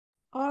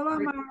Hola,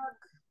 Mar.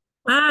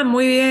 Ah,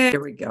 muy bien.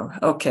 Here we go.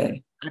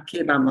 Okay.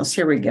 Aquí vamos.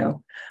 Here we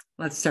go.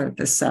 Let's start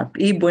this up.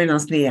 Y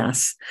buenos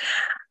días.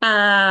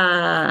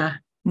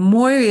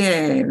 Muy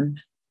bien.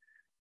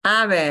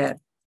 A ver.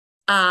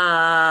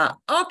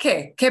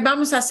 Okay. ¿Qué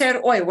vamos a hacer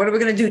hoy? What are we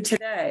going to do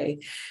today?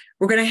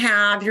 We're going to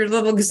have your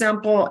little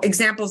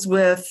examples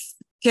with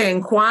qué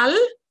and cuál.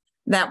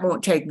 That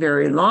won't take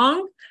very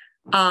long.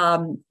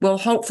 We'll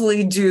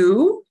hopefully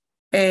do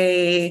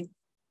a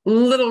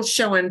little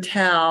show and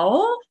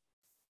tell.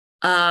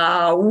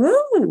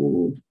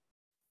 Woo.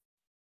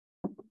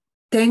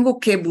 Tengo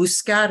que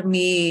buscar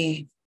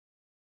mi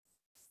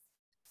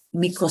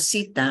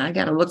cosita. I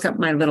got to look up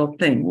my little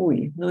thing.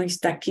 Uy, no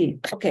está aquí.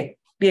 Okay,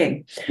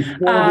 bien.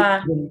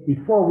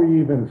 Before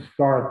we even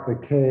start the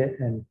K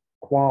and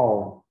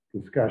qual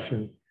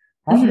discussion,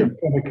 I'm just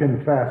going to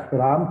confess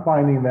that I'm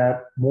finding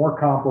that more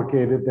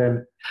complicated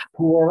than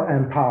pour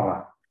and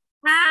para.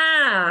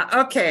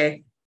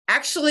 Okay.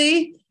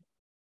 Actually,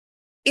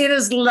 it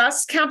is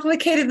less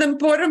complicated than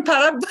por and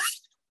para,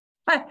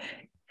 but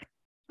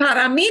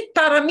para mí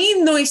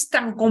no es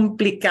tan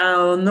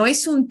complicado, no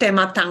es un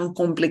tema tan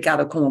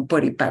complicado como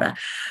por y para.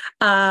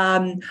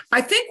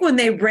 I think when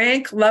they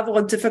rank level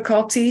of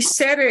difficulty,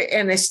 ser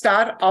and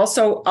estar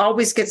also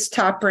always gets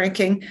top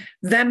ranking.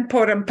 Then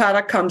por and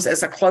para comes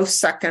as a close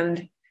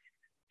second,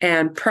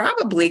 and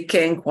probably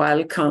que en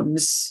cuál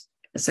comes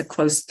as a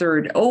close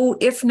third. Oh,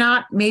 if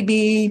not,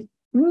 maybe,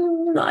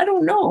 I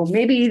don't know,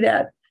 maybe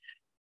that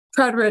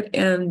preterite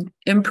and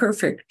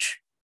imperfect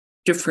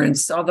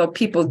difference, although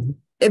people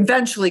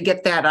eventually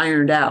get that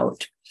ironed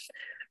out.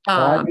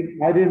 I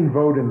didn't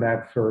vote in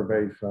that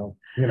survey, so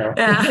you know.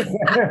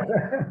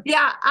 Yeah.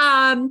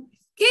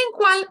 ¿Quién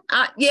cuál?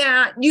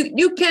 Yeah,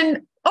 you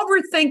can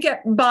overthink it,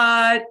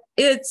 but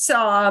it's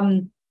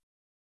there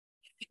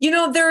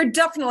are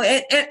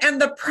definitely,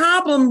 and the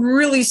problem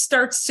really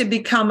starts to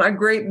become a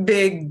great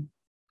big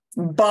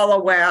ball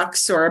of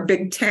wax or a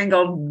big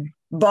tangled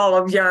ball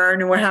of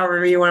yarn, or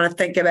however you want to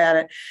think about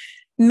it.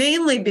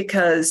 Mainly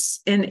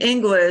because in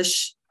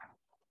English,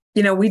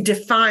 we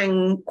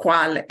define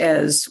cuál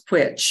as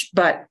which,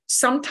 but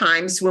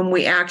sometimes when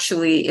we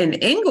actually in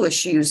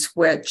English use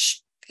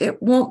which,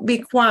 it won't be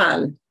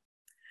cuál,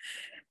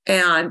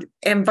 and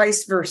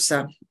vice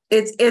versa.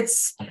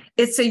 It's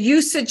a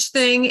usage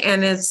thing,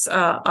 and it's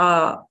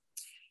a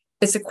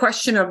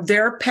question of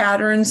their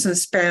patterns in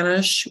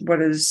Spanish,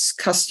 what is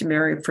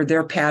customary for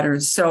their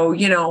patterns. So,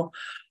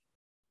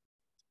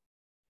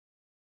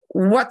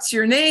 what's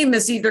your name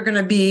is either going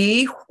to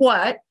be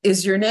what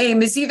is your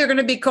name is either going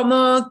to be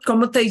como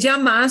te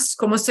llamas,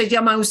 como se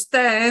llama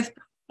usted,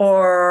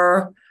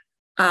 or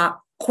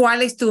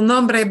cuál es tu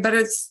nombre, but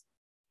it's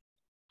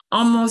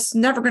almost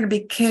never going to be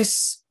qué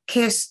es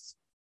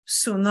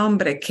su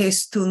nombre, qué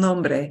es tu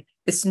nombre.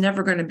 It's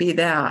never going to be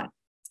that.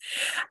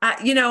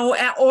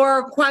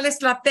 Or cuál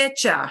es la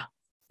fecha,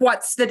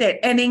 what's the date.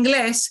 In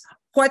English,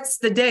 what's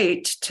the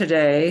date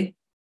today?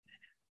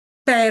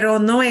 Pero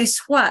no es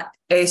what,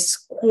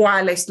 es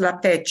cuál es la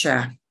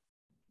fecha.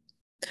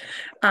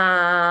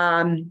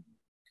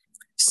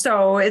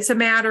 So it's a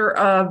matter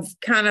of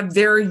kind of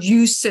their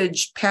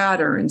usage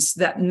patterns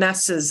that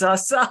messes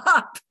us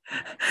up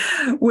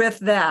with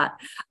that.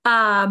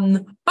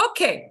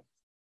 Okay.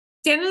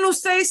 ¿Tienen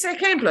ustedes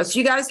ejemplos?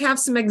 You guys have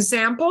some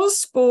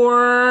examples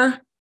for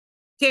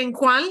qué and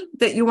cuál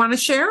that you want to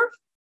share?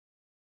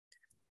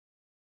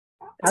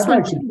 I'd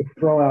like to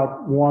throw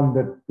out one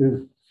that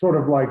is sort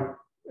of like,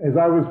 as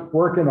I was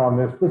working on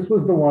this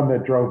was the one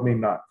that drove me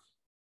nuts.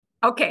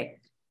 Okay.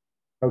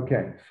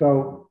 Okay,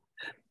 so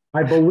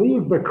I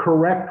believe the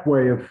correct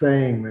way of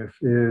saying this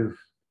is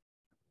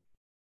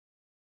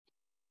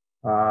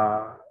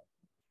 ¿qué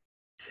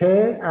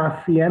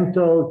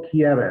asiento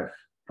quieres?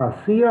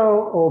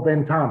 ¿Pasillo o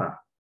ventana?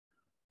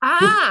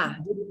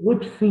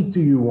 Which seat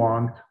do you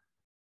want?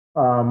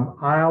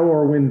 Aisle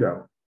or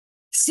window?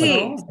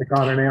 Sí. Like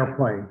on an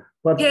airplane.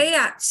 But,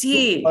 yeah,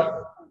 sí.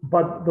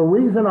 But the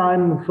reason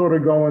I'm sort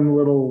of going a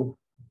little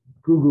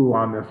goo-goo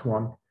on this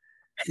one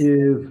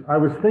is I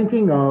was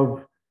thinking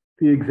of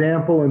the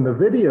example in the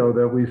video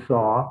that we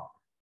saw,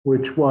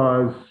 which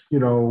was,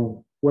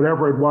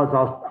 whatever it was.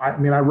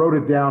 I wrote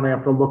it down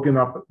after looking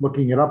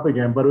it up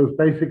again, but it was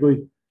basically,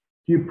 do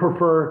you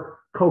prefer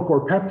Coke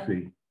or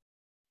Pepsi?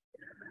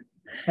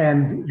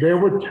 And there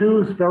were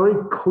two very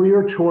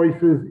clear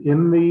choices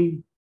in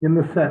the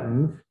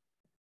sentence,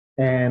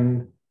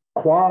 and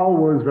cuál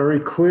was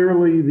very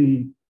clearly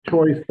the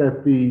choice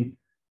that the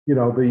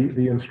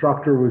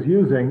instructor was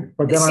using.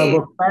 But then I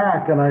looked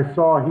back and I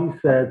saw he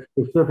said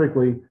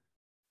specifically,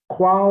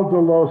 ¿cuál de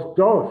los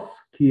dos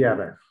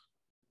quieres?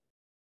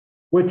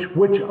 Which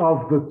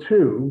of the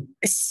two?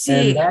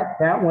 And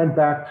that went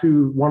back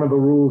to one of the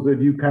rules that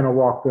you kind of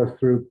walked us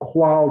through,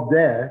 ¿cuál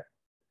de?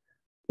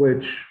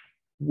 Which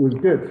was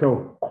good.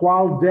 So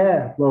 ¿cuál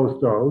de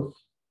los dos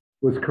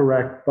was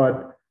correct,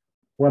 but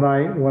when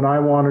I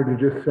wanted to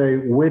just say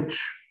which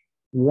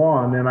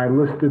one, and I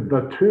listed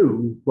the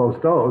two, los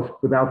dos,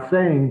 without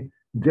saying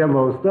de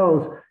los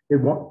dos,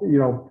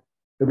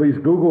 at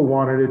least Google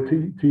wanted it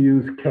to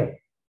use que.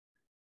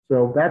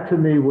 So that to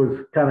me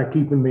was kind of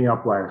keeping me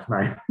up last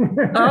night.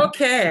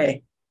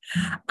 Okay.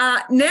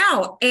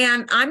 Now,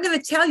 and I'm going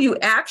to tell you,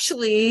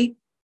 actually,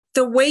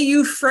 the way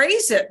you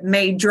phrase it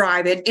may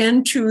drive it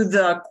into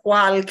the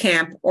cuál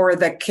camp or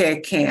the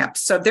qué camp.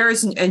 So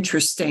there's an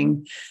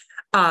interesting,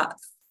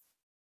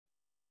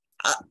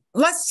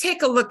 let's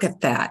take a look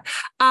at that.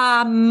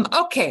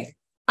 Okay.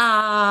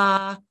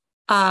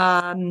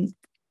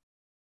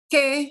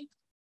 ¿Qué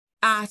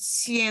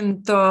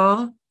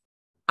asiento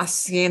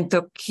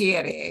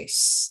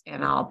quieres?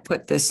 And I'll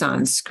put this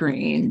on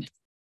screen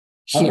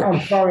here.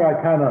 I'm sorry I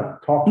kind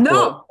of talked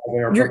No,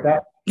 there,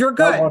 but you're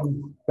good.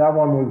 That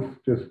one was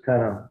just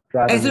kind of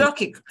driving Es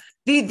lógico.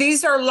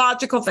 These are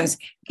logical things.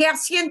 ¿Qué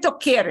asiento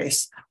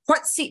quieres?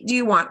 What seat do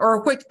you want?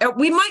 Or which,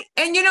 we might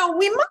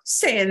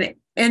say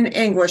in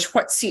English,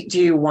 what seat do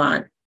you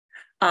want?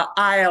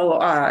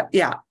 Aisle,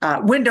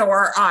 window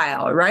or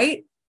aisle,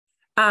 right?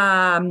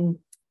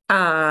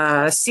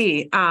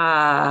 Sí.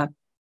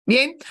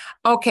 Bien?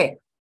 Okay.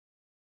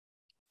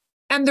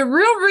 And the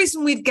real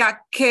reason we've got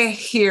que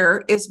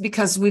here is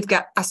because we've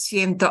got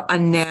asiento, a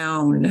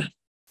noun.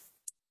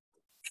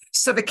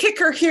 So the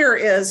kicker here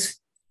is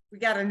we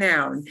got a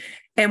noun.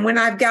 And when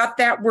I've got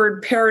that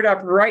word paired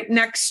up right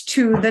next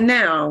to the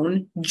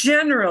noun,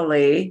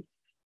 generally,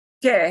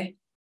 que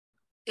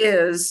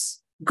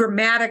is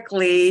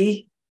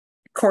grammatically,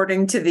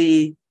 according to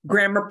the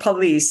grammar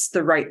police,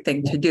 the right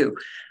thing to do.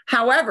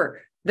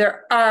 However,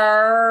 there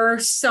are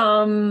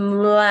some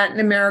Latin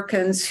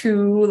Americans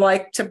who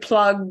like to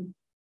plug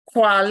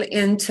cuál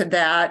into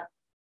that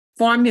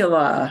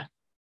formula.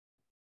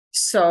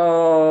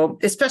 So,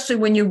 especially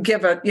when you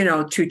give it,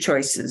 two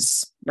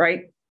choices,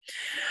 right?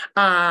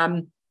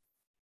 So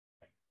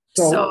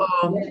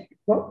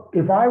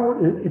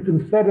if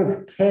instead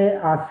of que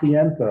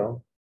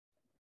asiento,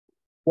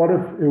 what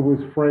if it was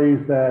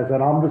phrased as,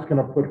 and I'm just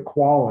going to put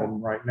cuál in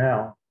right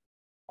now,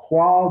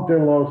 cuál de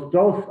los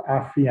dos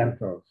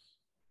asientos?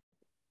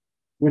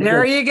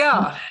 There you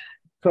go.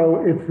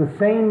 So it's the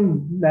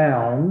same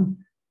noun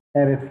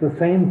and it's the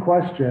same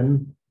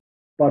question,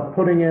 but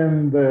putting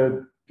in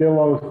the de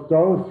los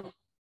dos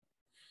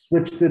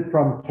switched it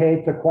from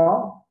que to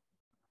cuál.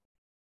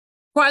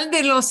 ¿Cuál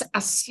de los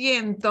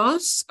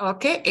asientos?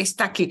 Ok,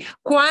 está aquí.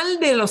 ¿Cuál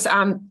de los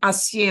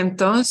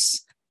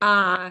asientos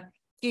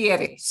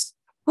quieres?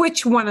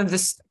 Which of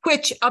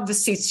the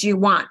seats you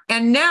want?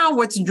 And now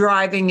what's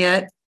driving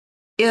it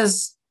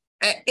is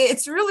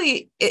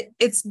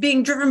it's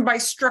being driven by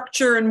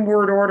structure and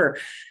word order.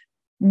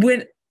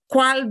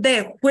 ¿Cuál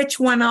de? Which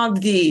one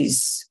of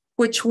these?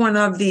 Which one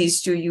of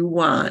these do you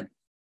want?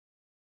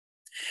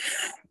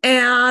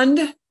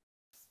 And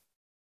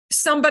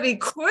somebody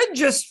could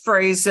just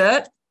phrase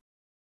it.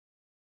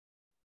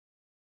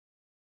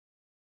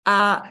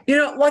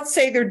 Let's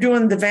say they're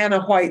doing the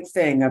Vanna White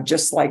thing of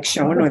just like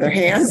showing with their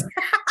hands.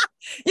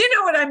 You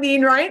know what I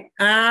mean, right?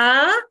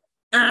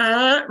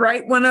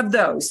 Right? One of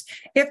those.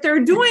 If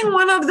they're doing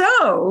one of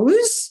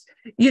those,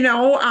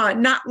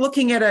 not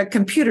looking at a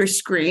computer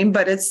screen,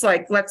 but it's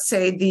like, let's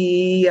say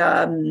the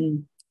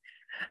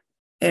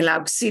el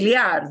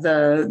auxiliar,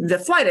 the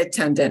flight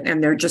attendant,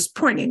 and they're just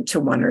pointing to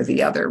one or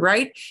the other,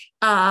 right?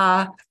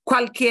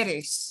 ¿Cuál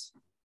quieres?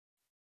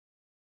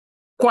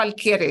 ¿Cuál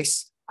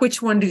quieres?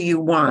 Which one do you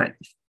want?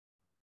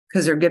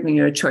 Because they're giving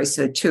you a choice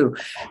of two.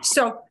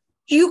 So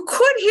you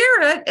could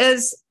hear it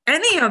as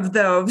any of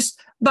those,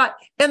 but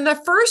in the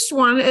first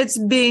one, it's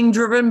being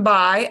driven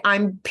by,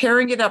 I'm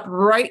pairing it up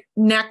right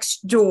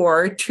next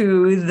door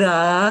to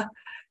the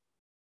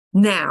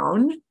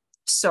noun.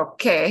 So,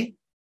 que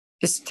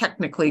is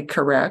technically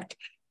correct.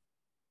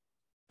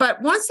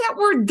 But once that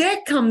word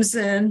de comes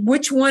in,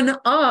 which one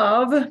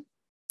of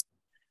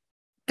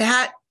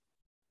that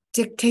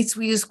dictates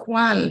we use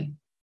cuál?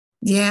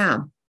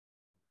 Yeah.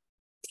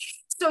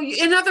 So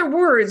in other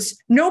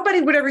words,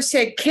 nobody would ever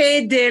say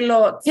que de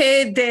los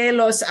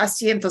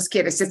asientos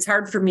quieres. It's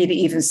hard for me to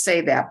even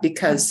say that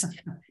because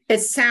it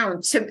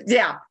sounds,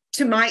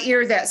 to my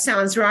ear, that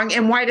sounds wrong.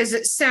 And why does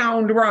it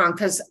sound wrong?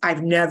 Because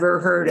I've never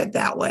heard it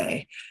that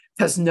way,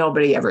 because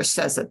nobody ever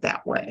says it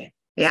that way.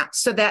 Yeah.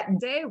 So that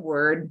de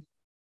word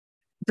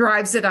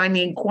drives it, I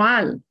mean,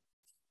 cuál.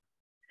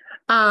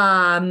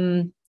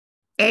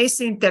 Es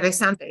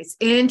interesante. It's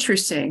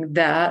interesting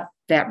that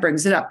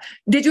brings it up.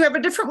 Did you have a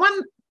different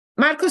one?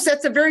 Marcos,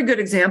 that's a very good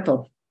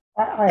example.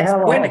 I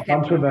have a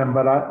bunch of them,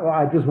 but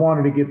I just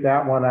wanted to get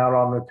that one out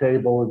on the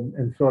table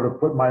and sort of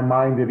put my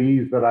mind at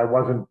ease that I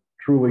wasn't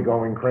truly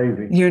going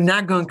crazy. You're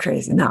not going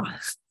crazy, no.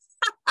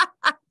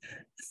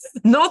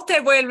 No te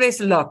vuelves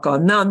loco.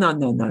 No.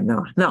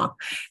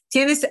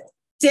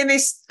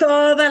 Tienes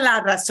toda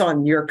la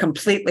razón. You're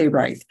completely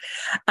right.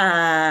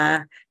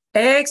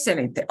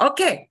 Excelente.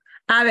 Okay.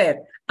 A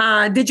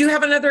ver, did you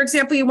have another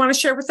example you want to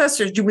share with us,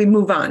 or do we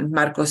move on,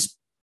 Marcos?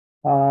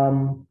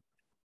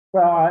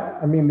 Well,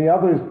 I mean, the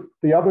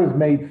others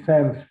made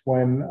sense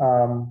when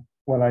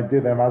I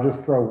did them. I'll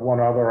just throw one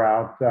other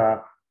out.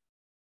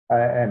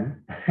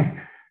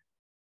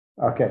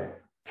 Okay.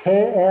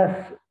 ¿Qué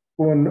es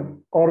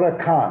un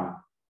huracán?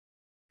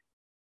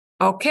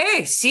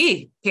 Okay,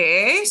 sí,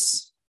 ¿qué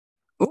es?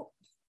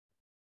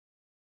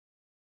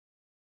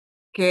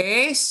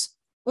 ¿Qué es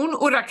un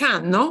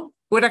huracán, no?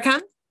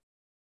 ¿Huracán?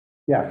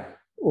 Yes.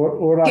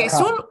 ¿Qué es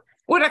un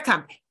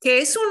Huracán. huracán? ¿Qué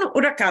es un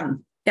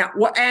huracán? Yeah,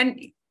 well, and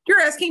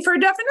you're asking for a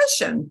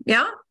definition,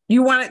 yeah?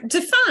 You want it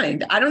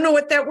defined. I don't know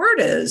what that word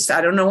is.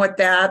 I don't know what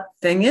that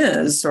thing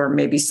is, or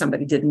maybe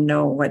somebody didn't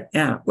know what,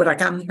 yeah,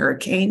 huracán,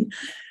 hurricane.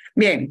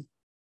 Bien,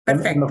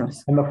 perfecto.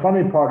 And the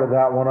funny part of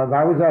that one is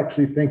I was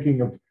actually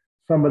thinking of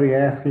somebody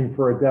asking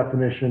for a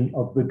definition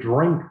of the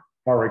drink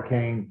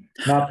hurricane,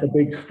 not the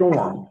big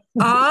storm.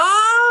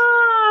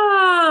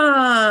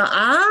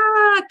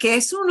 ¿Qué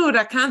es un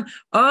huracán?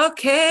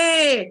 Ok.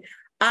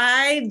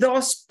 Hay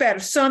dos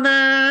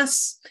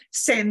personas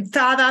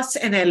sentadas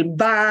en el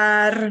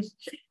bar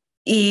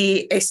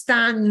y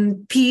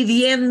están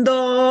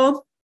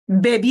pidiendo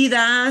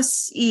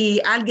bebidas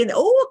y alguien,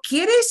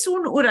 ¿quieres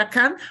un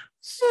huracán?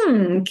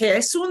 ¿Qué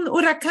es un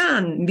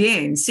huracán?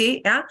 Bien,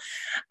 sí.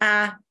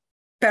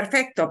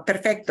 Perfecto,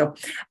 perfecto.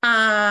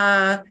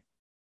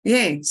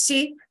 Bien,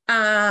 sí.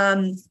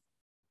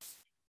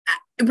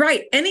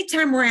 Right.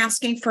 Anytime we're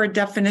asking for a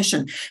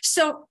definition.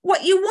 So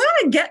what you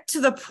want to get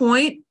to the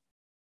point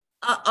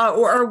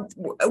or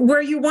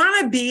where you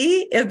want to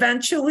be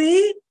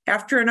eventually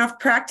after enough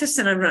practice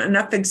and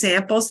enough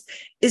examples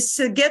is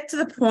to get to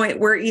the point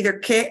where either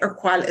que or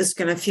cuál is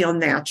going to feel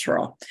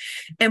natural.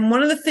 And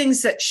one of the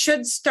things that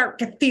should start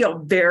to feel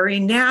very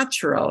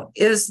natural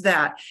is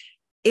that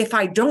if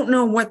I don't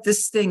know what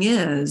this thing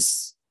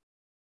is,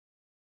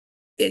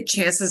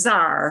 chances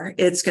are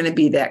it's going to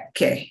be that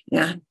que.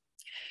 Yeah.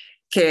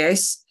 ¿Qué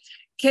es?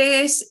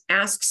 ¿Qué es?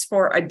 Asks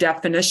for a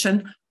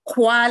definition.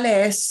 ¿Cuál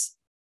es?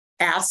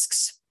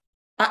 Asks,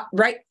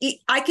 right?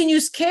 I can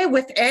use que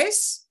with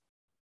es.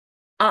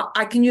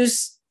 I can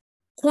use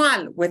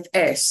cuál with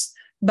es.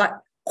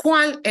 But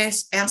cuál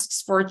es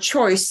asks for a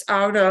choice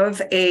out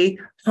of a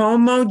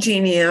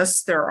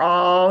homogeneous, they're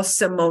all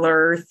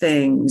similar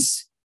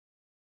things,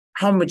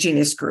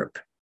 homogeneous group.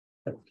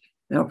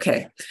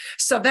 Okay.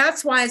 So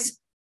that's why it's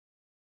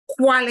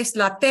 ¿cuál es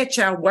la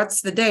fecha?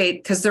 What's the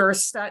date? Because there are a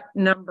set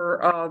number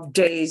of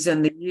days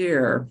in the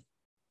year.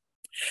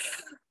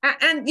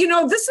 And,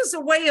 this is a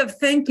way of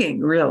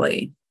thinking,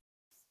 really.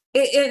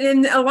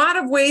 In a lot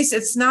of ways,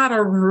 it's not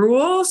a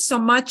rule so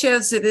much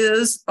as it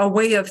is a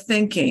way of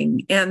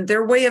thinking. And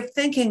their way of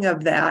thinking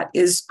of that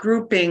is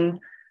grouping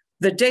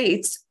the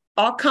dates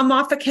all come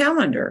off a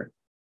calendar.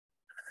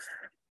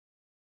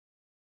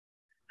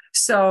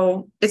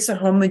 So it's a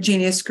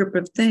homogeneous group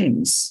of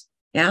things.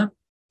 Yeah.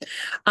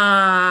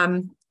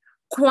 ¿Cuál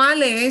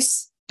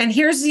es? And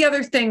here's the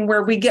other thing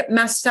where we get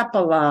messed up a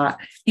lot.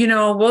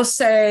 We'll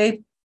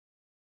say,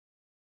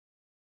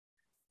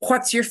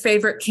 what's your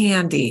favorite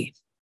candy?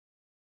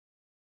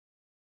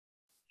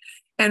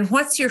 And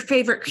what's your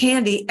favorite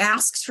candy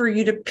asks for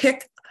you to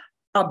pick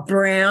a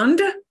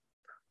brand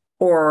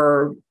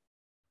or,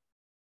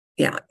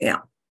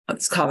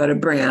 let's call it a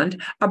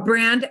brand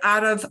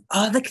out of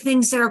all the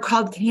things that are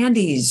called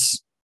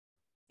candies.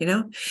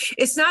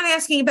 It's not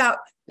asking about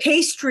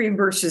pastry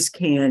versus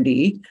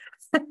candy,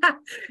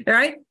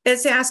 right?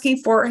 It's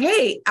asking for,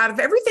 hey, out of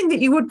everything that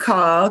you would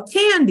call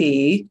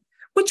candy,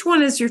 which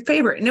one is your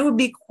favorite? And it would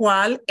be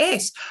 ¿cuál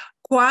es?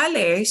 ¿Cuál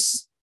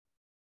es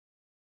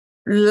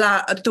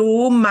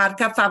tu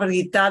marca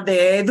favorita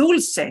de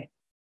dulce?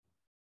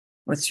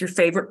 What's your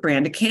favorite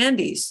brand of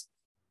candies?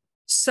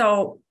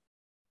 So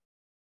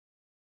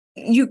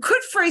you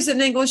could phrase it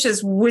in English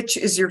as which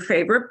is your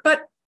favorite,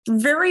 but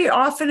very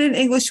often in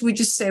English, we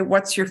just say,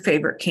 what's your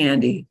favorite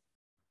candy?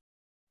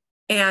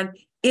 And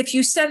if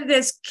you said it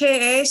as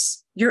 ¿qué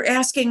es? You're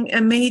asking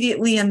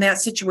immediately in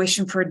that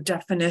situation for a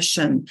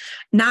definition,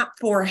 not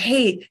for,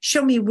 hey,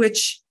 show me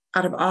which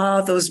out of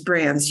all those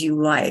brands you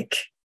like.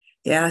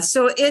 Yeah.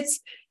 So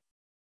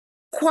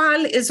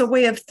 ¿cuál is a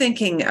way of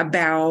thinking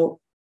about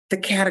the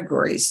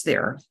categories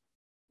there.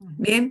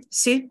 Bien,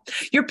 sí.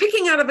 You're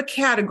picking out of a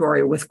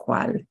category with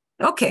 ¿cuál?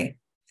 Okay.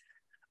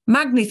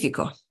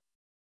 Magnífico.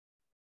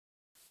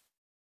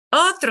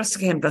 Otros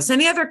ejemplos.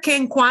 Any other que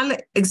en cuál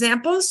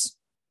examples?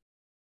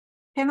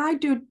 Can I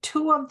do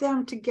two of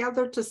them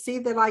together to see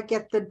that I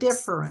get the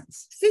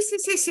difference?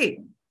 Sí.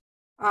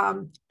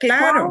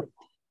 Claro.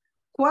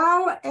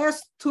 ¿Cuál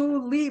es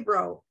tu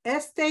libro?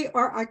 ¿Este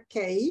o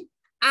aquel?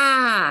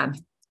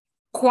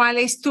 ¿Cuál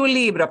es tu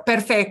libro?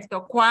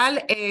 Perfecto.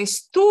 ¿Cuál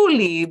es tu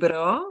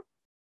libro?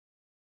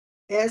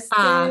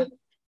 Este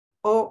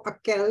o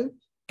aquel.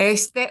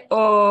 Este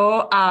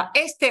o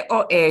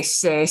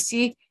ese,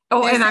 sí.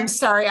 Oh, and I'm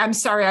sorry,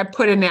 I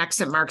put in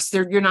accent marks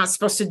there. You're not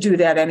supposed to do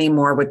that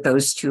anymore with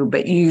those two,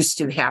 but you used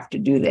to have to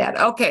do that.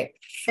 Okay.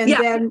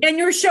 And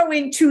you're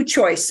showing two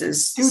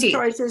choices. Two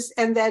choices,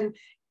 and then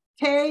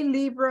 ¿qué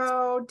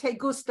libro te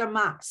gusta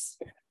más?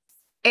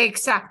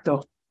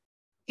 Exacto.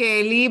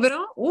 ¿Qué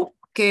libro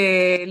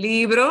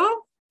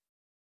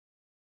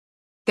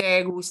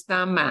te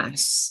gusta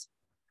más?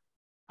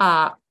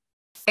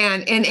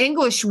 And in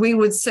English, we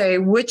would say,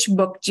 which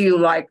book do you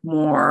like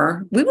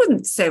more? We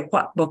wouldn't say,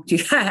 what book do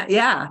you,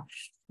 yeah.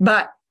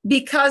 But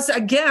because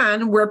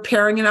again, we're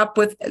pairing it up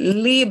with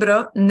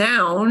libro,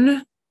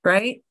 noun,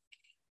 right?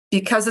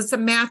 Because it's a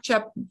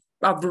matchup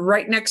of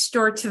right next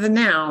door to the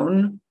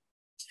noun.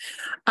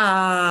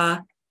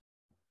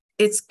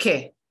 It's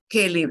que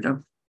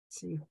libro.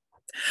 Sí.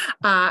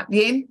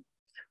 Bien,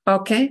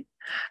 okay.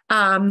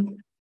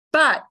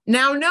 But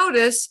now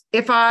notice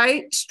if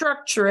I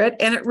structure it,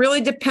 and it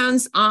really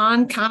depends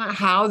on kind of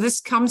how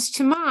this comes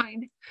to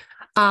mind.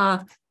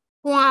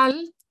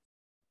 ¿Cuál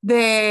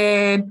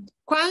de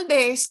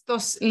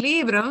estos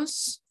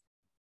libros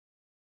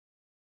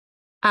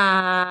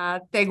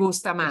te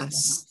gusta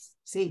más?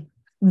 Sí.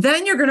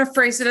 Then you're going to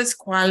phrase it as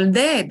cuál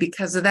de,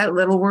 because of that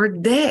little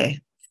word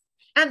de.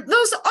 And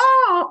those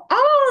all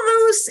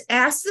those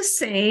ask the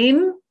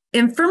same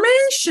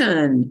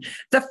information.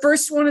 The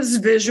first one is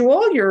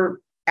visual. You're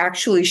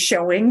actually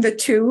showing the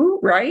two,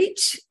 right?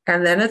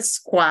 And then it's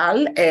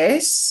cuál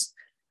es,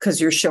 because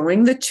you're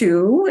showing the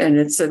two, and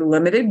it's a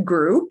limited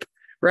group,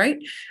 right?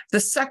 The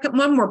second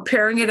one, we're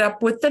pairing it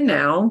up with the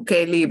noun,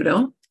 que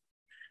libro.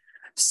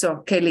 So,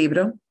 que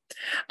libro.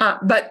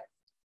 But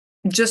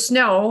just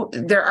know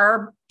there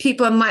are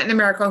people in Latin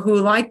America who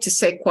like to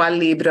say cuál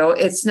libro.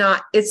 It's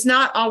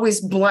not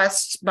always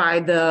blessed by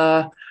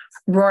the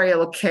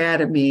Royal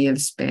Academy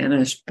of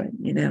Spanish, but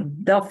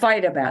they'll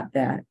fight about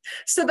that.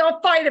 So they'll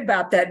fight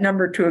about that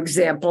number 2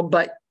 example,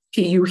 but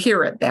you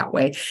hear it that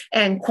way.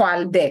 And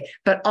cuál de,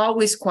 but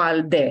always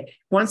cuál de.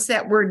 Once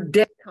that word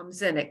de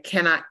comes in, it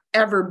cannot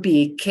ever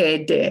be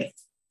que de.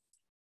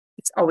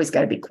 It's always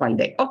got to be cuál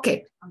de.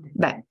 Okay,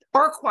 but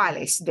or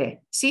cuáles de,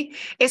 ¿sí?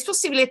 Es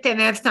posible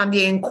tener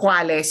también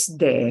cuáles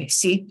de,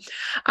 ¿sí?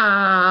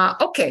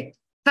 Okay,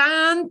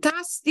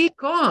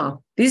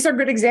 fantástico. These are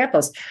good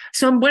examples.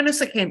 Son buenos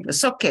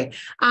ejemplos. Okay.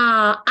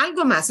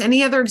 Algo más?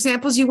 Any other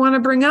examples you want to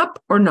bring up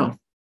or no?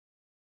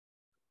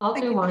 I'll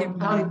do one.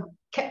 When?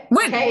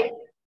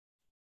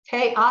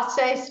 ¿Qué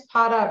haces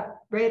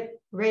para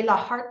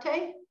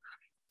relajarte?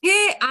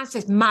 ¿Qué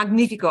haces?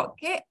 Magnífico.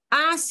 ¿Qué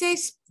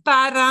haces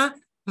para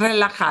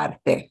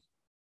relajarte?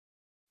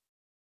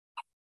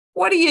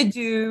 What do you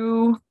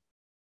do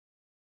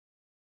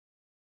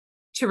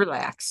to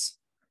relax?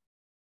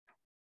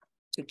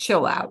 To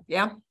chill out,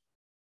 yeah?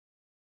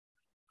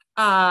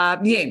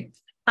 Bien.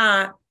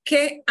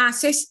 ¿Qué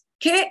haces?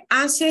 ¿Qué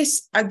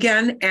haces?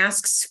 Again,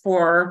 asks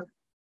for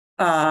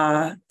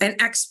an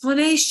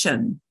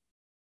explanation,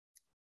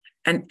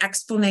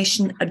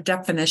 a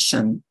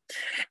definition.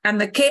 And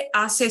the ¿qué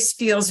haces?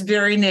 Feels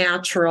very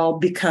natural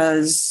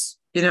because,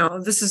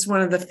 this is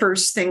one of the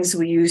first things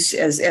we use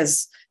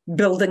as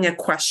building a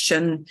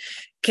question.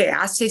 ¿Qué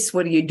haces?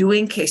 What are you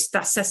doing? ¿Qué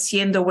estás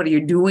haciendo? What are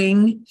you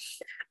doing?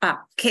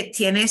 ¿Qué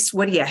tienes?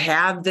 What do you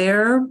have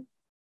there?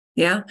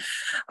 Yeah.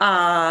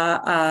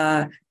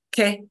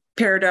 ¿Qué?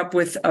 Paired up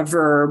with a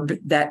verb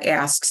that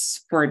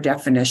asks for a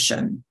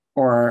definition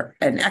or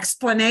an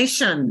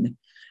explanation.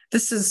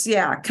 This is,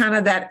 kind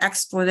of that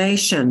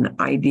explanation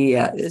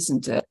idea,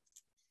 isn't it?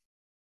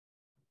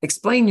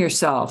 Explain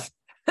yourself.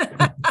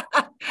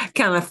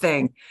 Kind of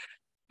thing.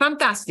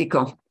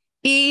 Fantástico.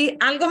 ¿Y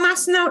algo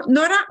más,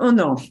 Nora, o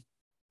no?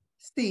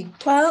 Sí.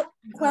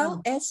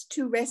 ¿Cuál es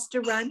tu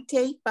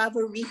restaurante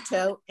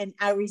favorito en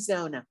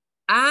Arizona?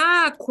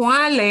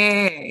 ¿Cuál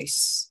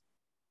es?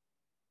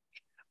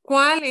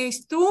 ¿Cuál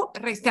es tu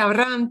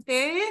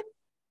restaurante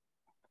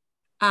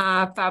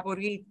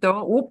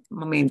favorito?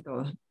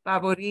 Momento.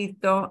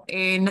 Favorito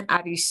en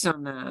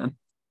Arizona.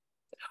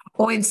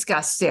 O en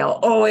Scottsdale,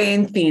 o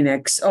en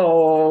Phoenix,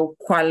 o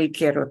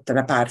cualquier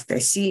otra parte.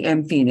 Sí,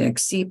 en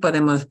Phoenix. Sí,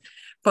 podemos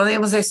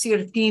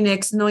decir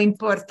Phoenix, no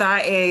importa,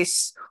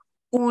 es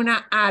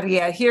una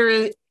área.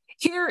 Here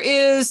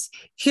is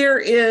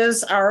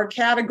our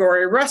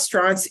category,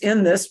 restaurants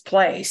in this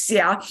place.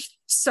 Yeah.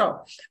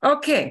 So,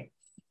 okay.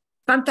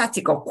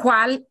 Fantástico.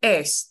 ¿Cuál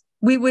es?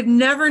 We would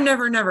never,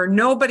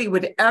 nobody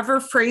would ever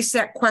phrase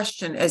that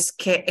question as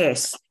 ¿qué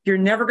es? You're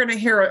never going to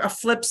hear a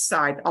flip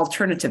side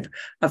alternative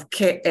of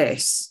 ¿qué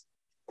es?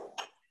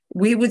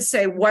 We would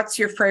say, what's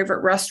your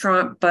favorite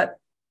restaurant? But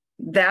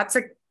that's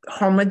a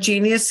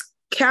homogeneous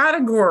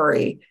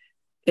category.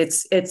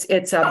 It's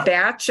a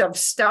batch of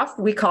stuff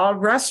we call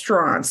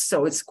restaurants.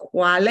 So it's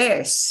 ¿cuál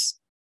es?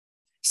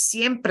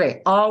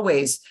 Siempre,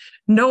 always.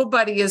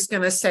 Nobody is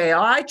going to say,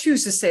 I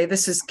choose to say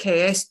this is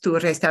 ¿qué es tu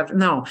restaurante?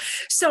 No.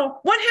 So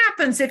what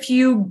happens if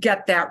you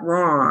get that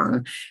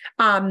wrong?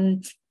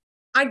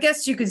 I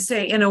guess you could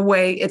say in a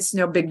way it's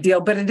no big deal,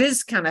 but it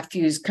is kind of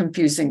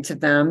confusing to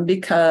them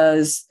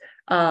because,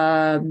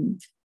 they're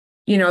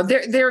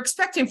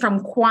expecting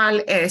from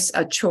 ¿cuál es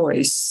a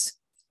choice?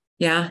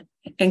 Yeah.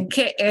 And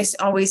 ¿qué es?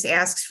 Always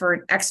asks for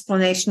an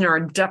explanation or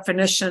a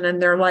definition.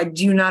 And they're like,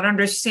 do you not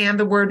understand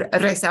the word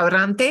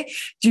restaurante?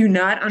 Do you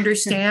not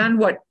understand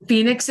what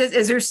Phoenix is?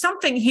 Is there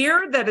something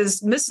here that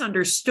is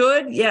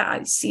misunderstood? Yeah,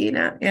 I see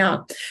that. Yeah.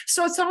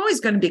 So it's always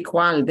going to be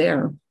 ¿cuál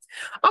there.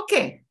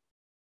 Okay.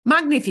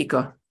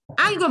 Magnífico.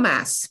 Algo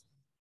más.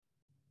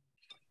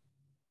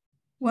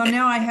 Well,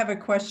 now I have a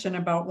question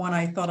about one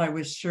I thought I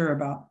was sure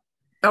about.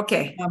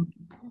 Okay.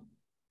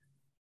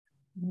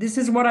 this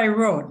is what I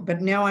wrote,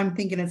 but now I'm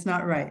thinking it's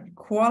not right.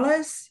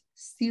 ¿Cuáles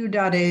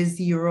ciudades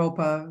de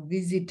Europa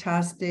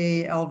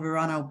visitaste el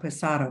verano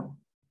pasado?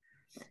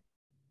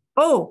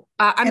 Oh,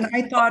 And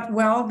I thought,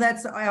 well,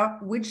 that's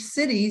which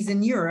cities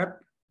in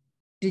Europe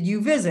did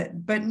you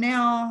visit? But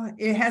now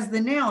it has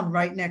the noun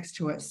right next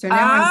to it. So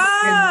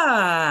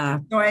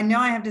now now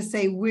I have to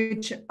say,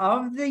 which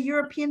of the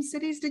European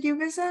cities did you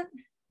visit?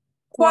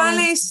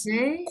 ¿Cuáles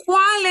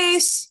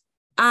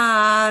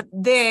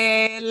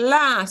de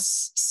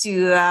las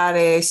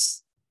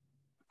ciudades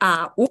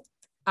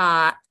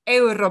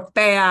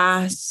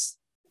europeas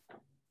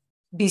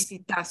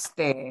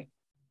visitaste?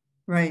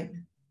 Right.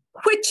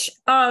 Which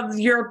of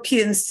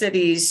European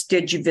cities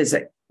did you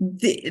visit?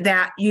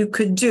 That you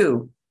could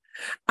do.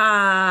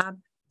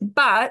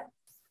 But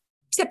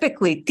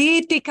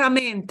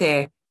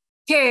típicamente,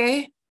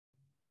 ¿qué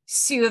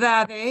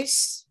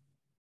ciudades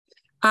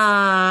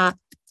de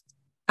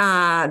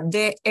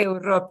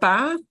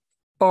Europa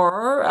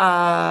or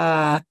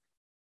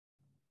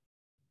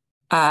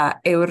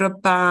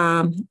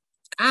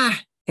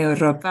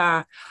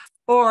Europa,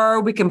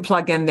 or we can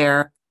plug in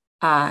there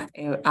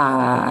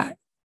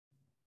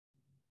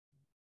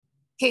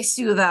 ¿qué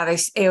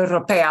ciudades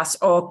europeas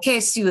o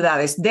qué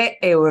ciudades de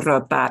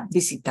Europa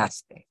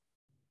visitaste?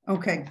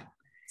 Okay.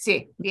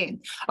 Sí,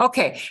 bien.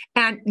 Okay.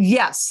 And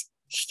yes,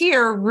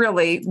 here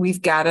really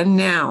we've got a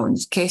noun.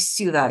 ¿Qué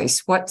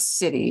ciudades? What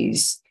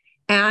cities?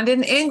 And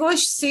in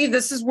English, see,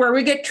 this is where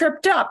we get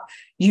tripped up.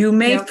 You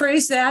may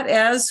phrase that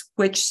as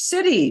which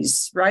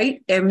cities,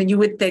 right? And you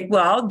would think,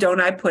 well,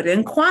 don't I put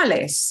in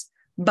cuáles?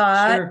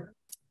 But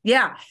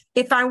yeah,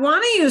 if I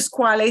want to use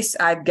cuáles,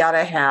 I've got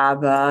to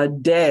have a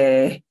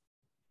de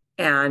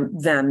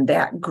and then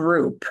that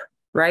group,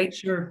 right?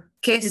 Sure.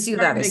 ¿Qué It's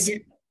ciudades?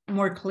 starting to get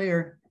more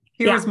clear.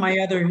 Here was my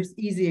other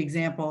easy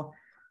example.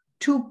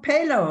 Tu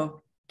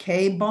pelo,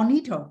 qué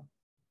bonito.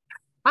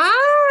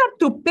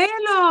 Tu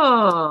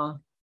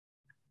pelo.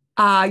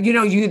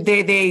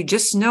 They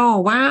just know,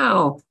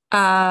 wow.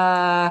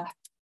 Qué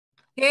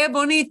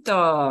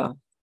bonito.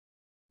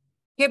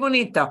 Qué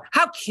bonito.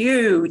 How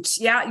cute.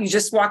 Yeah, you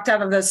just walked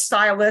out of the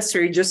stylist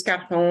or you just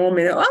got home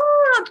and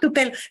tu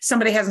pelo.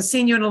 Somebody hasn't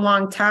seen you in a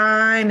long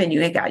time and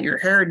you ain't got your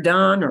hair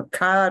done or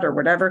cut or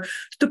whatever.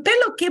 Tu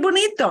pelo, qué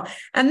bonito.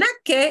 And that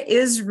que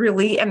is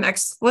really an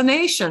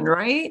explanation,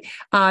 right?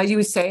 You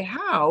would say,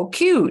 how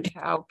cute,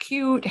 how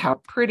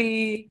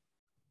pretty,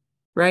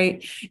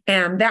 right?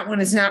 And that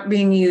one is not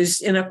being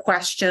used in a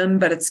question,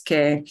 but it's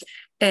que.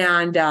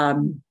 And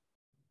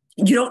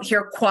you don't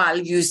hear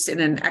cuál used in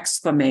an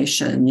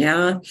exclamation,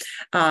 yeah?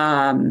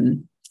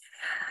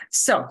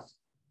 So,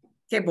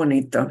 qué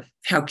bonito,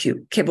 how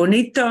cute. Qué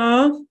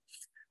bonito,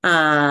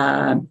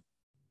 qué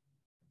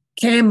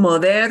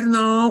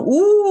moderno.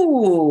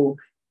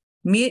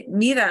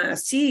 Mira,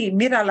 sí,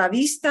 mira la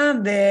vista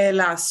de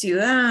la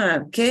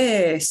ciudad,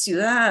 qué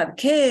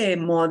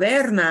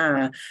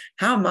moderna,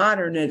 how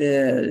modern it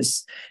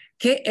is.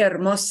 Qué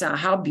hermosa,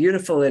 how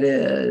beautiful it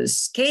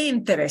is. Qué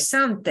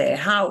interesante,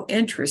 how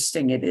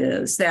interesting it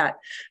is. That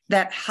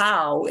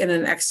how in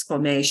an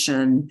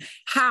exclamation,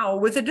 how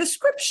with a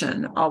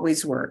description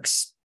always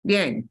works.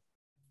 Bien.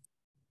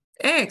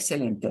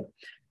 Excelente.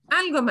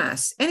 Algo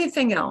más?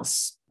 Anything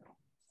else?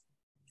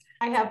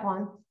 I have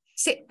one.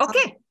 Sí,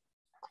 okay.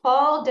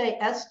 ¿Cuál de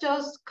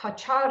estos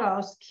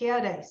cachorros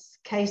quieres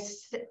que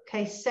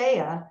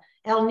sea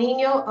el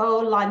niño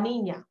o la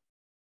niña?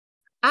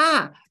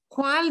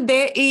 ¿Cuál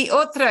de y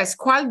otras?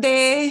 ¿Cuál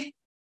de?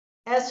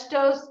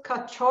 Estos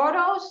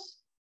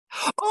cachorros.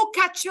 Oh,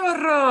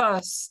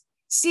 cachorros.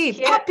 Sí,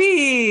 ¿Qué?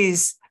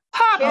 puppies.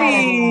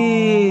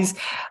 Puppies.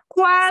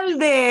 ¿Cuál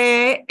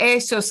de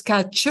esos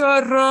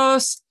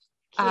cachorros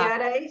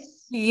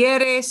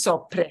quieres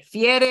o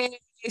prefieres?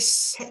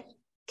 Sí.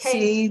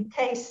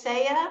 Que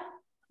sea.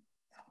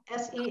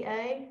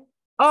 S-E-A.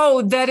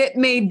 Oh, that it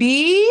may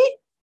be?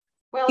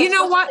 Well, you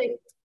know what?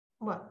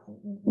 What?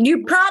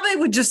 You probably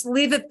would just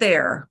leave it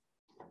there.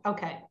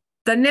 Okay.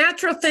 The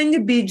natural thing to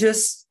be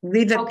just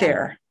leave it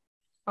there.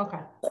 Okay.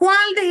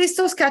 ¿Cuál de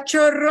estos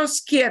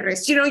cachorros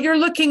quieres? You're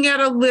looking at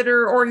a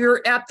litter or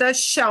you're at the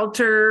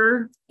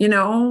shelter,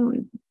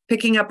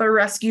 picking up a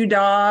rescue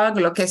dog,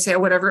 lo que sea,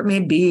 whatever it may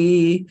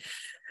be.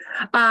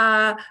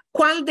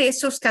 ¿Cuál de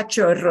esos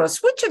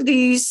cachorros? Which of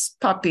these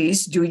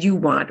puppies do you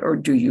want or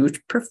do you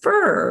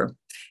prefer?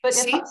 But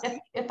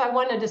if I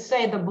wanted to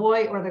say the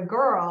boy or the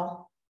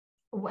girl,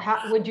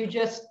 how would you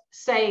just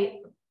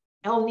say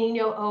el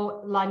niño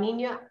o la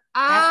niña?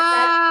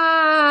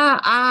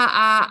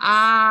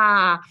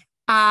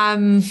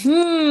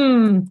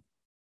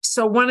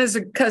 So one is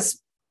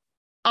because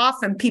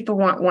often people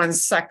want one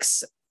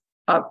sex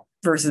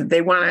versus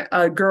they want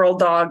a girl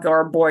dog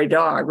or a boy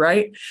dog,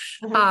 right?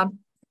 Mm-hmm.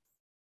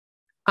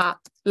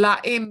 La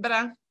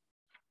hembra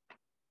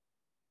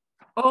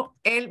o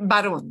el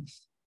varón.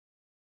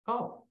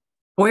 Oh.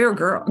 Boy or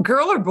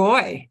girl or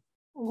boy.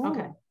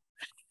 Okay.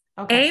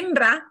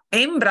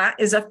 Hembra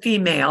is a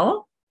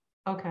female.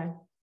 Okay.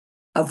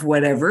 Of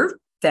whatever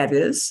that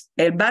is,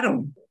 el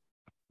varón,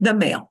 the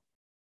male.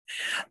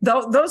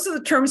 Those are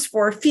the terms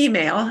for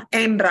female,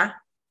 hembra,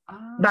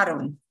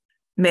 varón,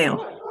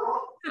 male.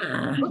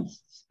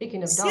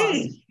 Speaking of dogs.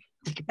 Sí,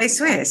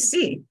 eso es,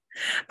 sí.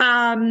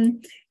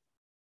 And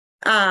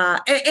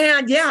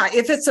yeah,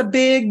 if it's a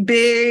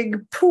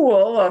big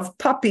pool of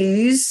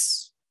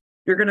puppies,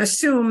 you're going to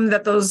assume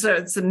that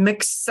it's a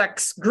mixed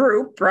sex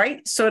group,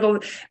 right? So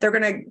they're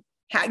going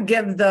to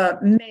give the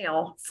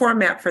male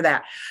format for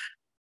that.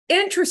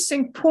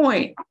 Interesting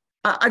point.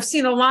 I've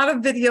seen a lot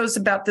of videos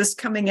about this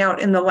coming out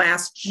in the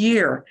last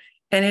year,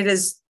 and it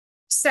is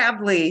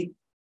sadly,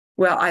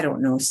 well, I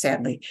don't know,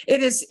 sadly,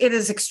 it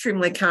is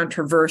extremely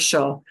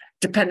controversial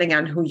depending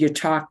on who you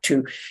talk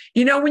to.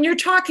 You know, when you're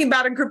talking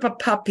about a group of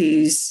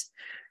puppies,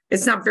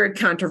 it's not very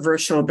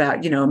controversial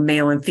about,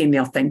 male and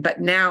female thing.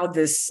 But now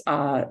this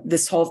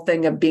whole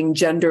thing of being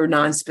gender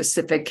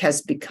nonspecific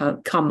has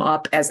come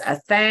up as a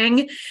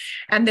thing.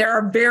 And there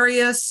are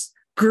various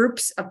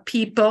groups of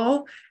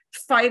people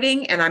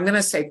fighting, and I'm going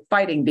to say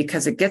fighting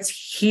because it gets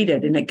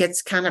heated and it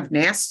gets kind of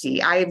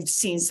nasty. I've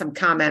seen some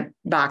comment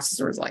boxes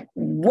where it's like,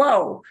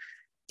 whoa,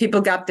 people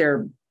got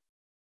their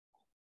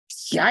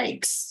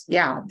yikes.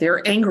 Yeah,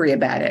 they're angry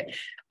about it.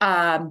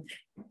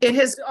 It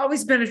has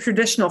always been a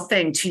traditional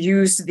thing to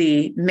use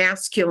the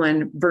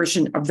masculine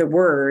version of the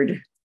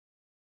word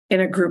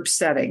in a group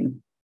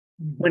setting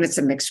when it's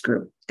a mixed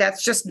group.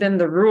 That's just been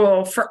the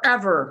rule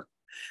forever.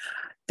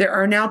 There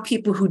are now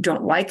people who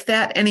don't like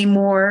that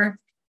anymore.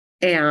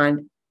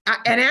 And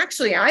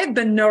actually, I've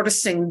been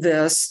noticing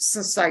this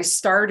since I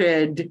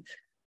started,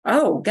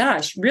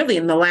 really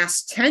in the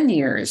last 10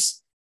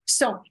 years.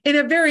 So in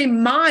a very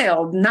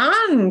mild,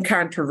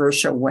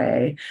 non-controversial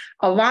way,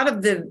 a lot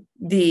of the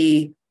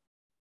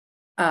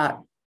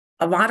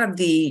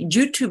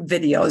YouTube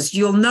videos,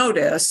 you'll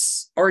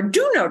notice, or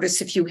do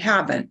notice if you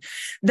haven't,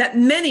 that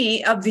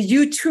many of the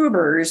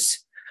YouTubers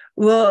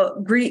will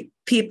greet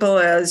people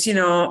as,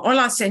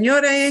 hola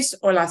señores,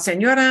 hola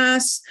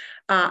señoras,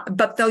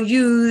 but they'll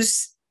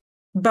use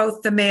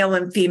both the male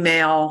and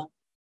female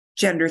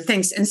gender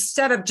things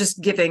instead of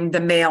just giving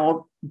the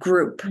male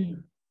group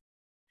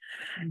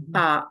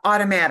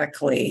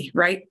automatically,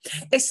 right?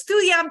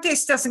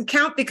 Estudiantes doesn't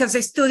count because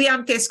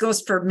estudiantes goes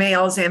for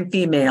males and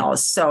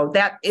females. So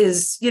that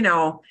is,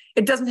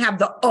 it doesn't have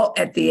the O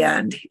at the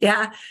end.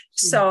 Yeah.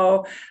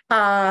 So,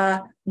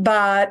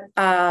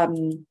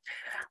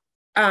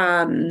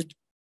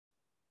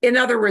 in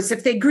other words,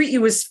 if they greet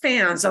you as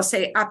fans, I'll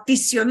say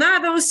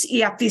aficionados y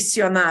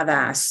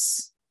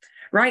aficionadas,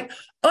 right?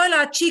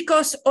 Hola,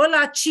 chicos.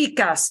 Hola,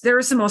 chicas.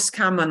 There's the most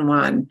common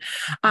one.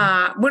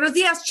 Buenos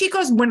días,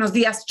 chicos. Buenos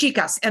días,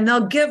 chicas. And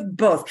they'll give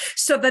both.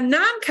 So the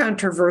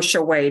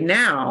non-controversial way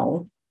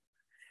now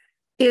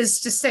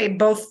is to say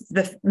both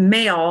the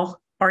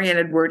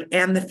male-oriented word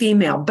and the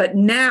female. But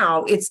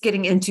now it's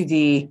getting into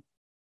the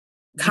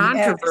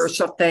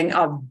controversial thing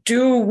of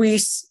do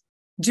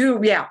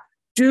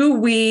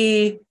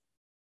we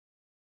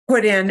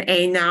put in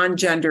a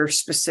non-gender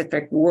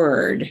specific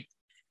word?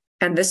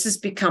 And this has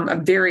become a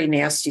very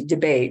nasty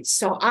debate.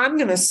 So I'm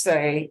going to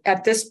say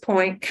at this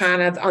point,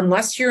 kind of,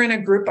 unless you're in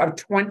a group of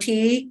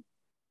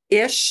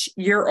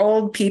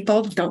 20-ish-year-old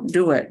people, don't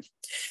do it.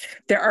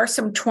 There are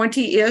some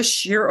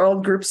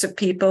 20-ish-year-old groups of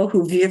people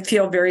who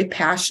feel very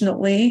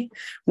passionately.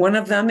 One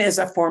of them is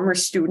a former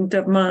student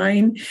of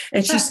mine,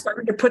 and she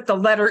started to put the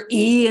letter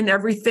E in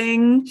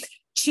everything.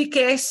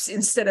 Chiques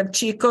instead of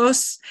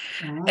chicos.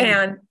 Oh.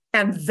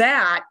 And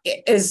that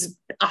is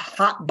a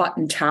hot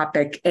button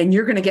topic, and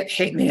you're going to get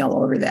hate mail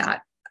over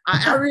that.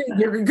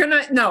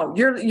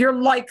 You're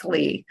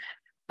likely,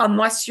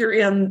 unless you're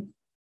in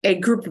a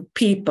group of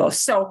people.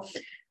 So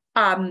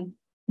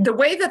the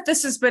way that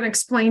this has been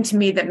explained to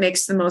me that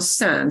makes the most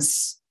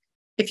sense,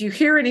 if you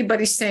hear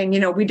anybody saying,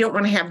 we don't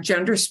want to have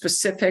gender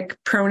specific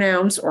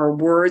pronouns or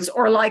words,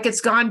 or like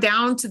it's gone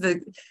down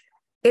to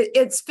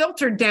it's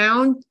filtered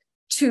down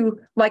to,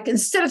 like,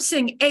 instead of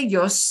saying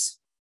ellos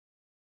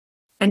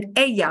and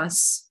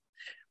ellas,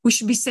 we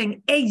should be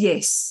saying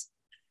ellas.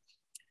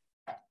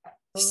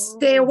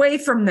 Stay away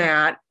from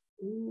that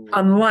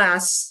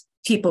unless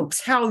people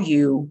tell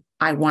you,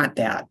 I want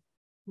that.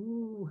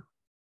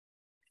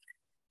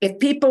 If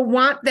people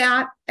want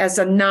that as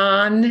a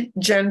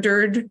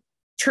non-gendered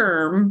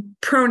term,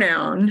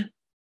 pronoun,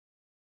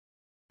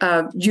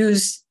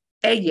 use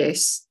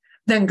ellas,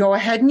 then go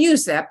ahead and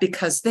use that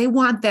because they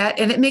want that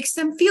and it makes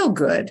them feel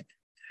good.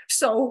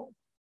 So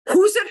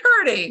who's it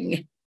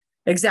hurting?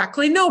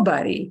 Exactly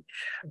nobody.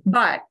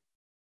 But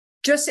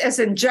just as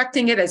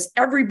injecting it as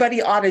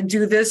everybody ought to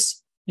do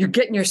this, you're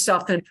getting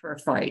yourself in for a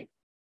fight.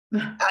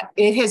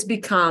 It has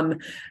become,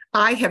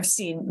 I have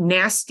seen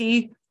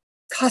nasty,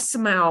 cuss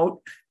them out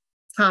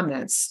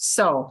comments.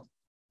 So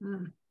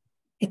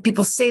if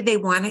people say they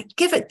want it,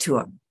 give it to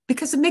them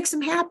because it makes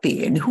them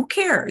happy and who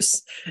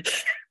cares?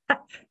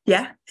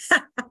 Yeah.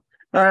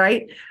 All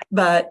right.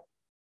 But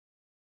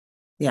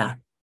yeah.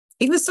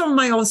 Even some of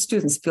my own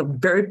students feel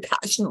very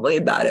passionately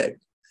about it.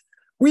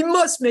 we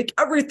must make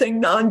everything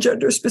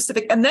non-gender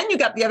specific. And then you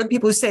got the other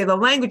people who say the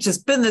language has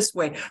been this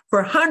way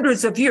for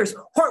hundreds of years.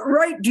 What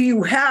right do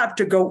you have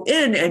to go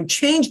in and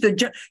change the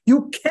gender?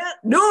 You can't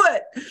do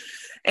it.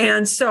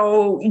 And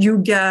so you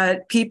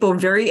get people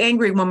very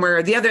angry one way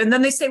or the other. And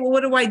then they say,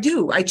 well, what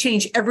do? I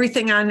change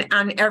everything on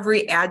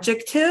every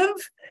adjective.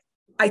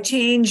 I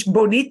change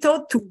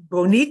bonito to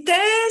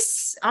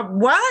bonites.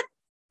 What?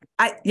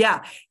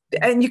 Yeah.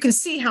 And you can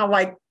see how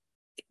like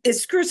it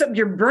screws up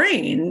your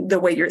brain the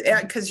way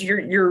because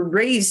you're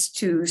raised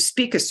to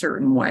speak a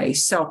certain way.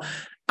 So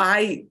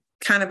I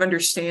kind of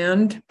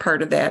understand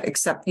part of that,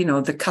 except,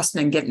 the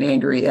cussing and getting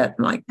angry at,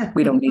 like,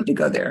 we don't need to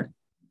go there.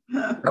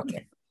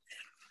 Okay.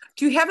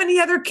 Do you have any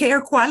other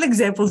cuál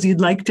examples you'd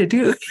like to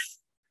do?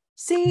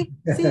 Sí.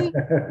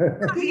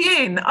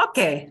 Bien.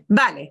 Okay.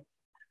 Vale.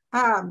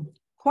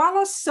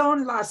 ¿Cuáles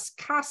son las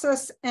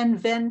casas en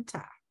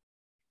venta?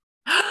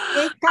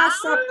 ¿Qué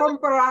casa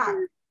comprar?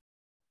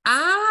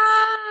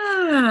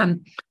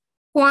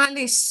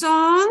 ¿Cuáles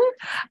son?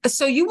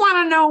 So you want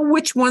to know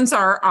which ones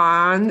are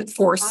on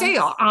for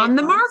sale, on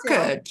the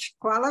market.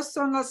 ¿Cuáles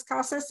son las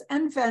casas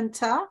en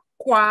venta?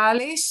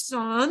 ¿Cuáles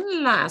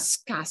son las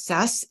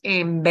casas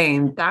en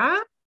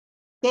venta?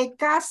 ¿Qué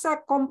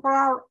casa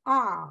comprará?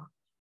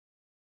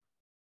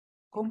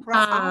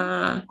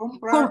 Comprará.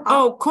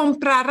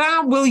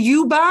 Comprará. Will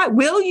you buy?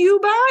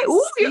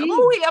 Uy, Sí.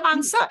 muy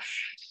avanzada.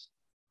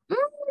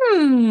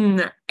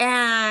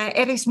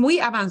 Eres muy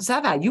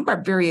avanzada. You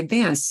are very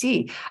advanced.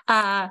 Sí.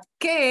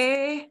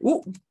 ¿Qué?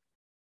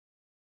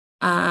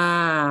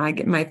 I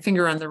get my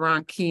finger on the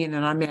wrong key and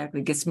it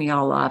automatically gets me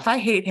all off. I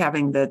hate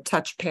having the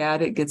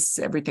touchpad. It gets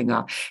everything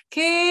off.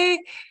 ¿Qué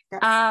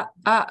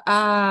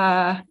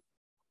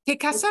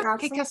casa?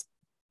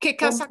 ¿Qué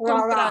casa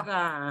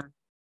comprará?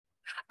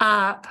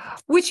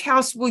 Which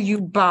house will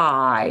you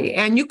buy?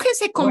 And you can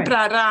say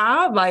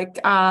comprará, like,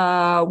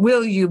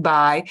 will you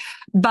buy?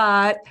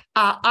 But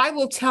I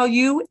will tell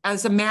you,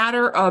 as a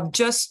matter of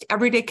just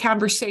everyday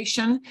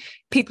conversation,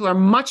 people are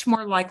much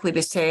more likely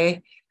to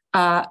say,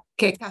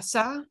 ¿qué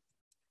casa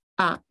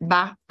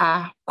va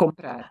a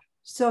comprar?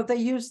 So they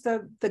use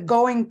the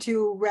going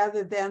to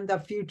rather than the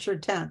future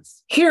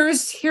tense.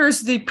 Here's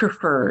the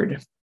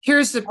preferred.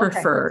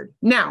 Okay.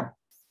 Now,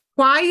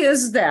 why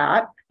is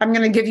that? I'm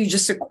going to give you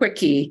just a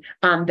quickie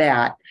on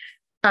that.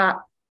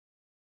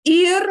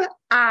 Ir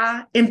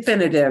a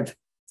infinitive.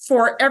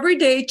 For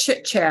everyday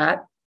chit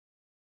chat,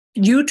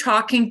 you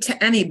talking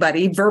to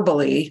anybody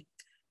verbally,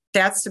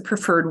 that's the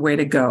preferred way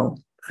to go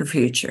for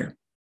future.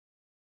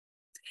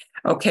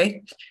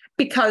 Okay?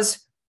 Because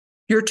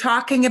you're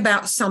talking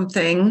about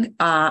something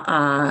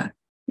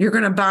you're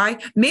going to buy.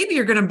 Maybe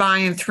you're going to buy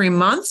in 3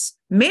 months.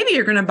 Maybe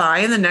you're going to buy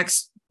in the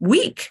next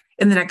week,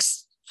 in the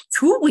next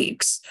 2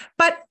 weeks.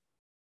 But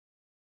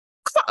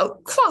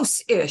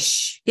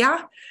close-ish,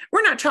 yeah?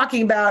 We're not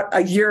talking about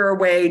a year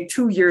away,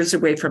 2 years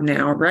away from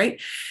now,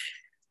 right?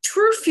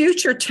 True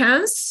future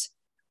tense,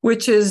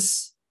 which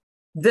is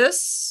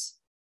this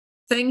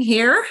thing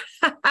here,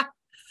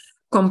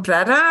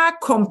 comprará,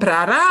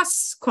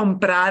 comprarás,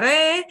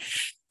 compraré.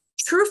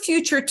 True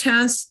future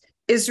tense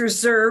is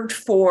reserved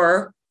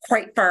for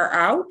quite far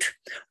out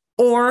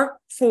or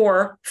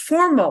for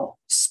formal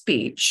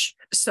speech.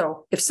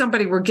 So if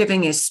somebody were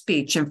giving a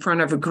speech in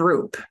front of a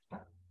group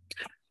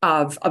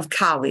of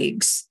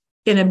colleagues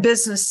in a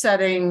business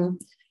setting,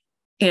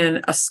 in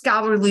a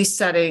scholarly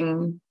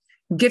setting,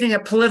 giving a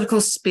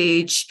political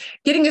speech,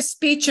 getting a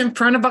speech in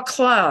front of a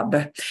club,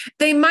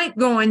 they might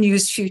go and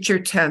use future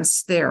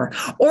tense there.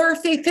 Or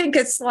if they think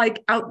it's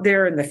like out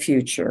there in the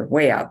future,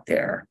 way out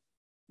there,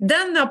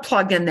 then they'll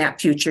plug in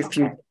that future.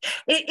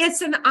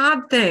 It's an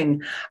odd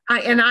thing.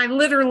 I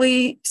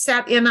literally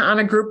sat in on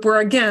a group where,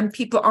 again,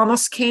 people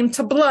almost came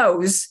to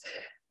blows.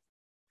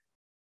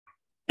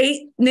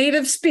 8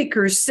 native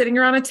speakers sitting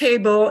around a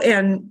table,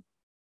 and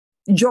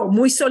yo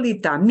muy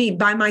solita, me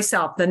by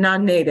myself, the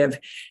non-native,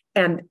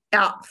 and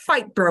a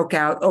fight broke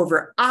out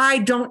over, I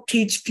don't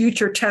teach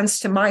future tense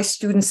to my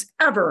students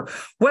ever.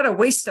 What a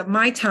waste of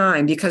my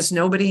time, because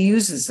nobody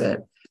uses it.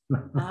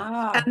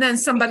 And then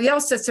somebody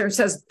else sits there and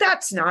says,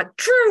 that's not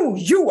true.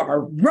 You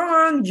are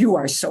wrong. You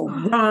are so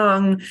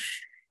wrong.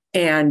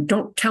 And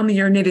don't tell me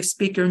you're a native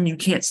speaker and you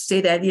can't say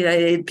that.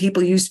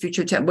 People use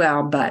future tense.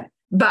 Well, but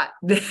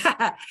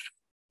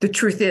the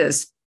truth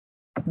is,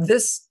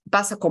 this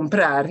vas a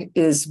comprar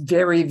is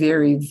very,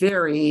 very,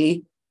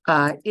 very,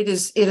 it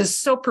is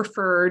so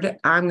preferred.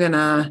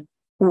 It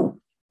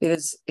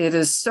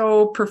is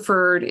so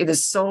preferred. It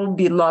is so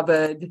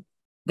beloved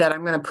that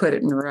I'm going to put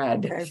it in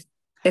red. Okay.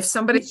 If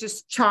somebody's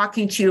just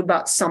talking to you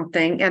about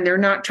something and they're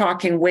not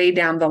talking way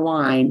down the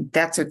line,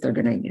 that's what they're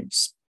going to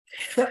use.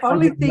 The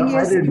only thing is,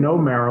 I didn't know,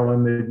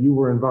 Marilyn, that you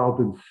were involved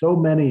in so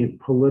many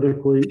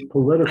political.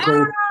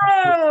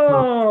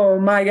 Oh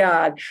my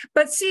God!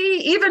 But see,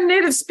 even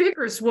native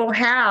speakers will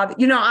have.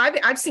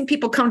 I've seen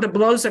people come to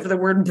blows over the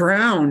word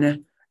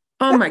brown.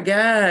 Oh my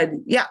God.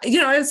 Yeah.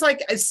 It's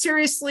like,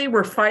 seriously,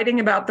 we're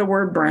fighting about the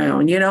word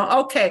brown,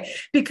 Okay.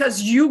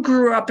 Because you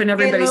grew up and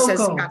everybody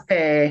says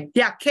café.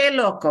 Yeah. Que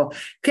loco.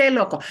 Que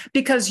loco.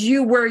 Because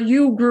where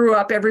you grew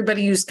up,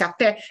 everybody used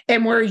café.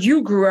 And where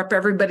you grew up,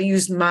 everybody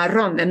used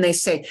marron. And they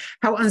say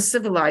how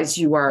uncivilized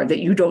you are that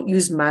you don't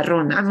use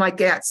marron. I'm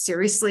like, yeah,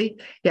 seriously.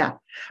 Yeah.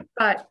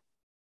 But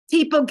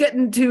people get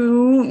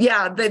into,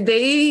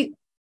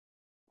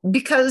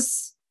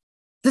 because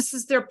this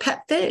is their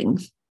pet thing.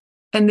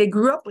 And they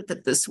grew up with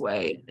it this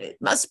way. It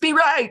must be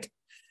right.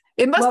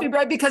 It must be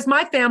right because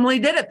my family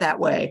did it that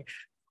way.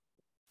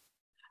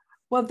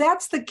 Well,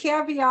 that's the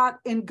caveat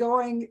in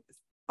going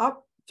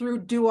up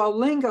through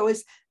Duolingo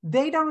is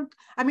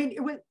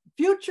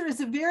future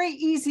is a very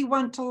easy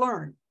one to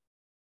learn.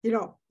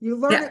 You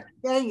learn it,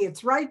 dang,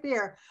 it's right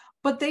there.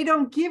 But they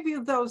don't give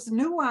you those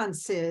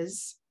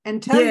nuances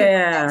and tell you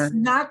that's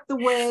not the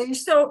way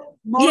most people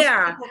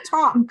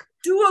talk.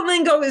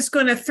 Duolingo is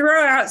going to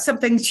throw out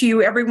something to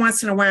you every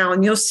once in a while,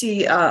 and you'll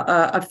see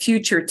a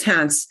future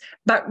tense.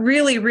 But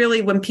really,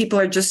 really, when people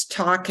are just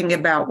talking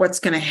about what's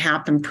going to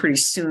happen pretty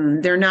soon,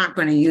 they're not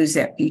going to use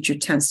that future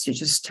tense to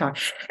just talk.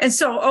 And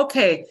so,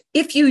 okay,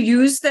 if you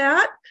use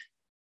that,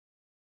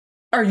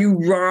 are you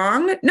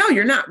wrong? No,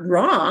 you're not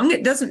wrong.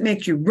 It doesn't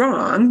make you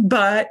wrong,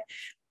 but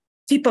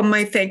people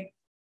might think,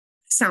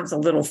 sounds a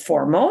little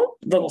formal,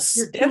 a little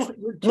stiff,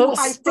 little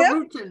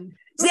stiff.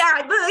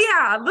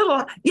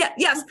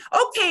 Yes.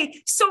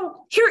 Okay,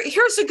 so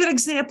here's a good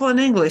example in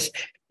English.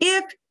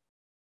 If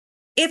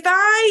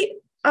I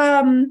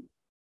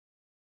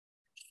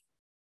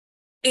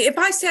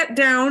sat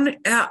down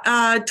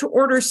to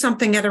order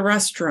something at a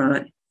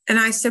restaurant and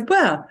I said,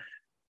 well,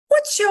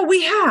 what shall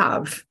we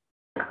have?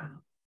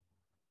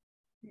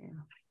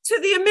 To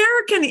the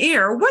American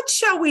ear, what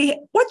shall we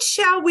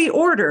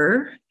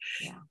order?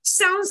 Yeah.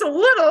 Sounds a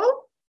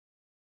little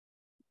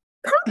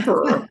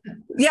proper.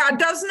 Yeah,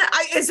 doesn't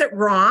it? Is it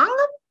wrong?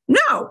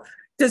 No.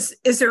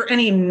 Is there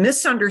any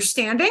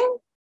misunderstanding?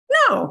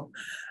 No.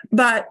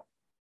 But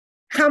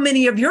how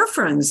many of your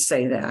friends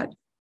say that?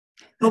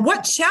 Well,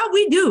 what shall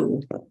we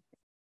do?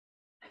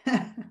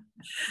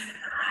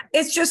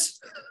 It's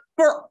just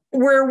for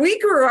where we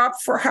grew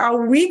up, for how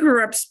we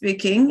grew up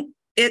speaking,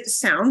 it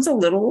sounds a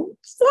little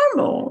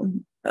formal,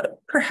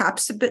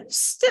 perhaps a bit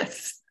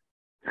stiff,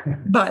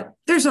 but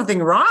there's nothing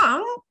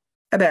wrong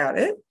about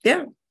it.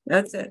 Yeah,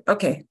 that's it.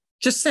 Okay,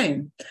 just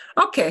saying.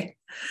 Okay.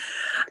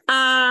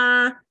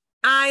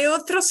 ¿Hay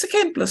otros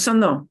ejemplos o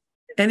no?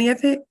 Any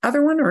of the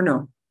other one or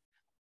no?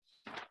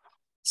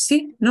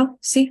 Sí, no,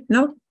 sí,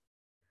 no.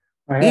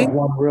 I have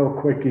one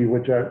real quickie,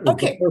 which was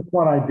the first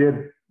one I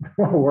did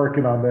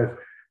working on this.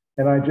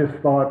 And I just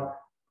thought,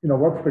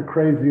 what's the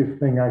craziest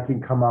thing I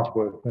can come up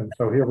with? And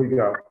so here we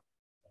go.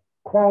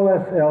 ¿Cuál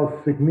es el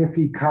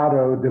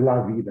significado de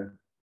la vida?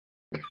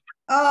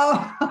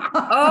 Oh.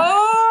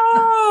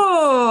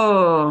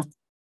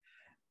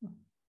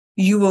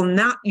 You will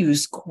not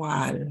use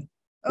cuál.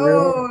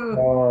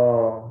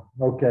 Oh,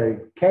 okay.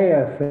 ¿Qué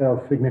es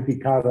el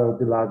significado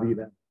de la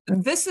vida?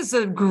 This is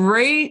a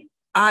great,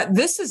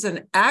 this is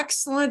an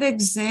excellent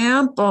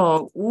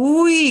example.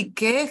 Uy,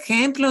 qué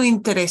ejemplo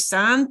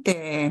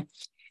interesante.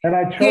 And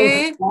I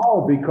chose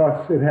cuál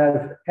because it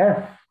has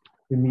S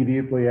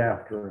immediately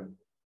after it.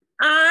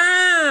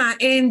 Ah,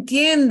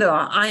 entiendo.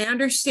 I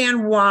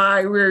understand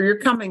where you're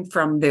coming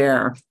from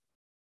there.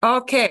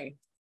 Okay.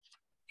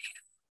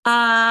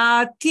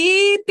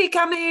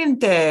 Typically,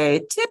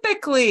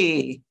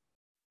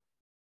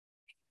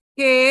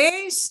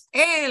 ¿qué es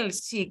el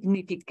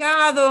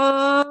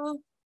significado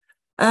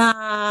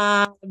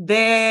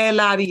de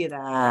la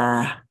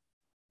vida?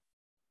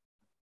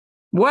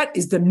 What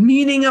is the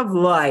meaning of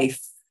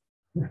life?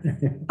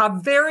 A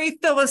very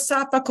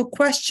philosophical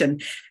question.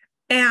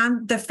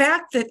 And the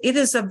fact that it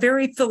is a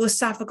very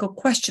philosophical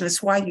question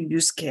is why you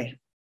use que.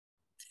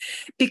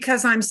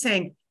 Because I'm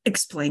saying,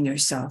 explain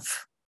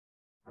yourself.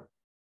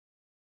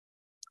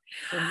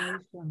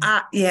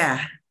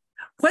 Yeah.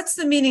 What's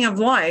the meaning of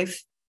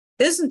life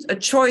isn't a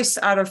choice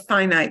out of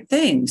finite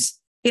things.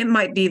 It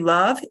might be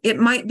love. It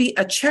might be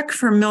a check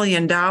for $1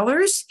 million.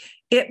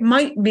 It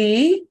might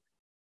be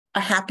a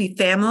happy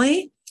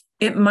family.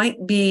 It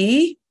might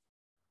be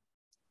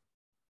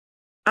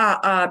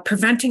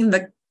preventing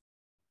the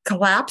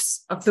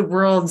collapse of the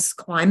world's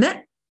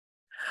climate.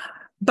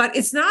 But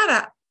it's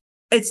not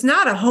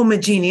a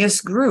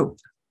homogeneous group.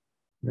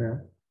 Yeah.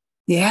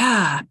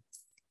 Yeah.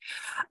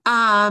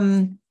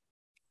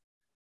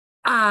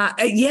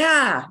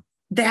 Yeah,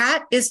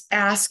 that is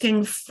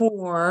asking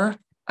for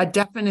a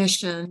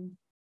definition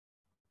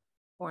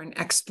or an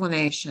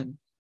explanation.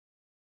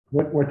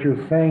 What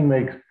you're saying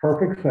makes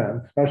perfect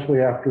sense,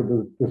 especially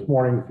after this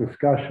morning's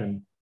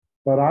discussion.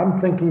 But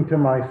I'm thinking to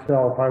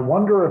myself, I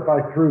wonder if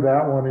I threw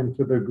that one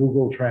into the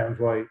Google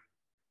Translate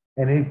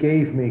and it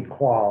gave me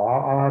cuál.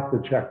 I'll have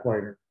to check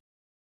later.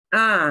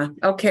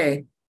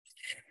 Okay.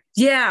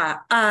 Yeah,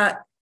 that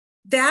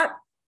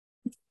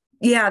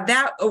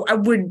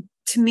would,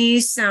 to me,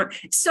 sound.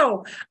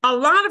 So a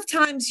lot of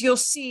times you'll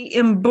see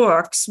in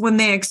books when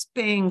they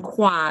explain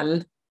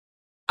cuál,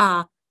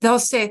 they'll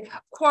say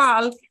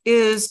cuál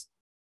is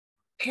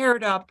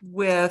paired up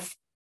with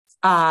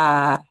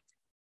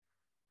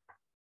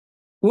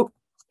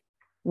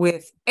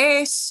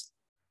es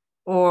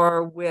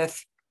or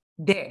with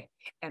de.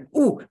 And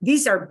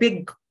these are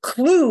big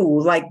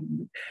clue, like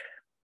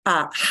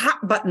hot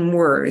button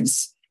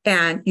words.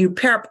 And you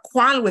pair up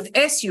cuál with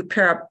es, you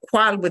pair up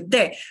cuál with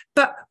de.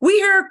 But we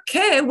hear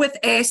que with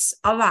es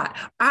a lot.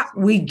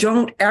 We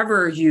don't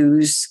ever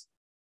use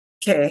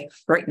que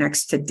right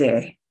next to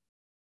de.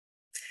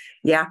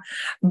 Yeah.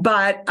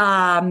 But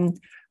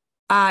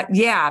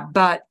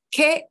but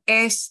que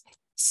es.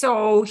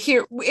 So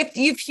here,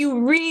 if you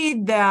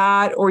read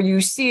that or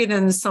you see it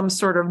in some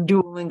sort of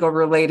Duolingo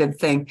related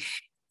thing,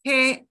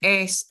 que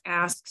es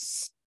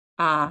asks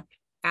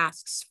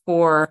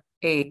for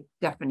a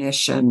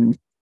definition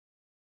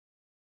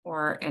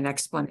or an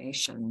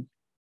explanation.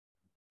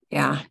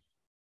 Yeah.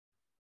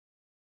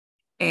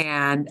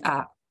 And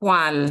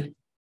cuál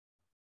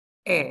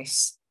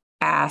es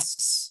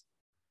asks,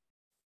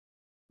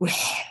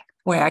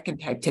 boy, I can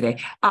type today,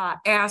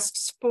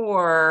 asks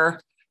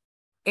for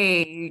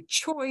a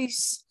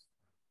choice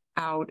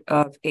out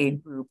of a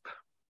group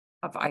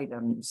of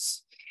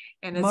items.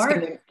 And it's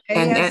Mark,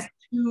 and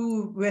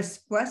tu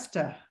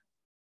respuesta.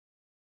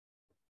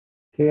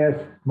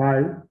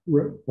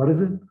 What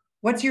is it?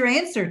 What's your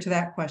answer to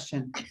that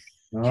question?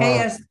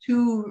 ¿Qué es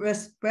tu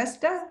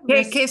respuesta?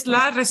 ¿Qué es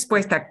la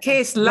respuesta? ¿Qué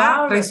es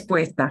la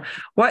respuesta?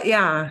 What?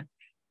 Yeah.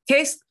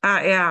 ¿Qué es?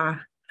 Yeah.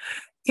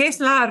 ¿Qué es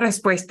la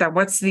respuesta?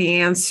 What's the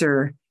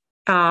answer?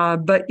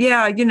 But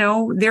yeah,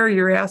 there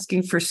you're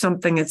asking for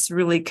something. It's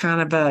really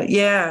kind of a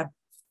yeah.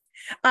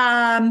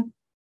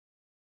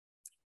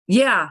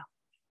 Yeah.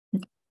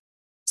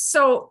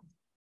 So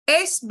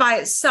es by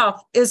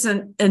itself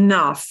isn't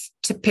enough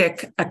to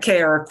pick a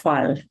que or a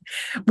cuál.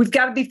 We've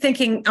got to be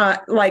thinking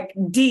like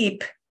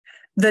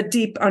the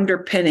deep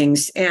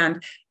underpinnings.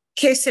 And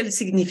 ¿qué es el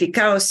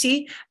significado?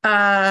 Sí.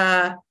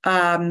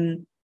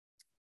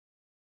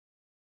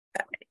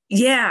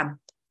 Yeah,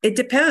 it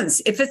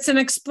depends. If it's an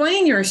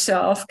explain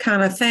yourself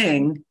kind of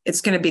thing,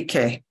 it's going to be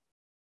que.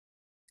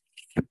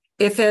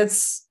 If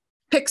it's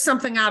pick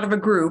something out of a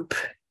group,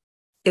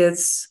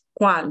 it's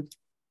cuál.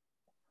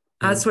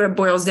 That's what it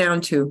boils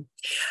down to.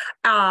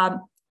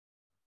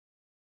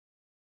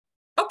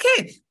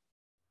 Okay.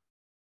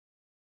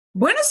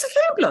 Buenos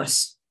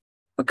ejemplos.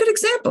 What good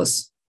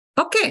examples?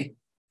 Okay.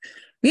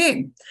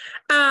 Bien.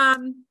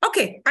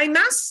 Okay. ¿Hay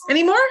más?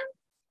 Any more?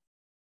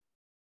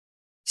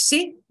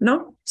 Sí?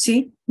 No?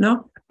 Sí?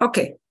 No?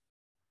 Okay.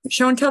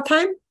 Show and tell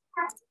time?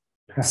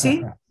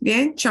 Sí?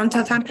 Bien. Show and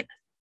tell time.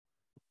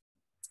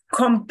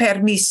 Con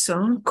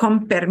permiso.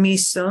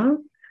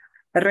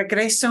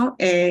 Regreso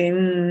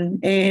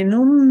en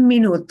un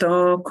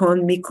minuto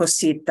con mi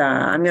cosita.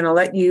 I'm going to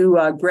let you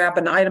grab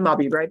an item. I'll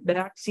be right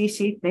back.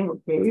 Sí,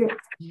 tengo que ir.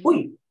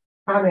 Uy,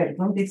 a ver,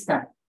 ¿dónde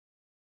está?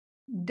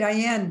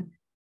 Diane.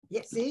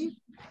 Yes.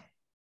 Sí.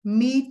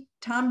 Mi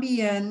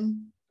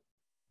también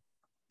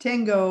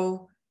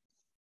tengo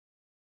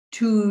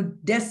tu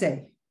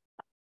deseo.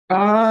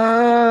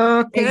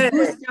 Okay. Me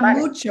gusta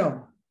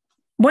mucho.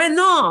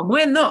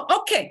 Bueno,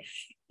 okay.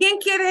 ¿Quién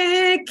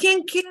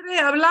quiere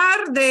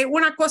hablar de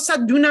una cosa?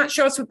 Do not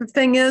show us what the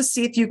thing is.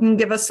 See if you can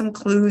give us some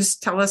clues.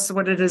 Tell us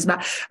what it is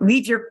about.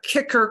 Leave your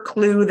kicker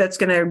clue that's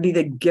going to be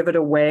the give it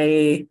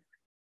away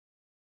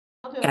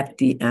at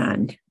the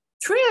end.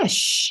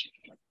 Trish.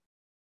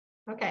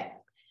 Okay.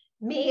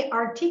 Mi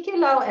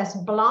artículo es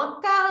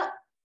blanca,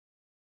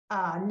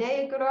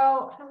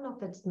 negro. I don't know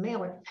if it's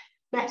male or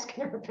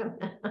masculine or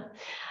feminine.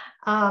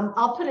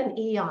 I'll put an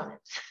E on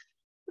it.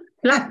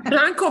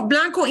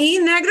 Blanco y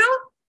negro?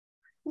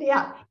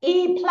 Yeah,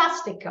 y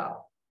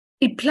plástico.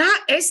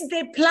 Es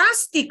de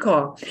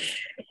plástico.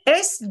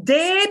 Es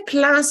de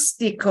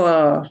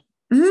plástico.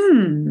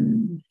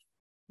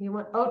 You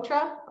want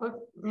otra?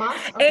 Más?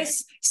 Okay.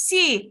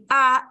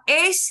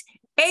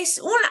 Es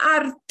un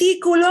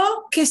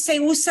artículo que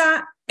se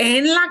usa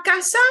en la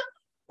casa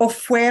o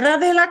fuera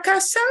de la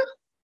casa.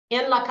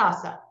 En la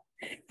casa.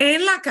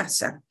 En la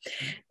casa.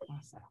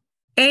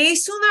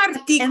 Es un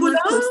artículo.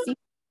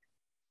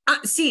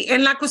 Sí,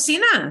 en la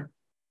cocina.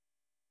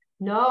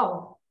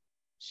 No.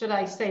 Should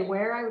I say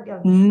where I would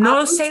go?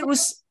 No se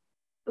usa.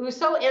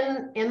 Uso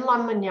en la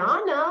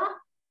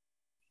mañana.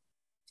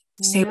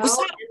 Se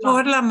usa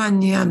por la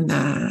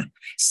mañana.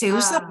 Se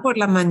usa por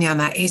la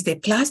mañana. Es de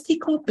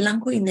plástico,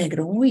 blanco y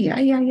negro. Uy,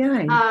 ay.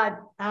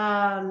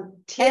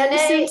 Tiene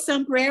 ¿Es un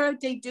sombrero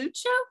de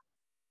ducha?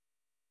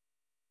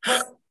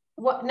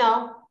 What?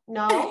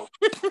 No.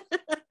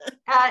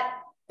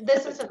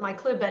 This isn't my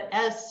clue, but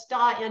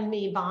está en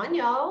mi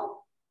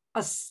baño.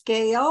 A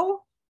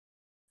scale?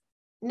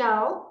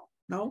 No.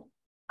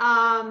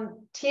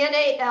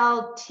 Tiene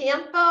el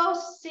tiempo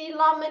si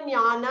la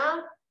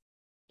mañana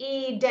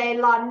y de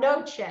la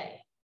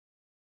noche.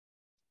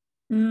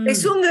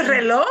 ¿Es un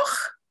reloj?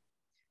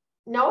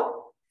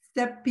 No.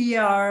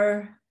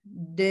 Cepillar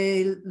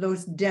de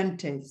los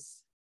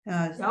dientes.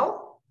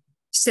 No.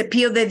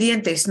 Cepillo de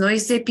dientes, no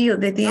es cepillo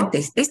de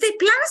dientes. No. Es de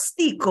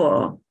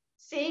plástico.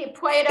 Sí,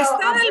 puedo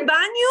 ¿Está en el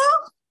baño?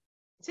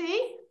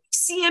 Sí.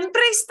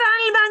 ¿Siempre está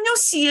en el baño?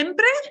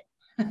 ¿Siempre?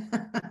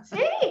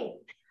 Sí.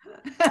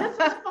 This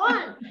is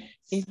fun.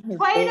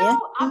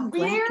 Puedo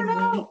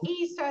abrirlo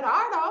y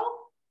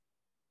cerrarlo.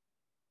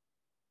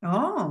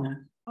 Oh.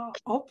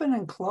 Open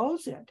and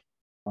close it.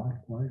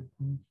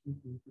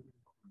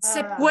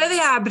 ¿Se puede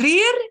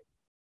abrir?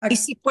 Y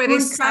si puede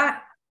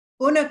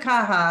Una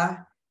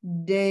caja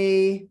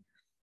de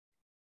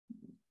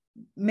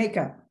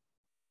makeup.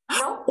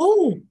 No.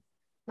 Oh,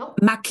 No.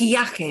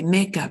 maquillaje,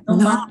 makeup. No.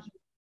 No.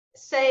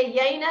 Se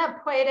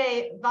llena,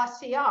 puede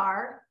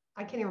vaciar.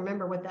 I can't even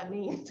remember what that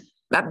means.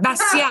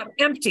 Vaciar,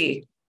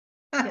 empty.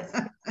 Yes.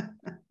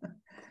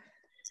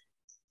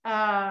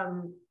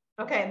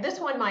 Okay, this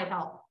one might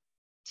help.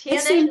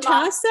 ¿Es un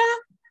taza?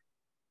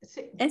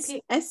 ¿Es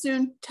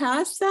un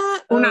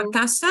taza? ¿Una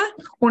taza?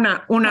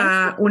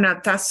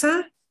 ¿Una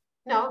taza?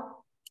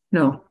 No.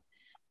 No.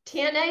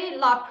 Tiene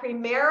la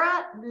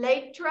primera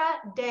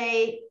letra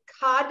de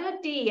cada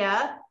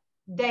día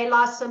de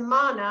la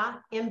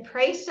semana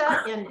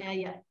impresa en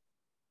ella.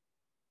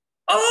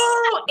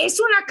 Oh, es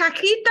una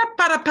cajita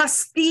para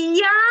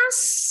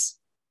pastillas.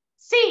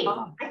 Sí,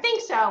 I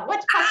think so.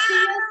 What's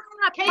pastillas?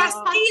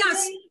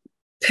 Pastillas.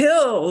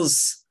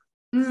 Pills.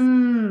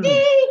 Mm.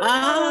 Sí.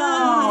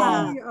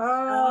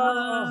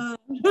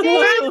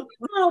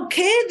 ¡Wow!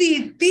 ¡Qué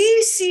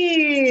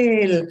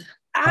difícil!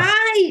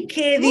 ¡Ay,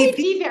 qué Muy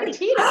difícil!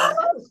 divertido.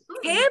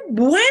 ¡Qué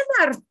buen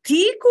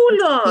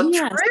artículo,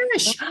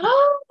 Trish!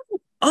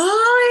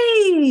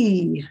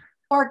 ¡Ay!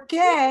 ¿Por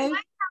qué?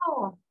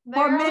 Wow.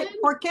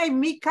 Porque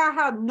mi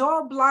caja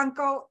no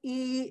blanco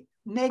y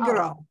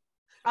negro.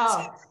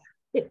 Oh.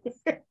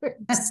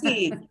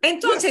 Sí,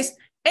 entonces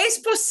es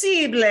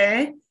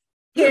posible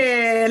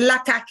que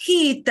la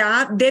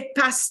cajita de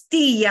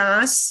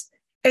pastillas,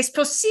 es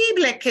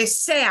posible que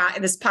sea,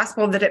 it is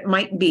possible that it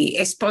might be,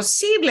 es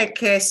posible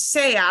que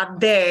sea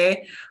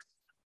de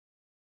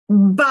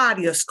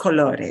varios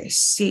colores,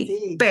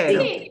 sí,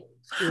 pero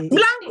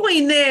blanco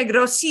y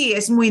negro sí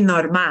es muy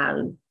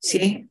normal,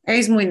 sí,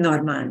 es muy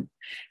normal.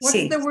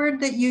 What's the word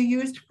that you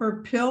used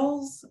for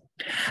pills?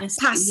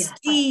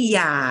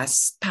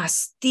 Pastillas.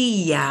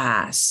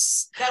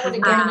 That would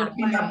have given it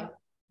away.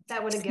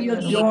 That would have given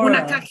it away.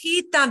 Una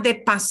cajita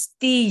de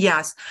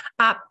pastillas.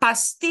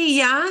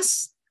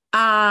 Pastillas.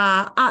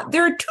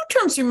 There are two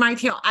terms you might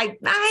hear. I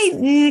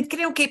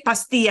creo que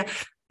pastilla.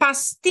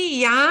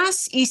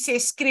 Pastillas y se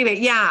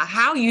escribe,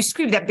 how you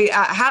escribe that,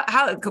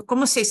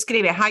 ¿cómo se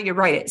escribe, how you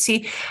write it,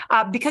 see,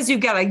 because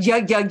you've got a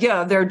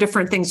there are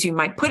different things you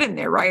might put in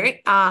there,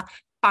 right?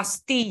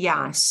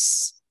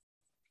 Pastillas.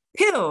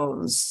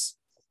 Pills.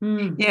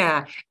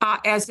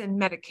 As in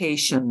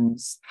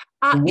medications.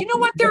 You know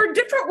what? There are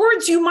different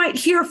words you might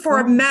hear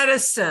for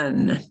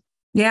medicine.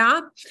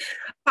 Yeah.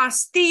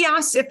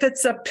 Pastillas, if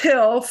it's a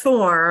pill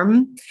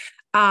form.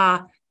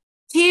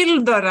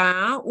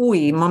 Píldora.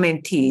 Uy,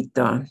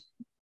 momentito.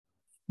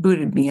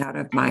 Booted me out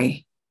of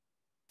my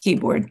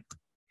keyboard.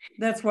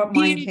 That's what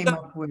mine came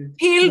up with.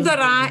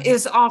 Píldora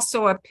is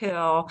also a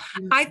pill.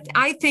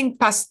 I think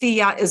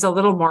pastilla is a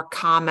little more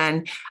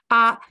common.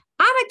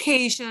 On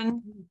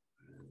occasion,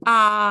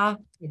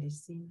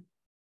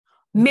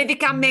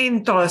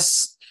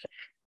 medicamentos.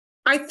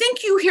 I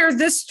think you hear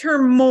this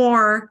term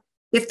more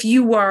if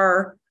you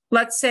are,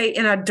 let's say,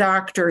 in a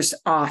doctor's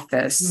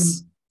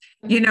office,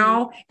 you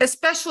know,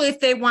 especially if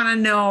they want to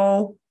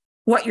know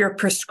what your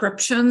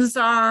prescriptions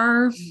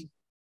are.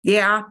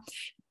 Yeah.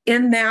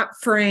 In that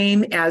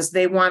frame, as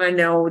they want to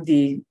know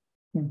the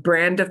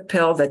brand of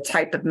pill, the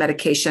type of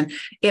medication,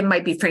 it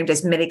might be framed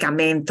as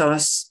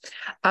medicamentos,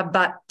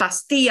 but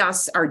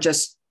pastillas are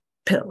just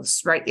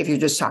pills, right? If you're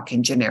just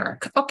talking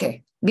generic.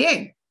 Okay,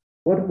 bien.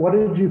 What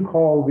did you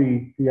call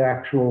the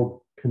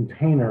actual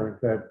container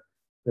that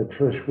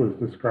Trish was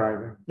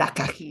describing? La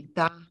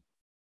cajita.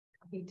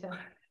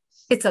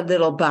 It's a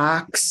little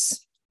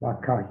box. La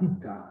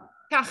cajita.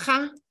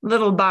 Caja,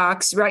 little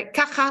box, right?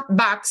 Caja,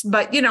 box,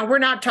 but you know, we're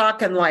not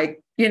talking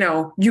like, you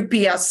know,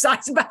 UPS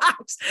size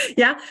box.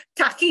 Yeah.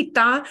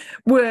 Cajita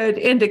would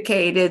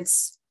indicate it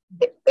is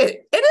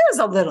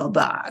a little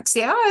box.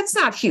 Yeah. It's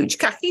not huge.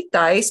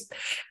 Cajita es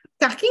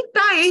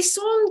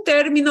un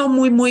término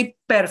muy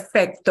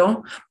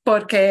perfecto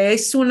porque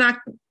es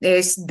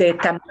de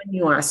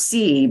tamaño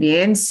así,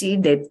 bien, sí,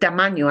 de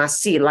tamaño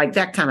así, like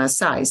that kind of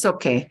size.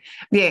 Okay,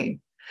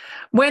 bien.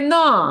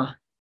 Bueno,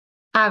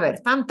 a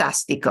ver,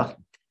 fantástico.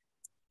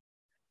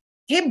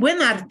 Qué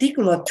buen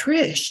artículo,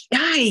 Trish.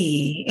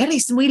 Ay,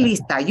 eres muy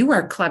lista. You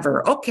are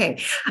clever. Okay.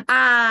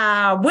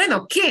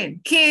 Bueno,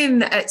 ¿quién?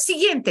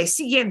 Siguiente.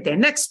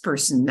 Next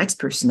person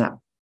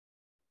up.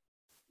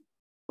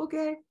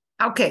 Okay,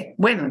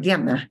 bueno,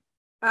 Diana.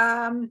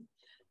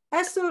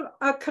 Es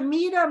una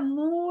comida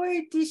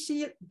muy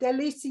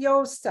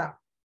deliciosa.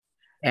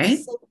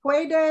 Se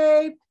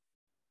puede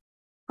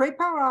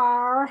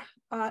preparar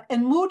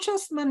en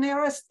muchas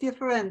maneras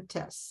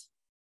diferentes.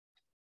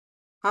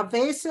 A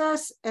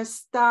veces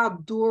está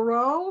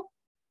duro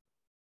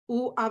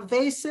o a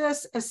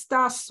veces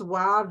está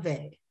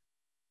suave.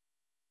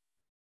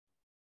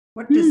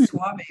 What does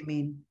suave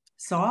mean?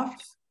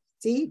 Soft?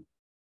 See?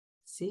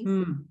 See?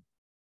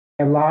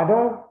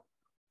 Helado.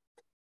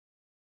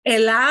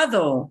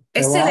 Helado.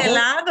 Es el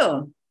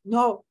helado.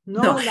 No,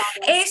 no, No.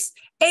 Es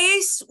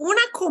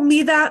una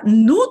comida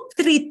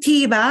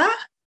nutritiva.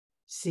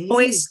 Sí. ¿O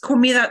es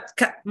comida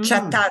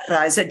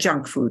chatarra? ¿Es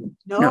junk food?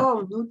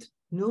 No.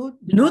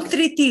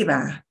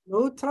 Nutritiva.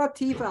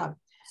 Nutritiva.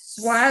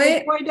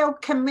 Suave. Puedo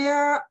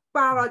comer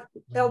para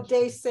el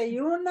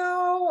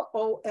desayuno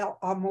o el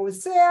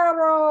almuerzo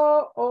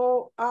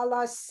o a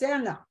la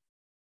cena.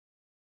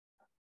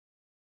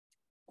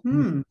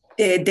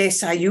 ¿De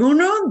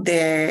desayuno,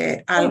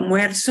 de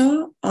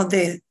almuerzo o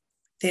de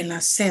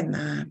la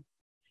cena?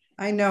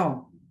 I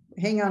know.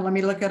 Hang on, let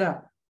me look it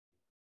up.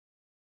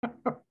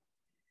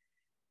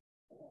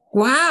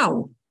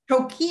 Wow.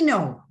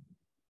 Tocino.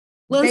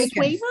 Los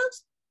Bacon.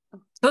 huevos?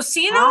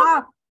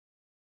 Tocino.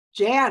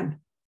 Jan.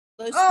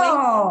 Los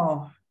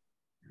Oh.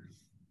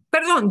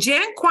 Perdón,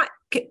 Jen,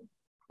 ¿qué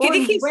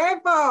dijiste?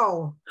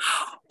 Huevo.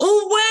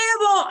 Un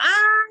huevo.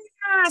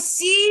 Ah,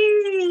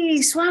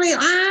 sí. Suave.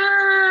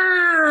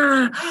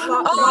 Ah.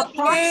 La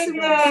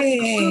próxima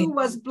Okay. clue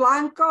was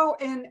blanco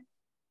and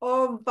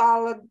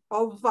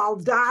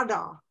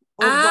ovaldada.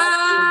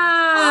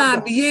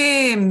 Ah,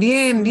 bien.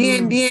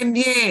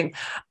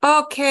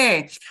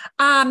 Okay.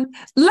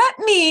 Let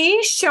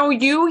me show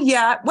you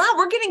yet. Wow,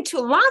 we're getting to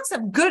lots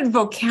of good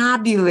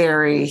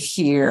vocabulary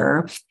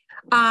here.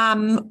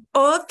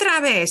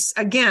 Otra vez,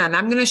 again,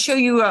 I'm going to show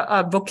you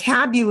a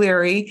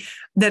vocabulary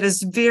that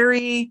is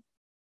very,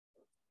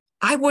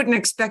 I wouldn't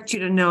expect you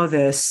to know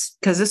this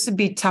because this would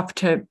be tough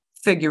to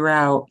figure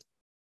out.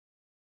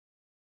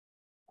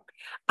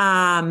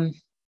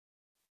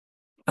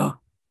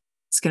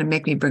 It's going to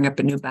make me bring up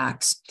a new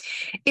box.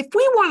 If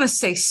we want to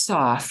say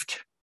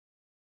soft,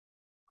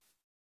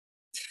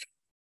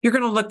 you're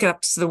going to look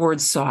up the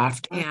word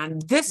soft,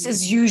 and this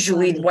is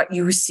usually what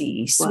you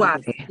see,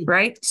 suave,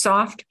 right?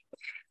 Soft.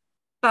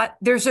 But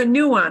there's a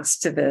nuance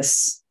to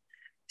this.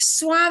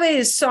 Suave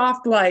is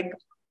soft like,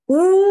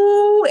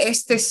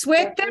 este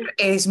suéter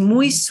es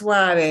muy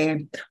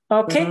suave.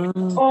 Okay.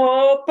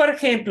 O, por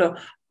ejemplo,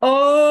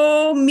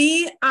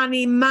 mi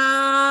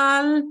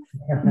animal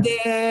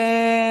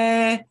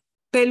de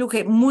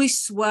peluche, muy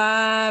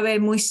suave,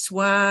 muy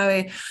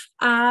suave.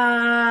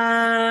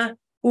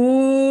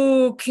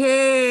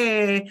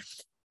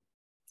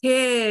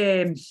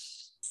 Qué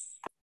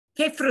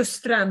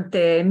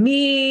frustrante.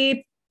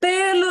 Mi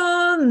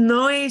pelo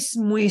no es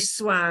muy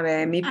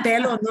suave. Mi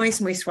pelo no es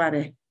muy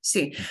suave.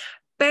 Sí.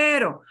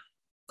 Pero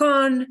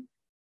con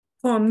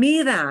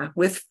comida,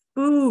 with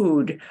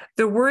food,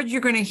 the word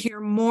you're going to hear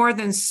more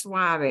than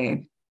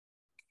suave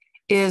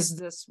is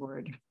this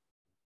word.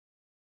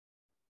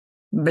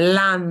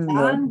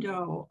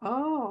 Blando.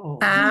 Oh.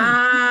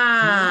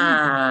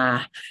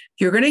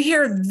 You're going to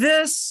hear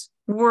this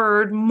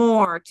word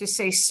more to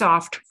say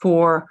soft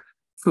for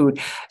food.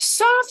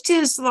 Soft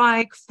is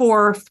like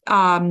for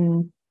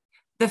the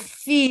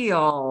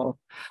feel,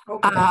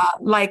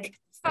 like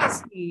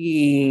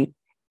fuzzy.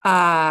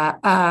 Yeah,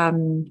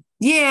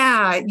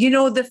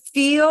 the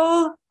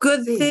feel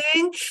good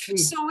thing.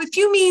 So if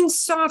you mean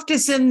soft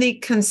is in the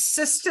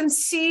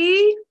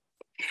consistency,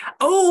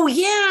 oh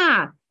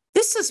yeah,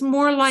 this is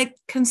more like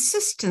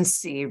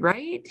consistency,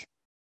 right?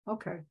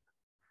 Okay.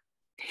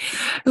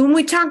 When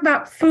we talk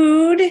about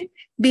food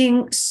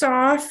being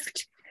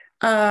soft,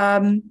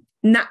 not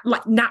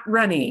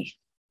runny.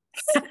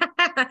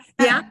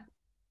 Yeah,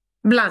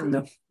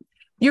 blando.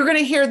 You're going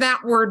to hear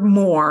that word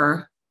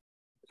more.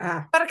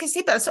 Para que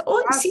sepas,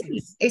 sí,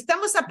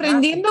 estamos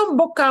aprendiendo un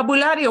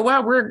vocabulario.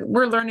 Wow,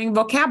 we're learning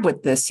vocab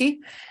with this, sí.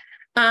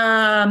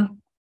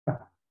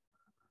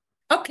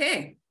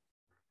 Okay.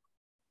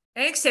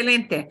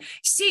 Excelente.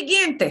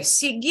 Siguiente,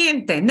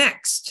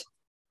 next.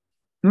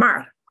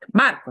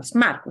 Marcos,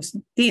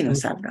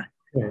 dinos algo.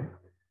 Okay.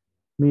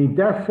 Mi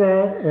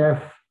deseo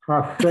es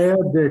hacer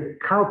de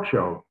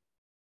caucho.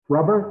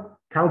 Rubber?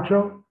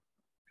 Caucho?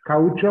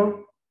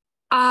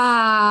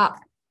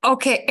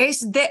 Okay,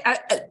 es de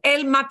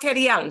el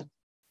material.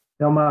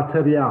 El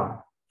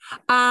material.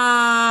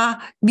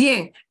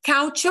 Bien,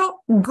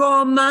 caucho,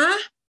 goma,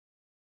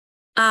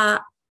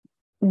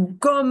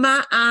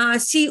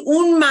 sí,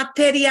 un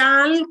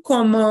material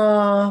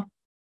como,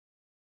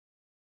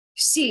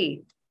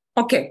 sí,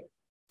 okay.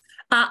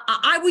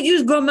 I would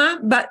use goma,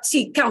 but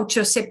sí,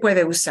 caucho se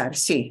puede usar,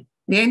 sí.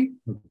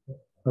 Bien.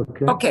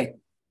 Okay.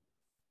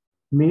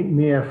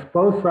 Mi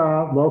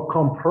esposa lo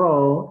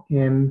compró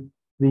en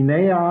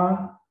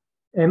línea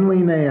en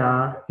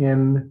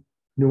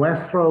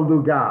nuestro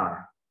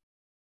lugar,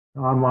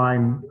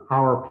 online,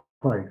 our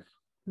place.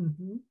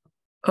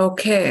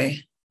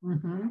 Okay.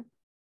 I'm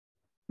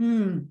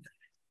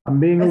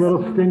being a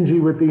little stingy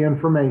with the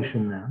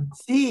information now.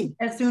 Sí.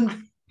 ¿Es un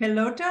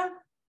pelota?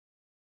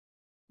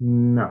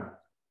 No.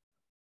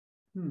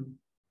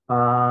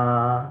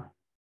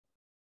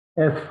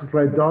 Es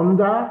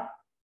redonda,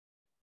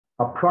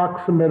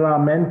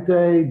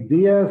 aproximadamente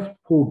 10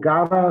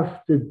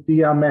 pulgadas de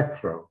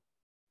diámetro.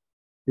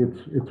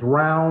 It's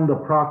round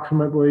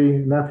approximately,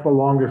 and that's the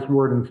longest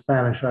word in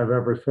Spanish I've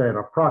ever said.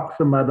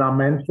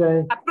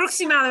 Aproximadamente.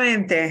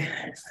 Aproximadamente.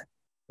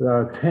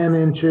 10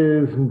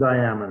 inches in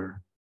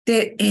diameter.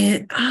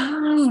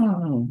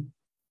 Oh.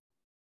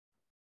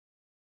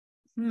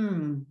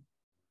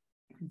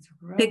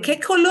 ¿De qué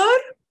color?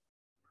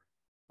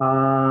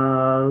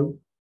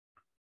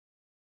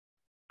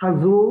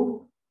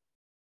 Azul.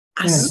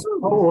 Azul.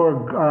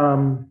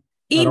 Or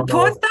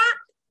 ¿Importa?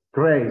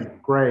 Gray.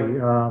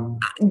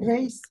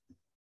 Gris.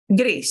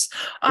 Gris.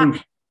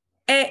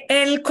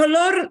 ¿El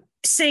color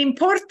se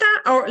importa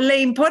o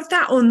le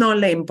importa o no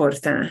le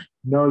importa?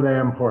 No le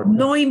importa.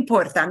 No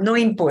importa, no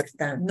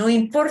importa. No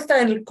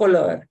importa el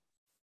color.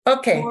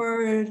 Ok.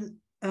 Or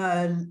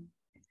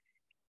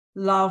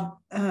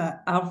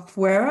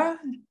afuera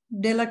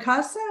de la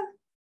casa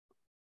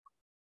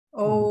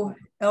o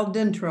el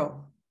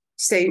dentro.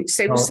 Se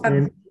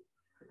usa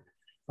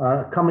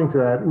coming to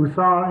that,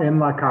 usar en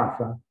la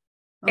casa.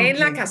 en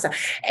la casa.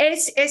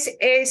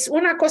 Es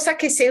una cosa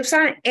que se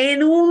usa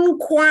en un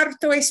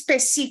cuarto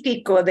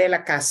específico de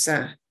la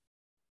casa.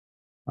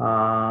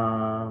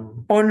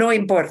 ¿O no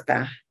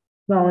importa?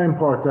 No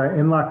importa,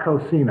 en la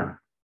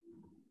cocina.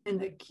 In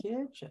the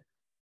kitchen.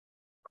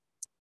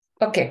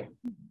 Okay.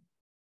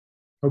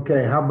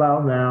 Okay, how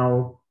about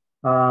now?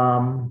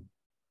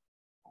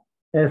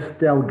 Es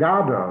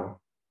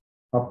delgado,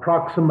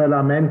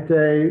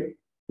 aproximadamente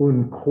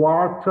un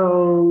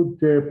cuarto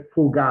de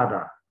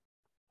pulgada.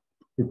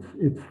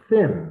 It's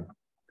thin,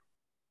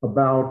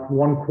 about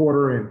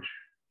 1/4 inch.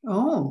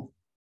 Oh.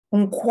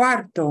 Un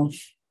cuarto.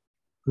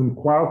 Un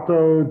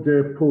cuarto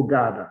de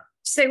pulgada.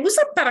 Se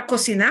usa para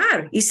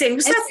cocinar y se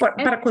usa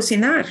para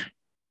cocinar.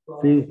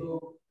 Sí.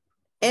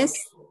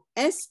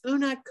 ¿Es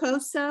una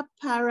cosa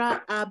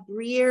para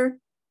abrir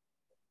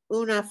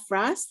una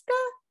frasca?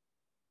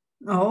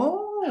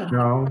 Oh.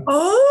 No.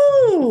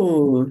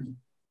 Oh.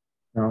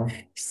 No.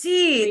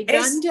 Sí,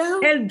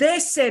 ¿Redondo?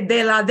 es el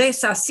de la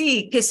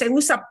sí, que se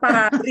usa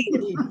para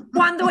abrir.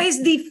 Cuando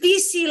es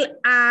difícil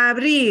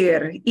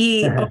abrir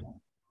y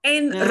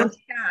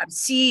enrollar,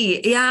 sí,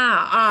 It's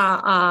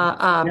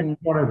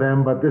one of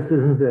them, but this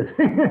isn't it.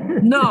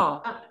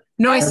 no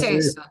es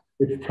eso.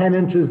 It's 10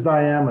 inches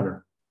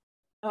diameter.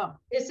 Oh.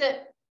 Is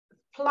it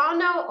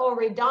plano or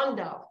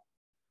redondo?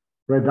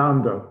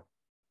 Redondo.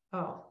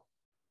 Oh.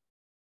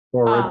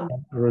 Or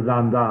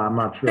redonda, I'm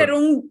not sure. Pero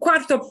un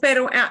cuarto,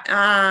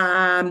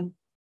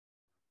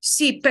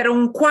 sí, pero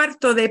un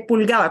cuarto de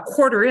pulgada,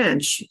 1/4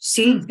 inch,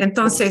 sí.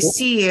 Entonces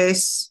sí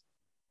es.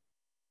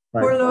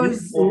 Right. For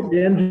those,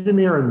 The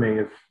engineer in me,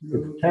 it's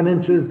 10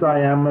 inches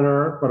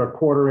diameter, but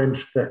 1/4 inch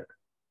thick.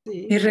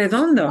 Y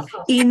redondo.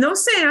 Y no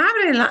se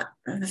abre la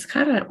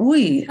cara.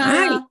 Uy,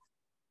 ay.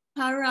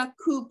 Para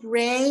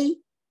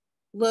cubrir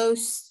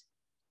los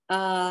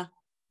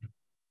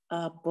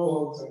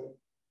botes.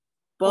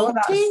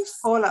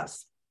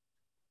 Olas.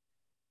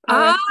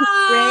 Para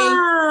cubrir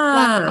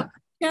la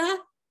coca.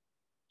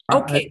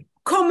 Ok,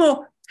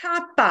 como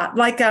tapa,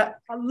 like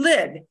a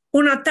lid.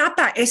 Una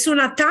tapa es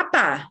una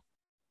tapa.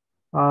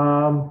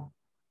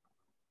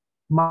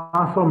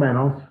 Más o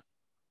menos.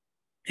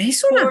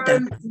 Es una for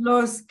tapa.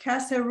 los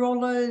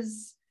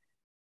cacerolas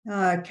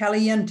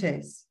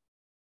calientes.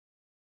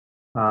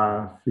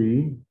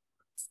 Sí.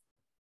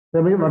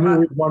 Let me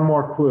read one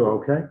more clue,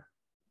 okay?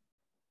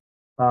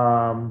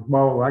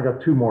 Well, I got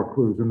 2 more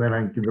clues and then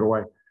I can give it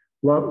away.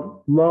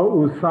 Lo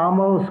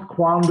usamos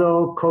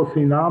cuando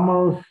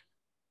cocinamos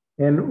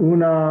en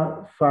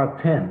una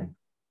sartén.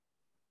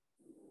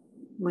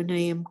 When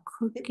I am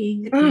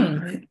cooking.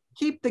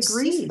 Keep the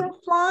grease from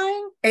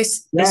flying?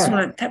 Es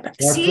una tapa.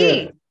 That's Sí.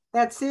 it.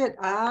 That's it.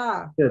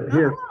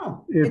 Here.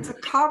 Oh. It's a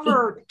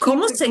cover.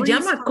 ¿Cómo Keep the se grease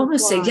llama? from ¿Cómo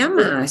se flying.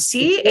 llama?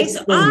 Sí, es.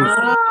 Sí.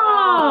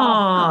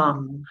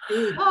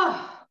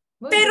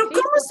 Pero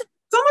 ¿cómo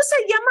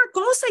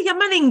se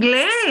llama en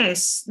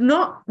inglés?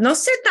 No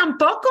sé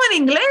tampoco en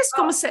inglés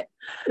cómo se.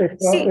 Sí.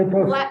 It's a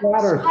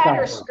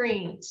Splatter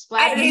screen.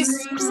 Splatter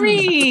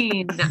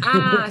Screen.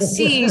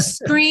 Sí,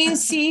 screen,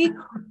 sí.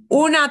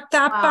 Una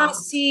tapa,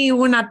 sí,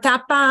 una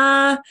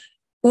tapa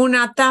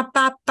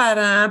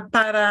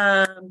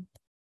para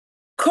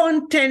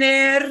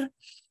contener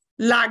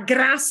la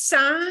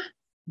grasa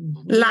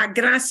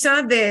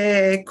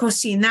de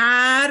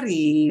cocinar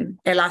y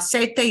el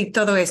aceite y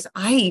todo eso.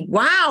 Ay,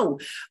 wow,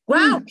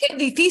 qué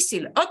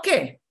difícil. Ok,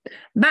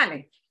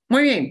 vale,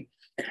 muy bien.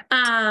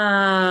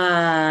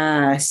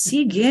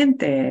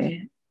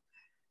 Siguiente.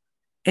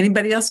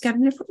 Anybody else got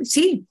it?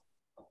 Sí.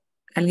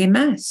 ¿Alguien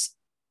más?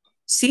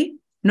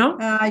 Sí? No?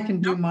 I can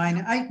do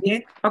mine.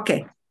 Yeah.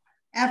 Okay.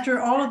 After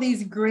all of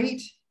these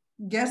great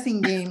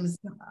guessing games,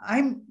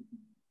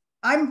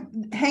 I'm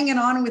hanging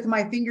on with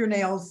my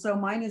fingernails, so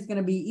mine is going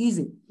to be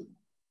easy.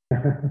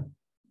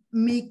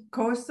 Mi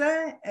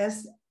cosa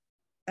es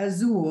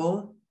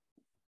azul,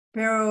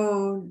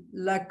 pero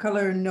la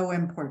color no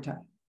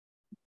importa.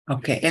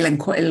 Okay, el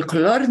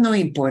color no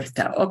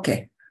importa.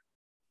 Okay.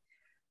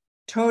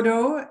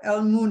 Todo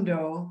el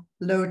mundo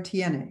lo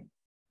tiene.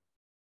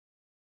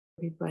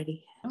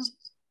 Everybody has.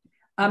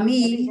 A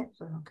mí,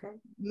 Okay.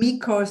 mi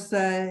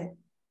cosa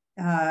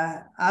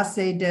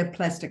hace de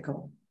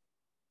plástico.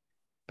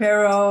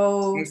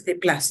 Pero Es de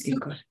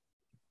plástico.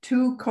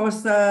 tu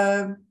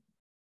cosa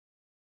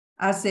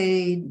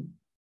hace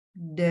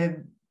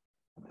de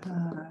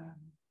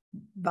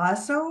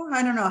vaso?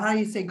 I don't know. How do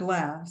you say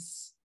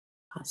glass?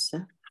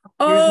 Pasta.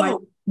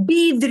 Oh,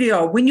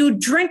 vidrio. When you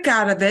drink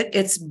out of it,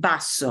 it's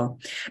vaso.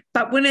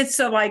 But when it's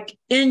like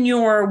in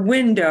your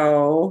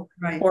window,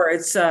 Right. or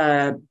it's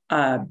a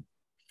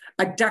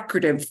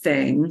decorative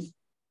thing,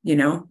 you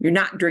know, you're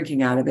not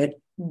drinking out of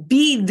it.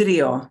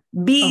 Vidrio,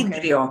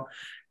 vidrio,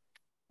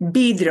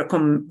 vidrio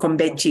con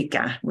B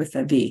chica with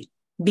a V.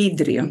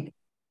 Vidrio.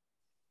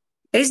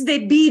 Es de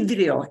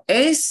vidrio.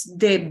 Es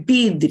de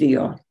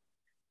vidrio.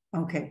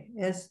 Okay.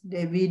 Es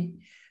de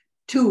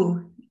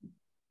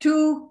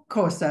tu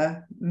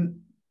cosa.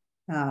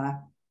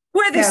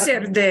 Puede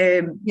ser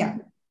de Yeah.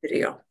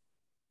 vidrio.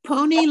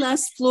 Pone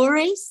las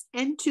flores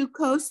en tu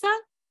cosa.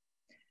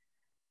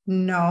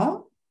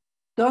 No.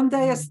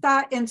 ¿Dónde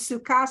está en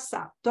su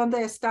casa?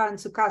 ¿Dónde está en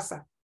su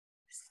casa?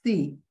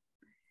 Sí.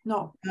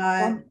 No.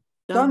 Uh,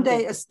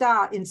 ¿Dónde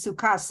está en su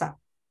casa?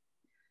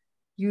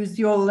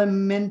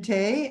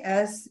 Usualmente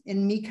es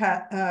en mi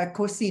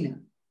cocina.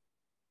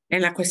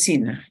 En la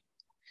cocina.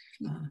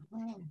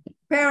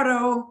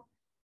 Pero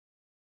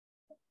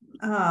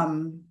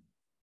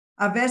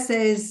a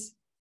veces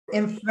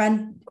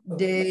enfrente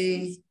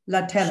de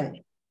la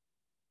tele.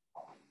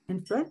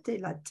 Enfrente de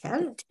la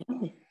tele.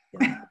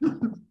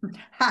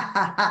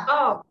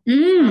 Oh,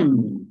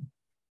 Mm.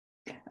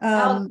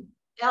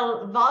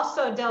 el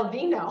vaso del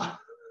vino.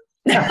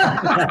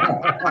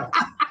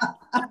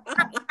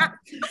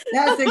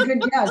 That's a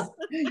good guess.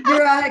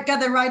 You're got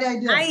the right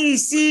idea. Ay,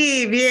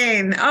 sí,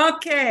 bien.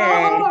 Okay.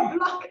 Oh,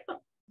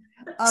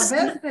 A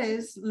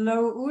veces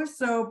lo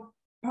uso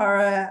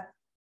para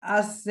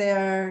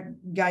hacer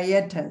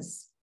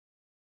galletas.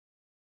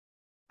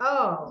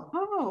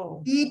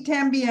 Oh. Y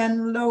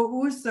también lo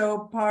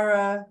uso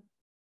para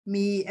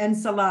mi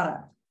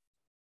ensalada.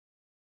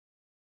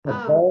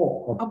 A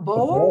bowl. A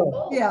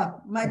bowl? Yeah,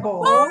 my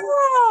bowl.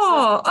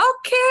 Oh,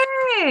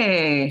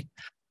 okay.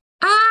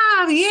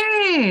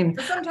 Bien.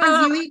 But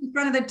sometimes you eat in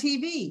front of the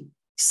TV.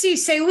 Sí,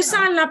 se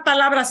usa la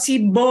palabra así,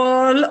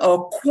 bol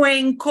o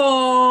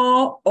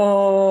cuenco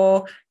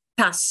o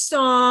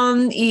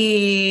tazón,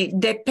 y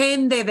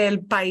depende del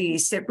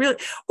país. It really,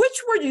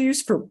 which word you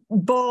use for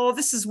bowl?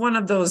 This is one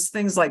of those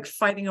things like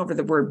fighting over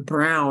the word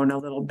brown a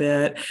little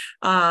bit.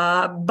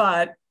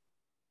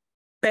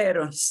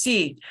 Pero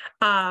sí,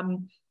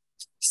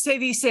 se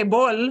dice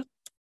bol,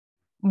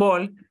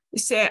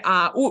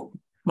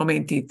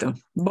 momentito,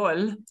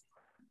 bol.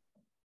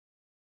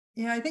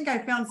 Yeah, I think I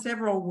found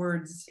several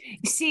words.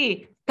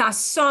 Sí,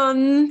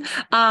 tazón,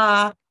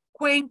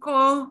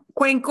 cuenco,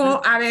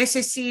 a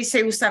veces sí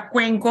se usa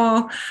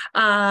cuenco.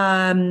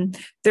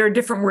 There are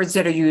different words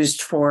that are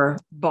used for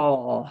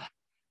bowl.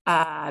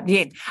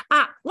 Bien.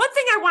 One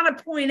thing I want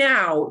to point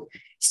out,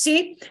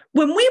 see,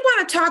 when we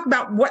want to talk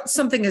about what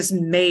something is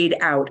made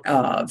out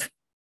of,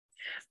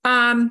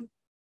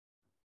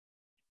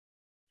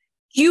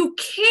 you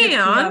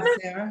can,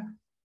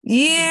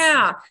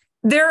 yeah,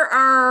 there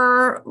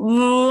are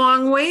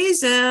long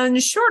ways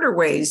and shorter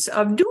ways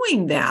of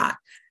doing that.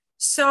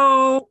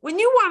 So when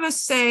you want to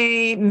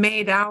say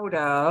made out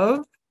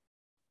of,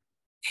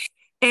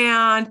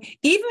 and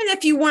even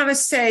if you want to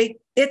say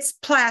it's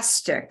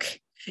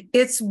plastic,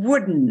 it's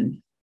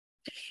wooden,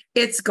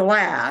 it's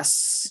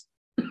glass,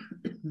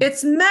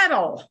 it's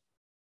metal.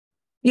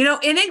 You know,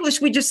 in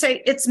English, we just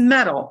say it's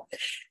metal.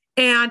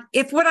 And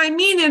if what I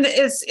mean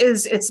is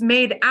it's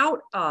made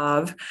out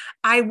of,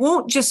 I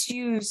won't just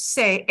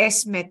say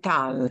es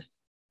metal,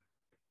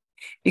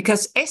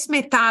 because es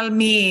metal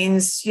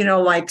means, you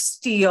know, like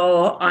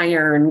steel,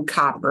 iron,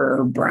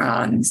 copper,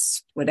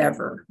 bronze,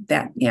 whatever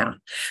that, yeah.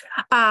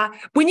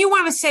 When you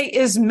want to say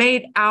is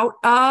made out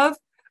of,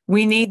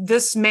 we need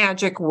this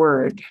magic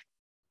word.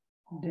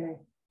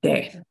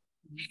 De.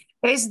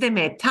 Es de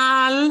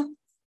metal.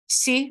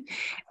 See,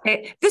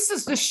 this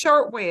is the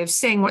short way of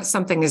saying what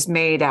something is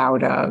made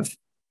out of.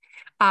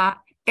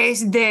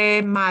 Es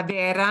de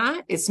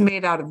madera, it's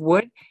made out of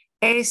wood.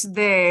 Es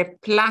de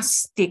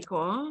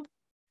plástico.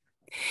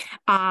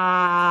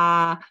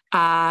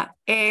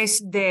 Es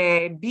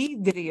de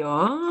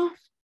vidrio.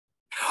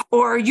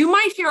 Or you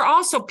might hear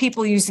also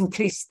people using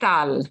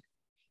cristal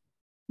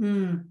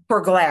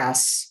for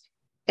glass.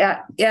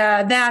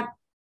 That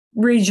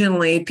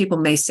regionally, people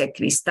may say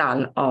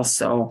cristal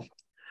also.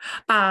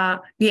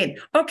 Bien.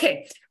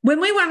 Okay. When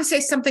we want to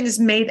say something is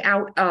made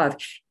out of,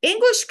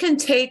 English can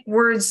take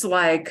words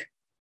like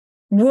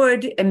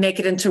wood and make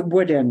it into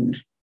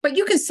wooden. But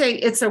you can say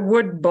it's a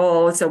wood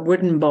bowl, it's a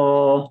wooden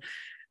bowl.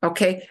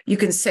 Okay. You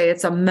can say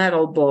it's a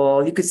metal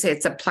bowl. You could say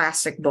it's a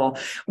plastic bowl.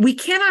 We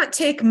cannot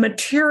take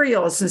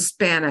materials in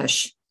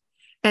Spanish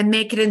and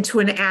make it into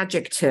an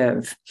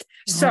adjective.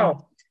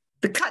 So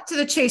the cut to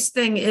the chase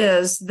thing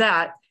is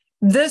that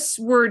this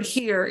word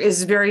here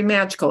is very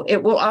magical.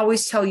 It will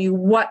always tell you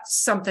what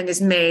something is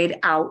made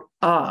out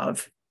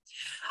of.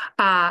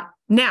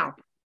 Now,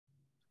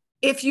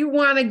 if you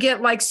want to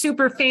get like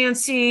super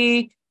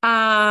fancy,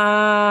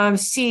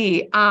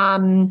 sí,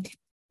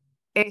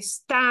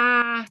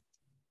 está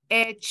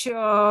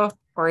hecho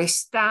or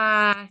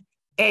está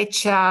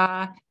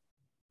hecha,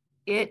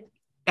 it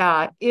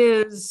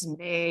is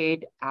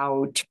made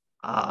out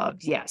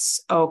of.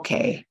 Yes.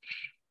 Okay.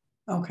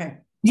 Okay.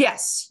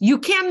 Yes, you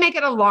can make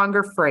it a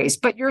longer phrase,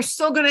 but you're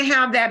still going to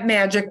have that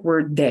magic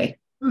word de.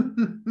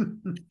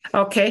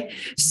 Okay,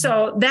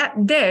 so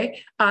that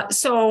de,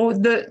 so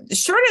the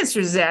short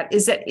answer to that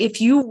is that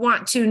if you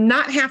want to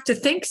not have to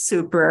think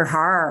super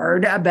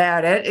hard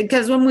about it,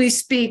 because when we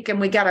speak and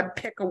we got to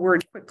pick a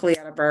word quickly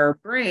out of our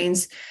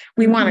brains,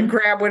 we want to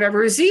grab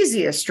whatever is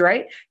easiest,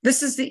 right?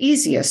 This is the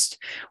easiest.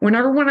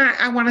 Whenever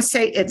I want to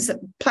say it's a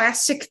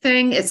plastic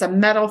thing, it's a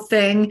metal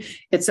thing,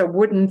 it's a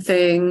wooden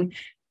thing,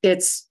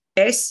 it's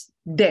es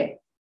de,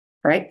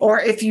 right? Or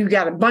if you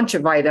got a bunch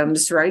of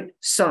items, right?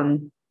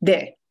 Son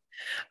de.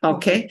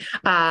 Okay.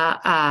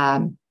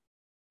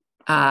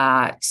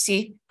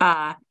 Sí,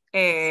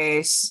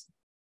 es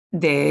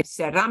de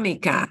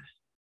cerámica.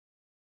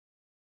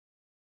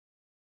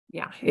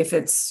 Yeah, if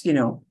it's,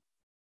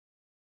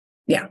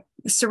 yeah,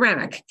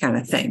 ceramic kind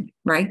of thing,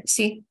 right?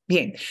 Sí,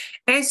 bien.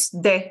 Es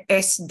de.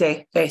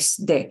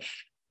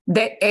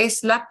 De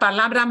es la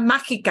palabra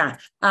mágica.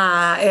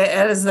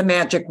 It is the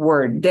magic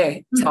word.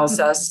 De tells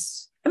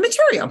us a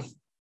material.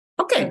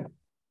 Okay,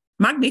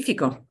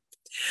 magnífico.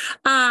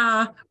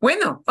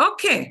 Bueno,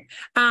 ok.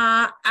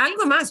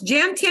 ¿Algo más?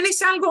 Jan,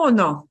 ¿tienes algo o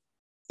no?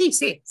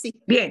 Sí.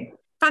 Bien,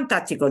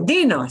 fantástico.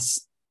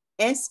 Dinos.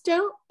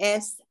 Esto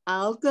es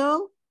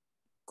algo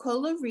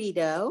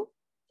colorido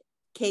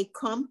que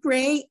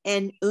compré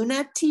en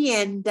una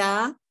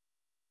tienda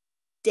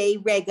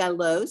de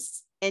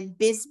regalos en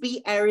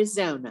Bisbee,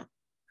 Arizona.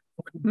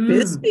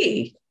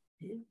 Bisbee.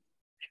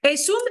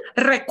 Es un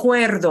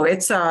recuerdo.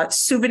 It's a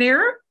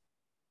souvenir.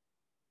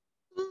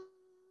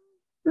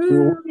 Okay.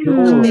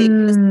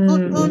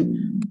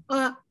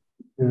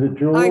 Is it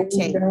jewelry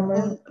down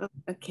there?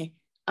 Okay.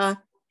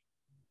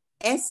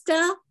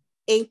 Está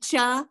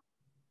hecha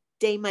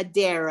de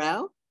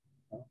madera.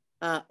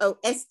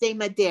 Es de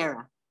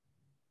madera.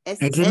 Es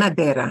de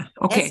madera.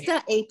 Okay.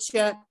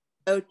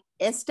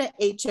 Está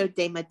hecho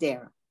de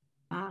madera.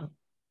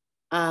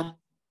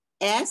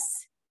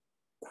 Es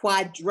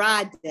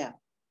cuadrada.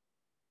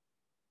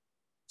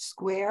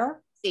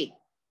 Square? Sí.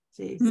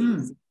 Sí.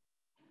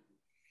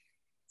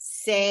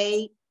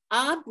 Se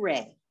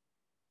abre.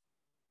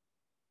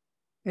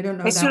 I don't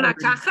know. ¿Es una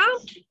caja?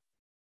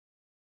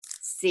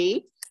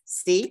 Sí,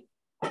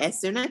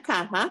 es una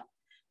caja.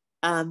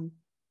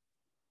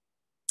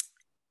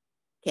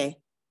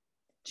 Okay.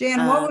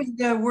 Jan, what was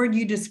the word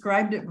you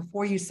described it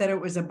before you said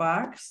it was a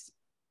box?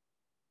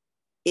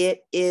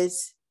 It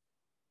is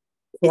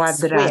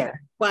Cuadrada.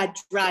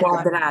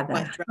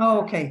 Quadrada. Oh,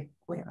 okay.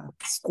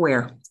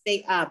 Square.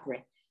 Se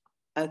abre.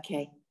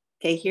 Okay,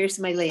 here's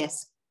my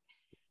list.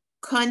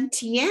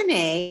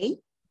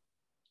 Contiene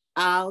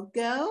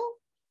algo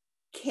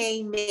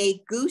que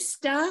me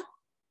gusta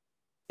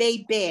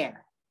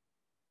beber.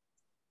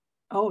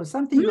 Oh,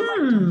 something you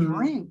like to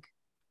drink.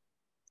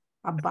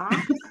 A box?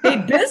 Hey,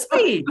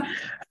 Bisbee.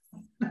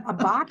 A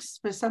box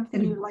for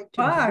something you like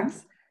to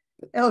box.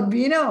 El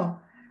vino.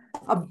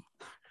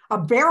 A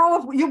barrel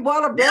of, you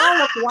bought a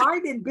barrel of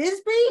wine in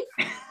Bisbee?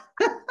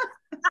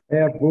 They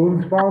have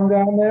Boone's Farm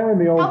down there in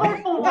the old.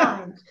 Colorful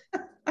wine.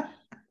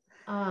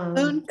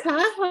 Un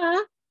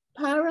caja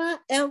para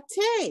el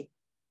té.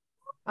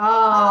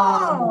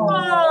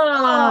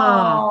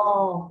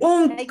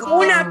 Una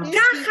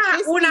caja.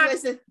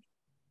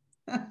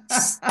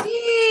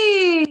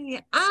 Sí.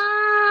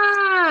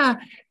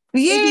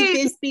 Bien. Maybe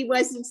Bisbee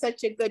wasn't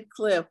such a good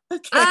clue.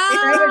 Okay.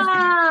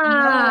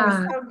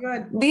 No, so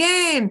good.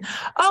 Bien.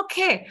 Ok.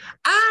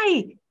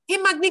 Ay, qué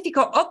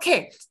magnífico. Ok.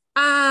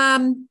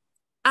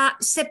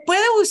 Se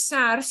puede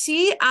usar,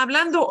 sí,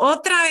 hablando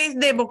otra vez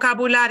de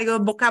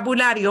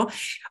vocabulario.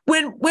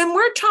 When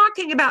we're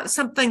talking about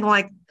something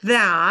like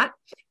that,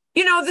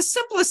 the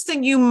simplest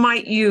thing you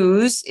might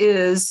use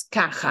is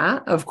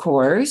caja, of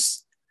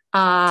course.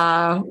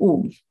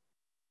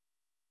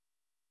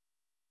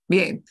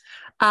 Bien.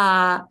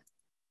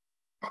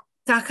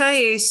 Caja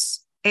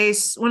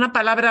es una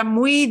palabra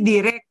muy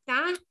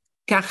directa.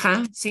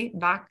 Caja, sí,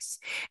 box.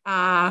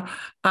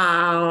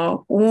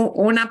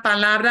 Una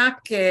palabra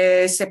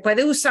que se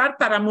puede usar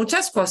para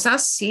muchas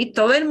cosas, sí,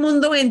 todo el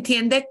mundo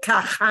entiende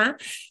caja,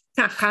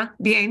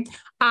 bien.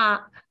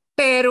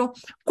 Pero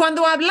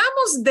cuando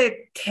hablamos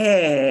de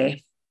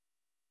té,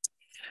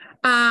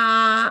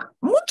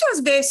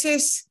 muchas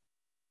veces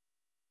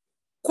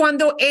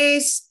cuando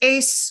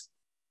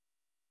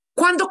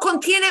cuando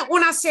contiene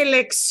una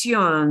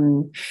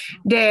selección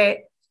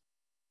de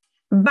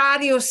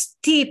varios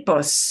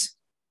tipos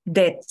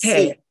de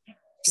té.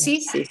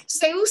 Sí.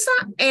 Se usa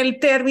el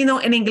término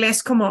en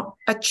inglés como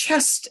a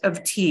chest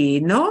of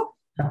tea, ¿no?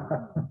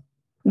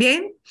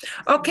 Bien.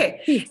 Ok.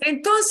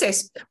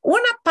 Entonces,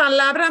 una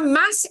palabra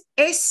más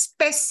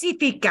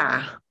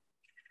específica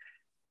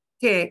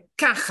que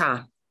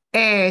caja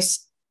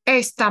es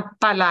esta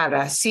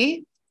palabra,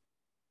 ¿sí?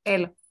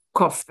 El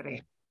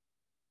cofre.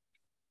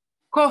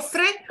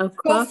 Cofre,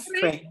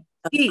 cofre.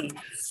 Sí,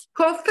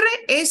 cofre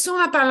es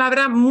una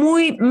palabra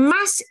muy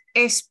más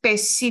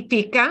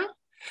específica,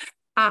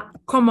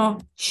 como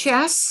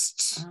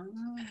chest.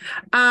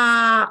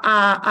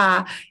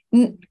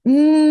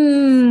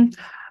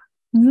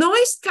 No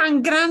es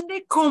tan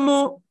grande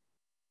como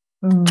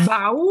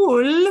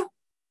baúl.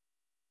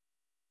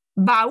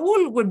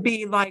 Baúl would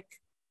be like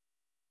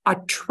a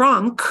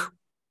trunk.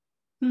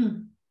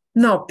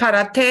 No,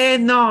 para ti,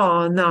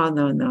 no.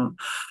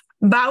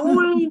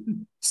 Baúl,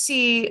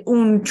 sí,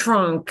 un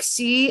trunk,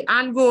 sí,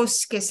 algo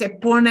que se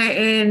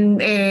pone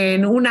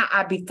en una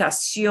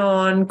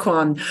habitación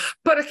con,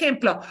 por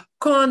ejemplo,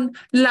 con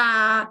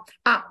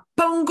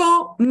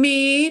pongo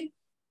mi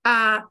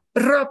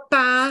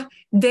ropa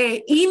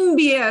de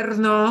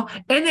invierno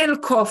en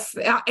el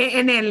cofre,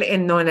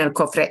 no en el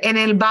cofre, en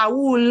el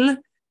baúl,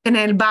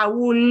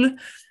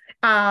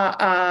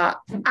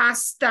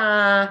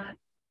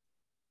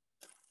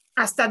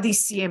 hasta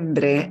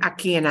diciembre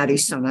aquí en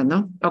Arizona,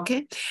 ¿no? ¿Ok?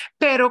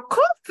 Pero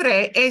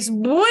cofre es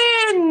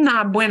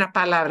buena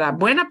palabra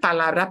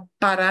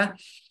para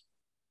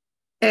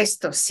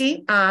esto,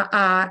 ¿sí?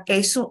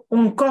 Es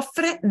un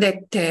cofre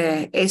de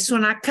té, es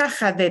una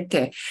caja de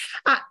té.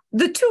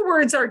 The two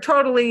words are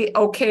totally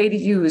okay to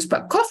use,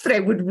 but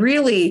cofre would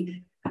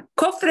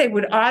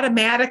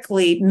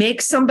automatically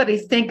make somebody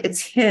think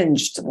it's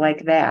hinged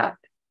like that,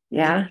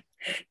 yeah?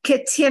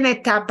 Que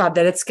tiene tapa,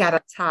 that it's got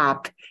a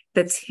top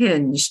that's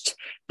hinged.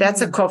 That's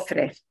a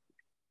cofre.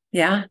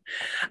 Yeah.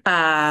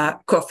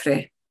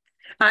 Cofre.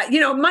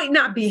 It might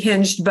not be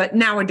hinged, but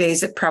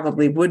nowadays it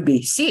probably would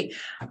be. Sí.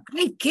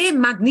 Ay, qué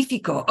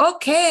magnífico.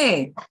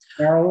 Okay.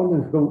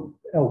 Marilyn, is the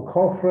el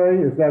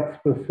cofre, is that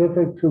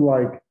specific to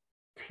like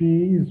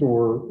teas,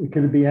 or it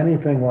could be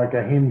anything like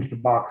a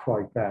hinged box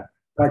like that?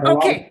 Like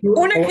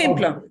un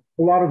ejemplo.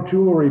 A lot of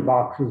jewelry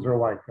boxes are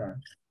like that.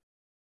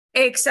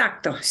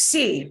 Exacto,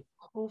 sí.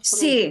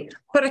 Sí,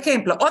 por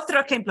ejemplo,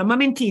 otro ejemplo,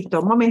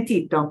 momentito.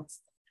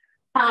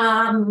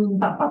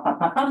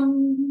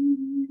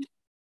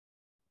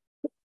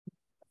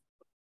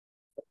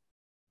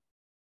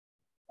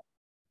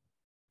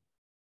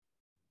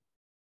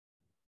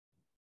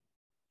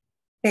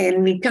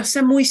 En mi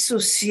casa muy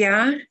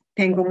sucia,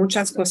 tengo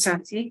muchas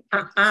cosas, ¿sí?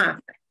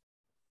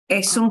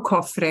 Es un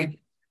cofre.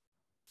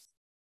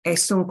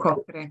 Es un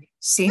cofre,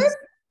 ¿sí?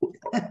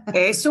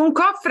 Es un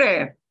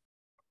cofre.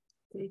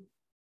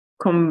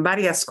 Con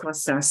varias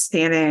cosas.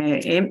 Tiene,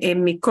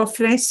 en mi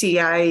cofre sí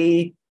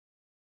hay,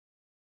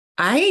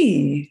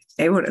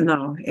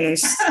 no,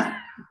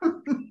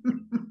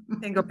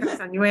 tengo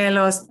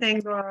castañuelos,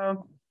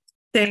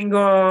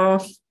 tengo,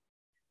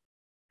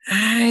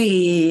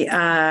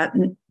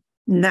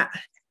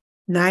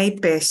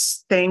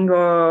 naipes,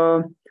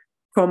 tengo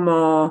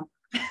como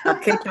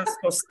aquellas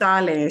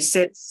postales,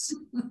 es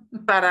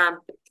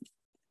para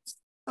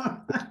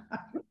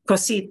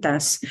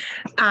cositas,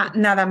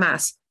 nada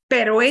más.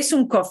 Pero es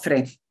un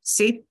cofre,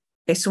 ¿sí?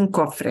 Es un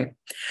cofre.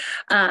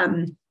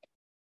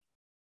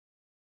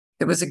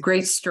 It was a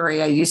great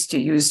story I used to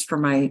use for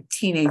my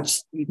teenage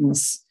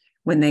students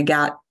when they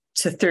got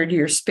to third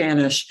year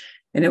Spanish.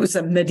 And it was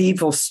a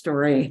medieval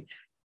story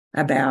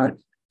about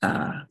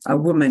a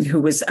woman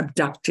who was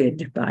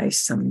abducted by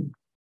some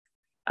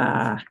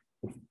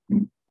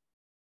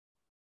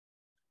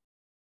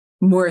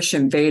Moorish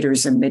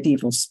invaders in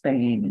medieval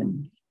Spain.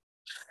 And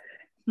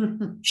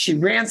she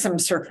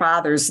ransoms her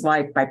father's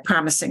life by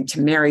promising to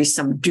marry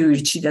some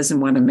dude she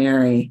doesn't want to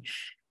marry.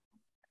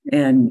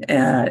 And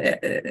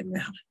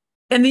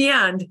in the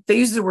end, they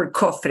use the word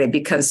cofre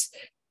because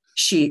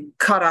she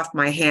cut off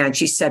my hand.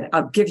 She said,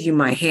 I'll give you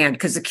my hand,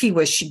 because the key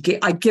was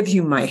I give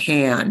you my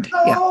hand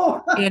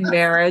in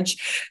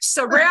marriage.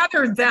 So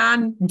rather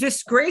than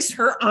disgrace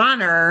her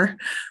honor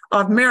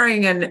of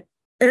marrying an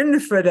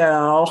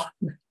infidel,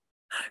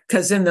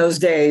 because in those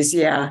days,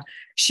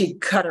 she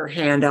cut her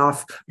hand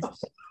off.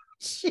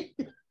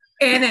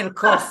 In el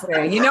cofre,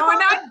 and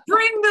I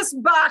bring this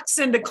box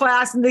into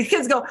class, and the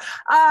kids go,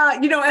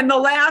 and the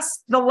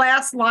last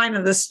line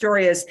of the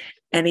story is,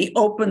 and he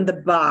opened the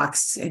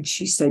box, and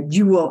she said,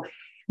 you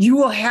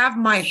will have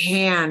my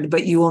hand,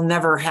 but you will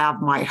never have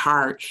my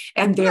heart.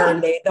 And there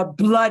lay the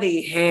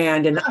bloody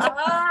hand, and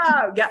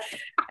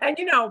and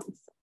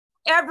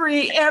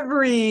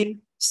every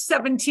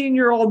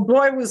 17-year-old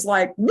boy was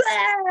like,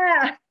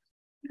 bleh!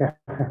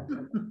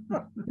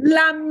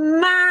 La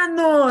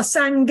mano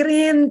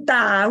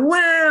sangrienta.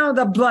 Wow,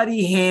 the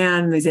bloody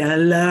hand.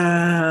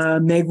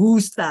 Me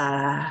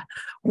gusta.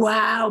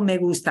 Wow, me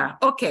gusta.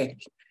 Okay.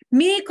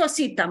 Mi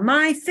cosita,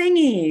 my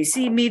thingy.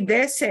 Sí, mi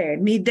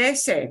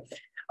dese.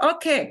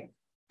 Okay.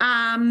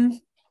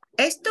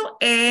 Esto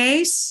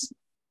es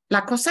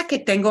la cosa que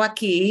tengo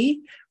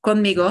aquí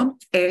conmigo.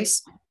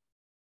 Es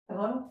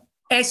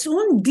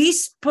un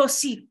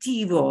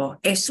dispositivo,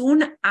 es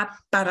un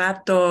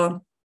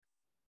aparato.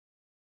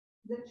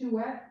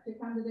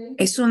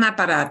 Es un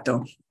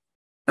aparato,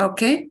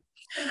 ¿ok?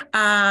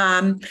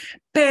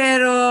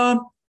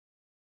 Pero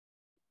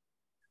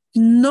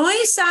no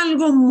es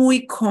algo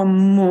muy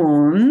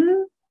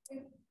común.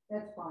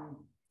 That's fine.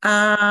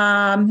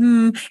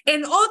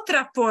 En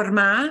otra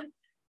forma,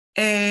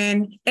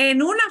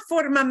 en una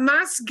forma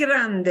más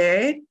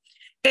grande,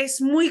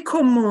 es muy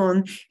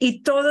común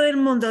y todo el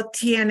mundo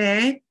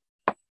tiene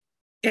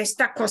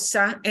esta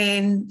cosa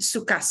en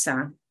su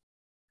casa,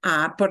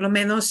 por lo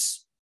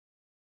menos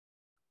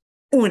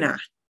una,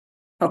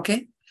 ¿ok?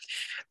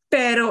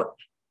 Pero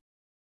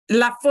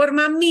la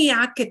forma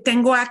mía que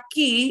tengo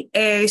aquí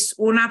es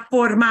una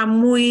forma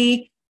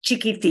muy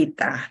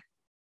chiquitita.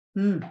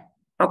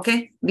 ¿Ok?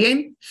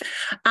 Bien.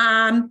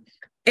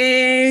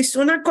 Es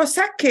una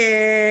cosa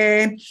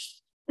que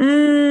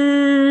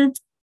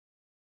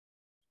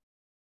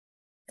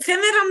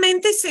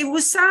generalmente se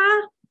usa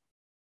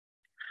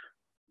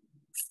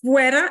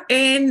fuera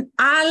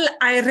al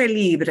aire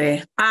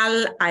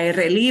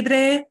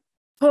libre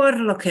por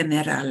lo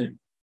general.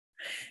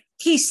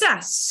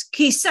 Quizás,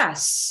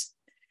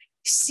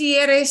 si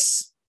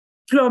eres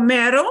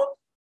plomero,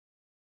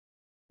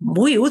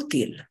 muy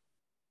útil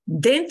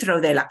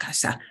dentro de la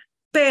casa,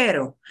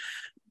 pero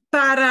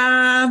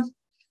para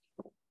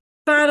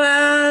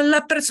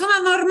la persona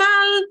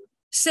normal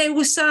se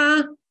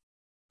usa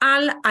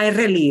al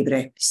aire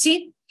libre,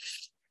 ¿sí?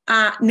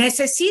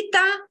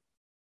 Necesita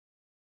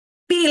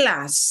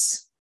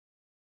pilas,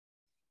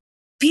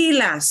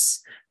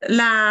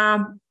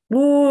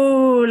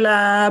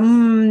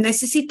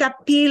 necesita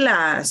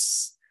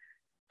pilas.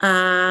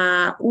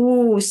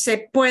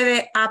 Se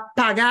puede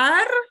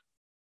apagar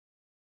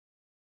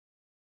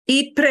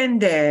y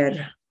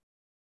prender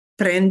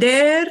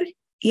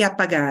y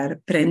apagar,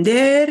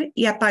 prender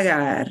y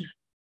apagar.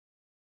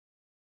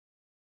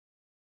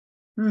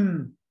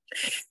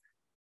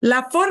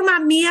 La forma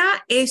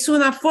mía es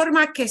una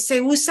forma que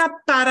se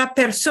usa para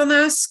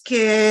personas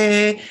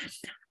que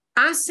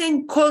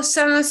hacen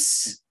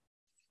cosas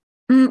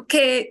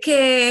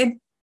que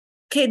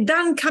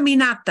dan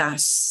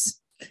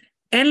caminatas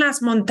en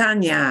las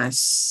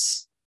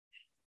montañas,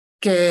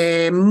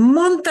 que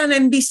montan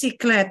en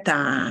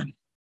bicicleta.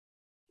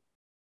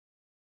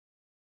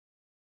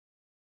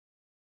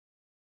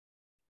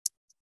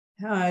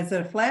 It's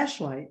a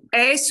flashlight.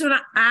 Es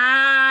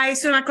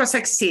una cosa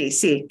que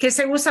sí, que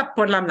se usa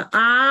por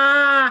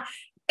la...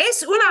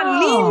 es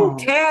una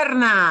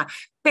linterna,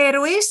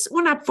 pero es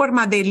una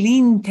forma de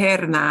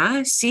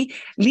linterna, ¿sí?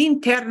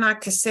 Linterna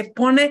que se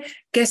pone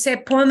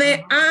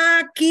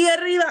aquí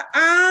arriba.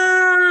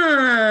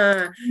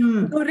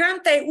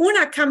 Durante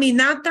una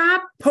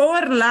caminata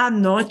por la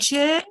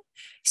noche,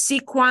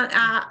 sí,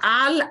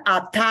 al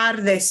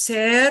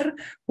atardecer,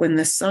 when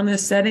the sun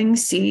is setting,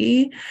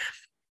 sí,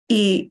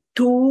 y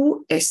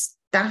tú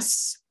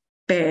estás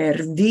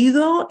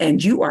perdido and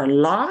you are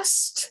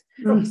lost,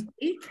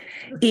 ¿sí?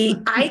 Y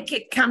hay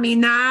que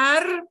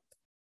caminar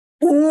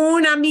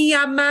una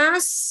milla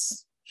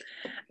más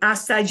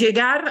hasta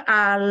llegar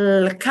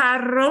al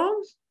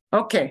carro.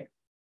 Ok,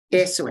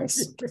 eso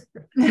es.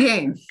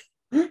 Bien.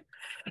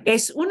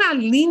 Es una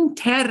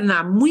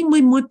linterna muy,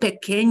 muy, muy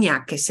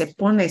pequeña que se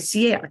pone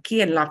sí, aquí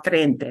en la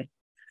frente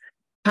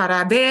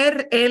para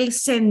ver el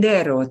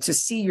sendero, to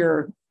see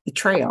the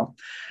trail,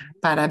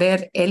 para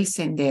ver el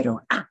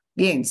sendero.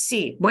 Bien,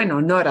 sí.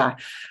 Bueno, Nora,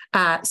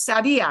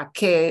 sabía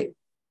que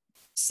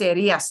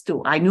serías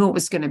tú. I knew it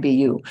was going to be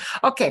you.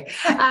 Okay.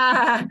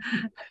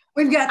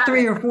 We've got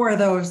 3 or 4 of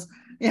those.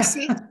 Yeah.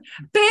 Sí,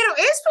 pero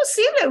es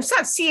posible, o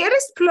sea, si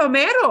eres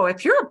plomero,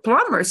 if you're a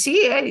plumber, sí,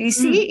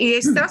 y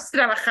estás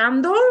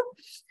trabajando,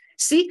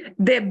 sí,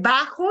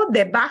 debajo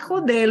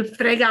del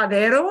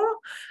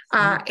fregadero,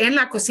 en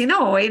la cocina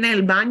o en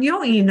el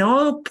baño y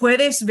no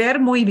puedes ver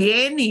muy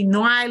bien y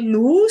no hay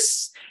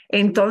luz,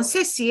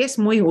 entonces sí es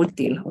muy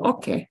útil.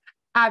 Ok,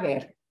 a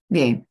ver,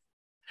 bien.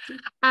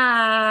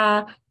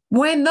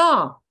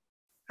 Bueno.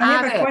 I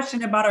have a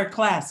question about our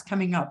class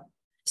coming up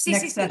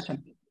next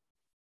session.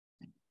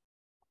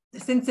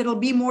 Since it'll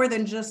be more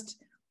than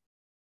just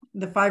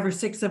the 5 or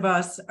 6 of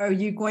us, are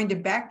you going to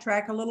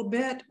backtrack a little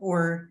bit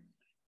or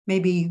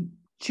maybe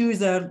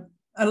choose a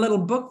little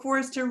book for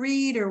us to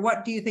read, or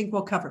what do you think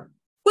we'll cover?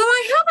 Well,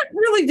 I haven't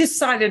really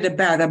decided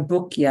about a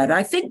book yet.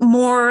 I think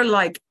more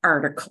like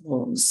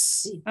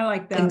articles. I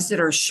like that. Things that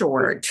are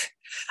short.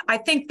 I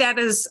think that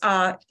is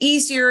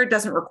easier. It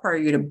doesn't require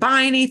you to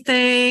buy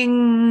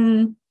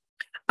anything.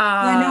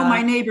 I know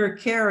my neighbor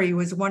Carrie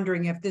was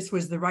wondering if this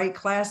was the right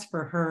class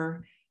for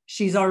her.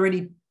 She's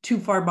already too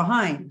far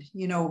behind,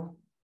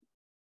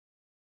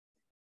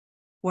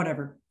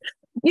 whatever.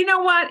 You know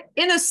what?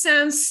 In a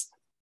sense,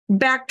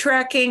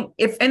 backtracking,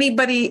 if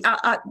anybody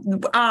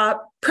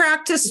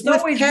practice with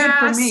always past,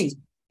 good for me.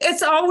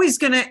 There's always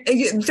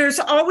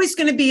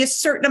going to be a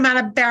certain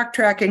amount of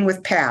backtracking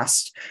with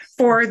past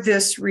for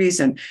this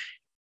reason.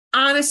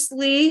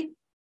 Honestly,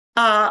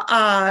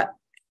 the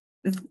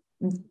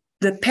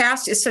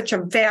past is such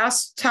a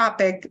vast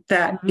topic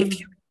that if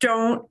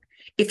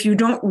you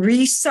don't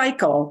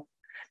recycle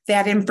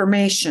that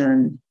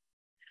information,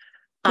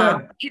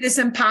 it is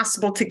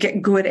impossible to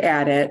get good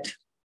at it.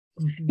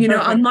 you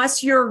know,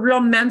 unless you're a real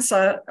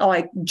Mensa,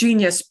 like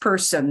genius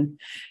person,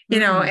 you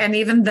know, and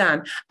even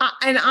then,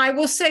 and I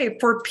will say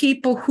for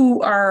people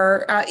who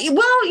are, well,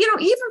 you know,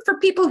 even for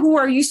people who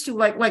are used to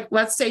like,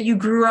 let's say you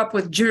grew up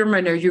with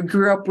German or you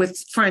grew up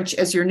with French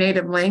as your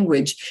native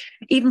language,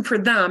 even for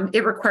them,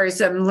 it requires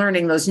them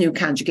learning those new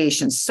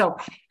conjugations. So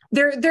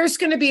there's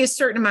going to be a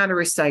certain amount of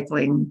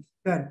recycling.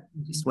 Good.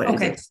 Is what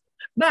it is.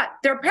 But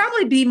there'll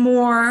probably be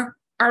more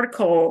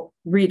article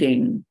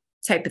reading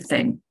type of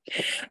thing.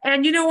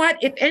 And you know what?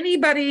 If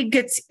anybody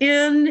gets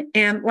in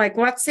and like,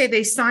 let's say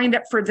they signed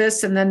up for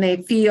this and then they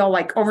feel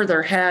like over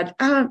their head,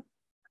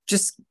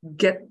 just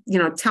get, you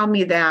know, tell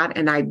me that.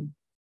 And I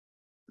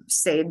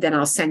say, then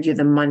I'll send you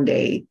the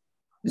Monday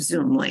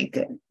Zoom link.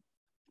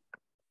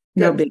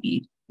 No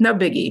biggie. No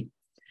biggie.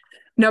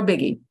 No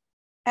biggie.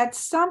 At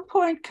some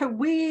point, could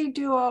we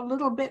do a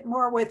little bit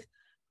more with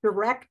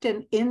direct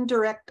and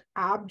indirect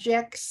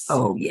objects?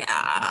 Oh,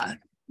 yeah.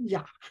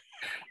 Yeah.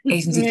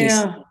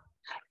 Yeah.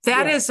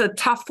 That is a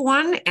tough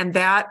one. And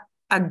that,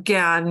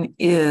 again,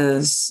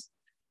 is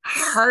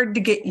hard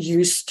to get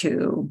used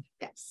to.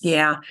 Yes.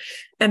 Yeah.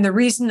 And the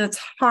reason it's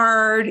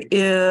hard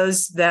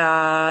is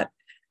that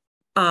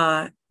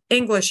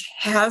English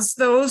has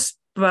those,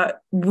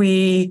 but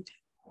we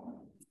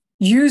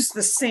use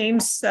the same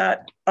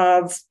set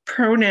of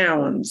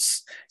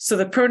pronouns. So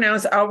the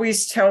pronouns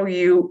always tell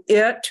you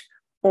it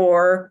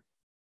or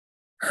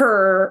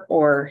her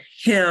or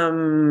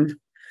him.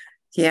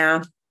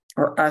 Yeah.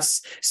 Or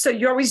us. So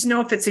you always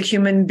know if it's a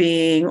human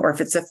being or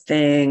if it's a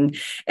thing.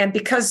 And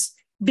because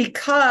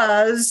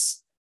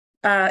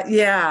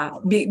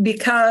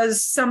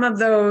some of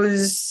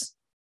those,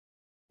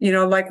 you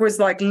know, like words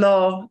like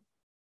lo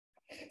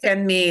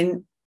can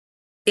mean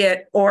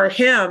it or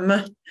him.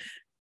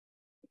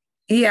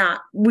 Yeah,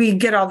 we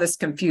get all this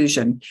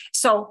confusion.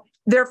 So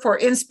therefore,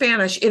 in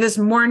Spanish, it is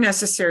more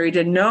necessary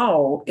to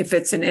know if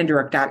it's an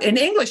indirect object. In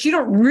English, you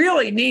don't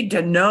really need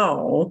to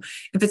know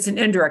if it's an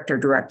indirect or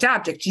direct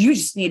object. You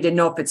just need to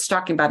know if it's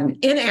talking about an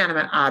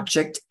inanimate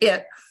object,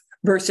 it,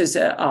 versus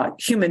a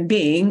human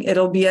being.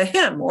 It'll be a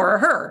him or a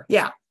her.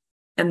 Yeah.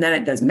 And then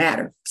it doesn't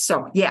matter.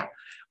 So, yeah,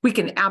 we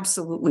can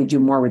absolutely do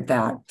more with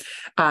that.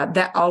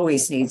 That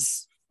always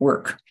needs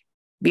work.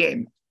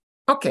 Bien.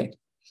 Okay.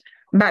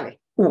 Vale.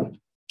 Ooh,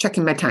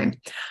 checking my time.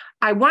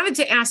 I wanted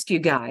to ask you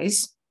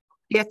guys,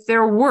 if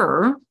there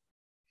were,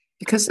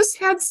 because this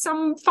had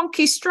some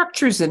funky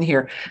structures in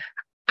here,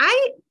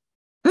 hay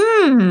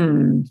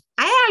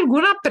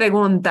alguna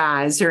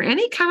pregunta? Is there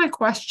any kind of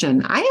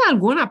question? ¿Hay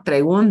alguna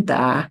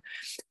pregunta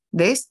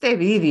de este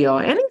video?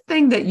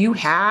 Anything that you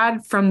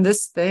had from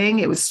this thing?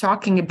 It was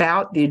talking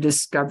about the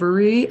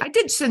discovery. I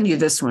did send you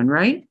this one,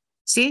 right?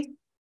 See?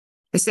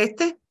 ¿Es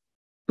este?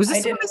 Was this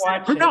I didn't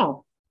watch or it.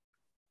 no?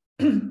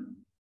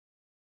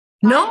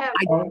 No?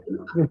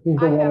 This is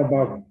the one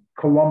about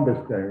Columbus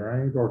Day,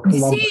 right? Or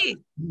Columbus. Sí.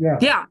 Yeah.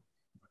 Yeah.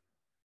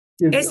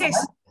 It's-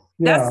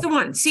 That's the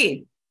one.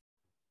 Sí.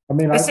 I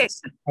mean, I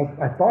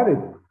thought it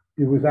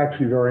was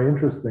actually very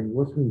interesting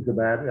listening to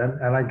that.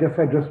 And I guess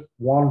I just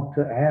want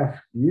to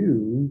ask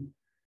you,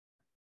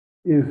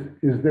 is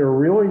there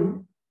really,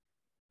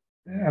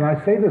 and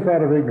I say this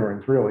out of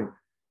ignorance, really,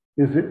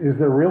 is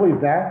there really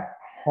that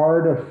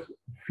hard of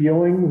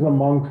feelings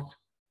amongst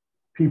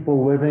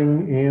people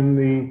living in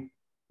the,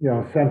 you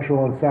know,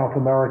 Central and South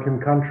American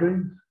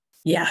countries?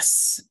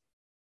 Yes.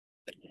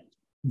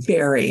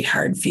 Very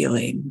hard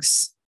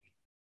feelings.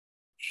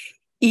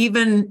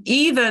 Even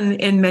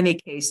in many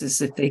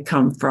cases, if they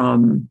come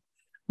from,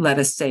 let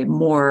us say,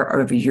 more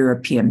of a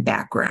European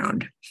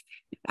background.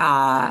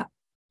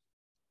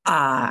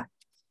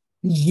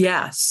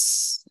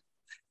 Yes.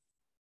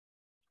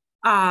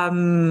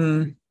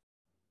 To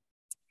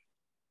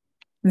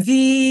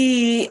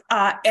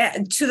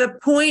the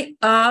point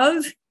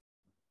of,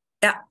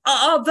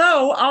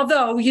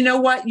 although, you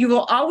know what, you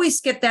will always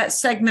get that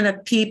segment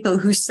of people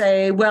who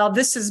say, well,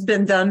 this has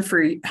been done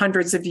for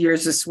hundreds of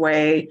years this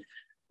way.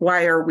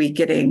 Why are we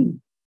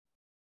getting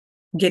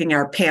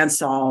our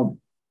pants all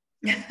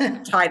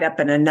tied up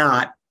in a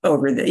knot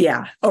over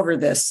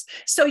this?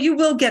 So you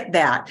will get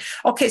that.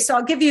 Okay, so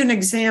I'll give you an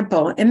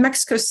example. In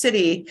Mexico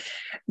City,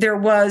 there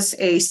was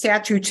a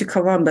statue to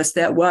Columbus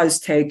that was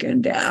taken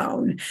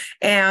down.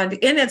 And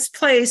in its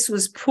place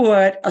was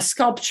put a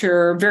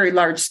sculpture, very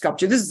large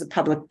sculpture. This is a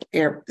public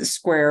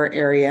square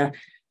area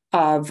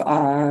of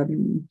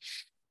an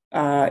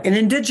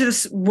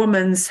indigenous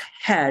woman's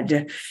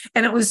head.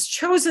 And it was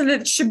chosen that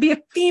it should be a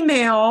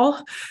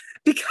female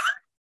because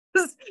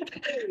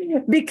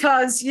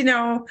you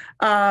know,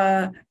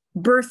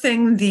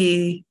 birthing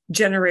the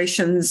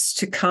generations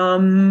to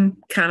come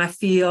kind of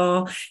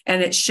feel,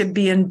 and it should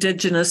be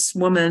indigenous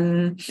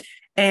woman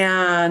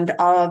and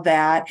all of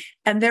that.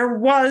 And there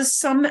was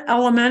some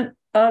element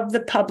of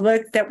the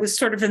public that was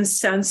sort of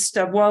incensed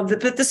of, well,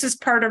 but this is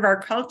part of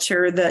our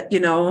culture that, you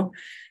know,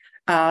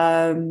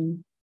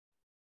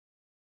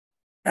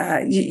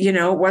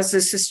 was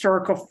this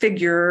historical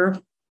figure,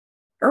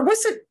 or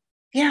was it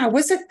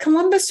was it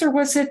Columbus or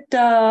was it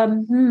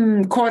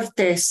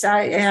Cortes?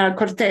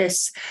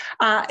 Cortes.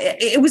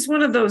 It was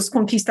one of those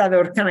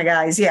conquistador kind of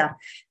guys. Yeah.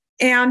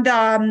 And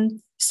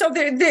so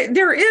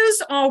there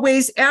is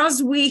always,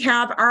 as we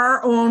have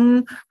our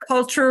own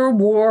culture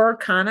war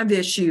kind of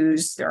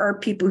issues, there are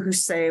people who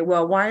say,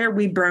 well, why are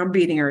we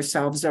browbeating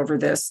ourselves over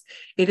this?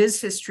 It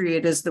is history.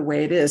 It is the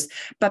way it is.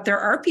 But there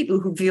are people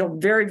who feel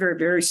very, very,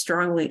 very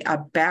strongly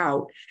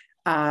about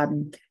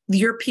the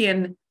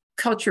European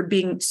culture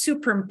being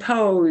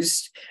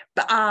superimposed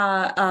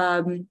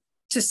to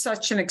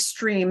such an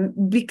extreme.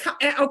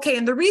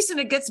 And the reason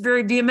it gets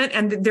very vehement,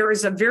 and there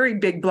is a very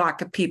big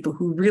block of people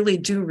who really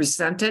do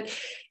resent it,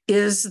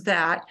 is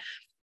that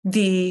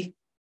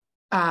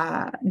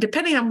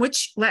depending on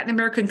which Latin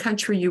American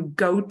country you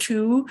go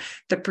to,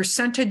 the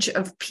percentage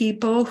of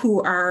people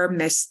who are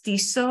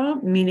mestizo,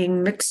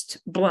 meaning mixed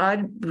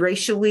blood,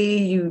 racially,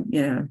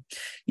 you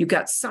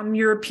got some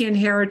European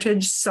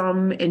heritage,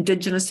 some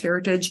indigenous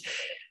heritage,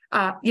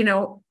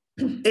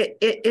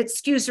 it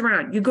skews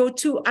around. You go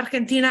to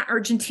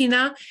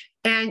Argentina,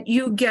 and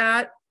you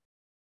get,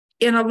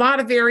 in a lot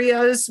of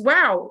areas,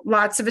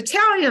 lots of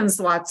Italians,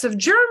 lots of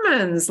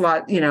Germans,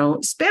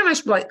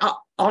 Spanish,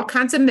 all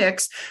kinds of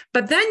mix.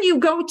 But then you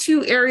go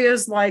to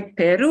areas like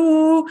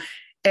Peru,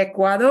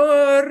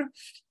 Ecuador,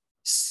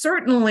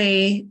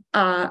 certainly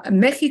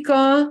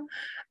Mexico,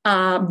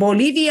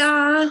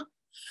 Bolivia.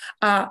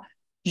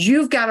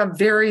 You've got a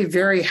very,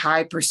 very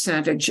high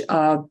percentage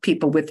of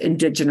people with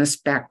indigenous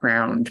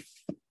background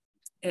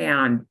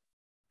and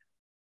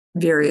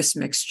various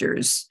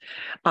mixtures.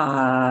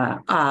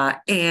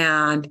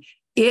 And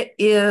it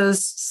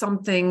is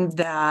something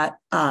that,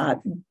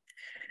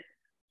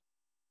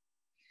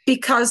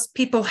 because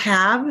people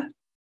have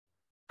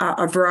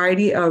a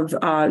variety of,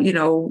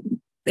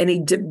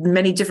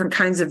 many different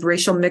kinds of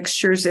racial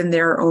mixtures in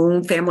their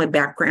own family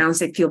backgrounds,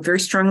 they feel very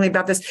strongly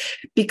about this,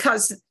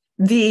 because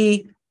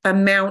the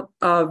amount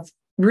of,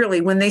 really,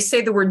 when they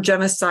say the word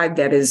genocide,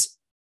 that is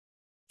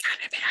kind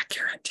of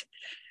accurate.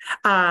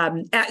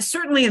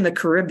 Certainly in the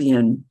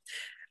Caribbean,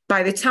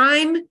 by the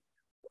time,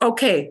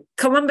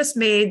 Columbus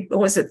made,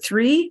 was it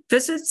 3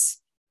 visits?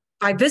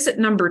 By visit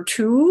number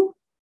 2,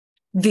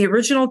 the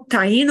original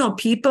Taino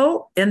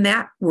people in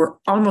that were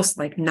almost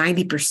like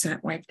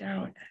 90% wiped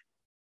out.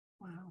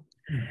 Wow.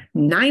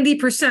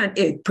 90%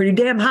 is pretty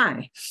damn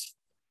high.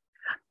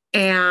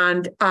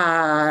 And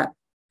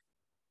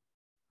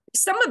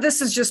some of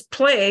this is just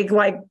plague,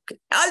 like,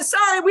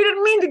 sorry, we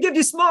didn't mean to give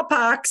you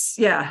smallpox.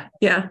 Yeah.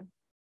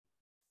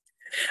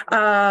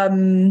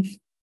 And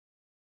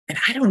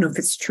I don't know if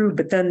it's true,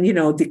 but then,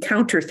 the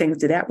counter thing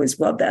to that was,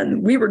 well,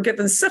 then we were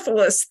given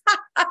syphilis.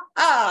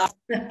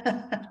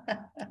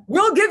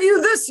 We'll give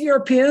you this,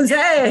 Europeans.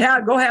 Hey,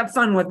 go have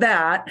fun with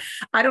that.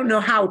 I don't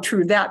know how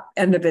true that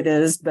end of it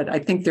is, but I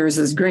think there's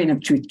this grain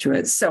of truth to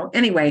it. So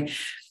anyway,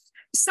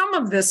 some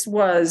of this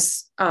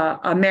was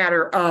a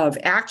matter of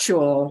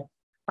actual,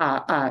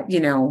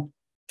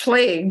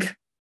 plague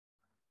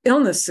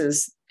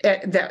illnesses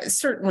that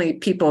certainly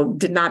people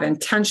did not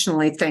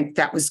intentionally think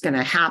that was going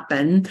to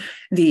happen.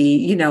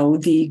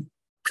 The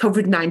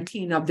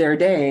COVID-19 of their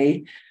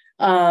day,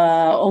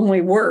 only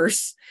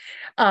worse.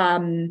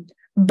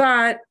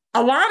 But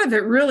a lot of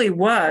it really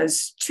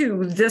was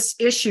to this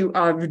issue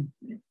of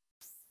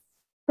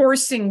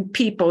forcing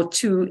people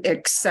to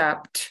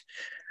accept,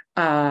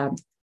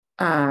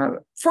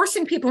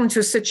 forcing people into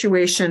a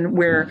situation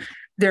where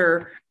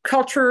their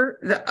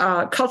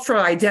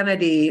cultural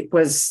identity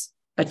was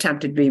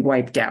attempted to be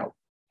wiped out.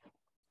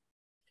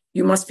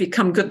 You must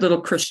become good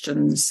little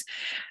Christians.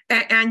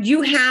 And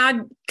you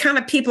had kind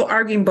of people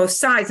arguing both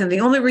sides. And the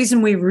only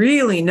reason we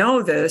really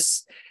know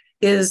this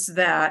is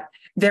that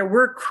there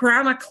were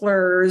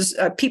chroniclers,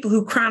 people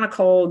who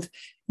chronicled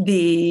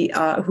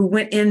who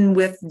went in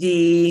with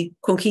the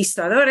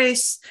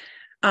conquistadores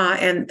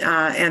and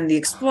the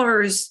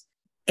explorers.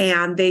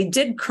 And they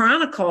did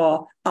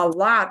chronicle a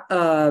lot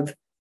of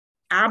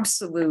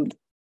absolute,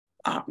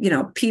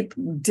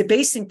 people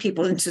debasing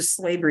people into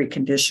slavery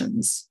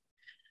conditions,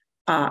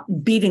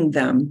 beating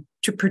them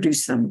to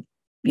produce them,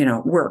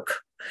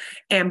 work.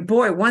 And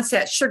boy, once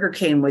that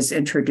sugarcane was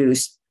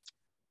introduced,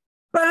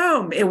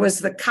 boom, it was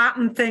the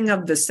cotton thing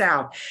of the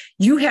South.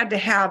 You had to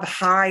have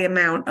high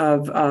amount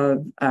of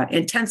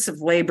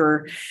intensive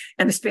labor,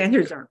 and the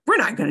Spaniards we're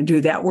not going to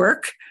do that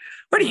work.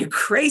 What are you,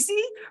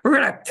 crazy? We're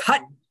going to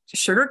cut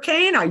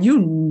sugarcane? Are you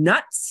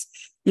nuts?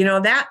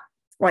 That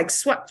like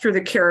swept through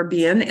the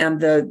Caribbean and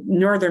the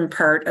northern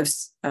part of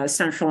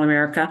Central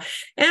America.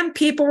 And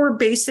people were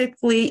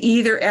basically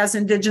either as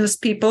indigenous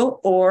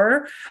people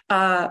or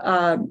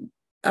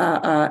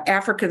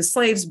African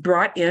slaves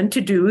brought in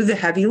to do the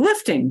heavy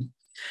lifting.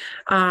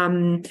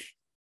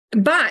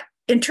 But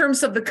in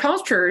terms of the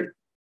culture,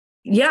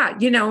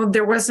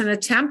 there was an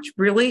attempt,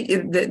 really,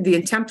 the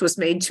attempt was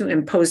made to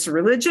impose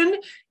religion,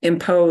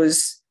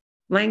 impose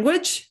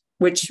language,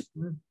 which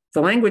the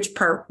language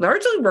part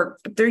largely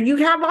worked, but there you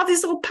have all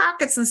these little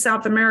pockets in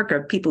South America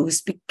of people who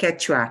speak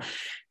Quechua,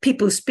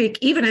 people who speak,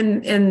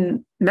 even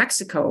in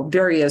Mexico,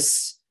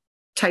 various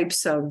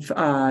types of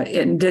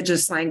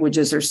indigenous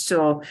languages are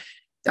still,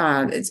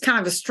 it's kind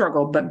of a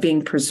struggle, but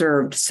being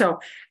preserved. So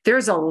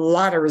there's a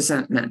lot of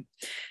resentment.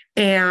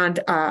 And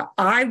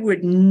I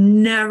would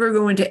never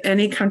go into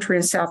any country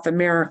in South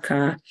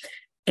America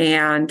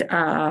and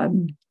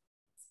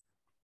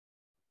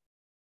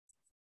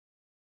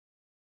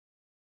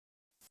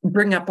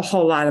bring up a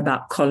whole lot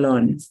about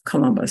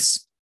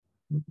Columbus.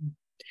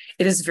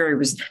 It is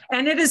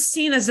and it is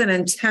seen as an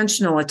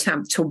intentional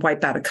attempt to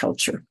wipe out a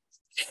culture.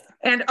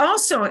 And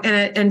also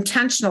an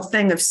intentional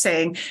thing of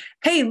saying,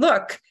 hey,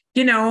 look,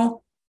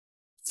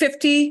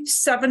 50,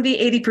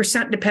 70,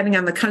 80%, depending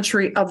on the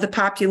country, of the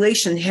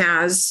population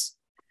has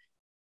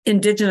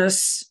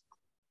indigenous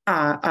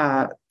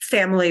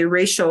family,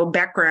 racial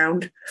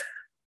background.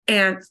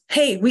 And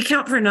hey, we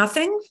count for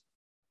nothing.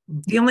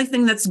 The only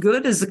thing that's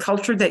good is the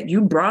culture that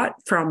you brought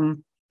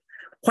from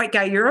white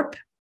guy Europe.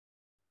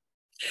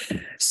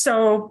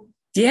 So,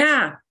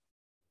 yeah.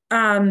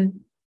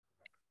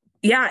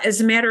 As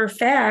a matter of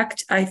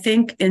fact, I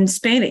think in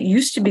Spain, it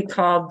used to be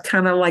called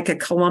kind of like a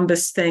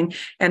Columbus thing,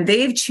 and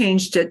they've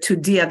changed it to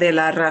Dia de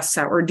la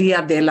Raza or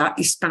Dia de la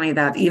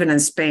Hispanidad, even in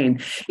Spain.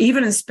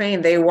 Even in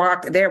Spain, they're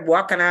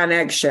walking on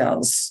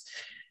eggshells,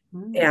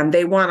 and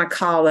they want to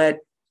call it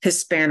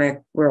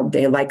Hispanic World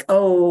Day. Like,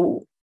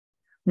 oh,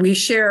 we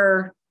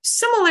share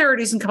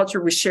similarities in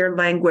culture, we share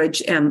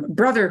language and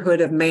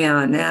brotherhood of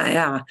man.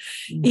 Yeah.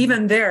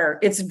 Even there,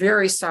 it's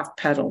very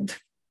soft-pedaled.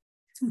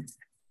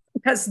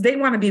 Because they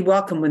want to be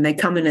welcome when they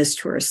come in as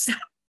tourists.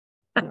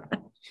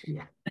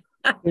 Yeah.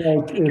 I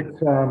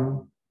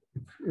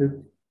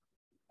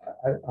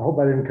hope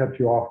I didn't cut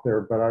you off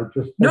there, but I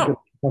just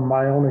from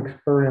my own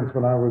experience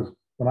when I was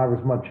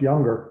much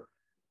younger,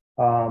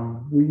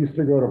 we used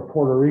to go to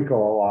Puerto Rico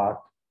a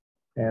lot,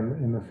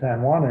 and in the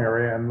San Juan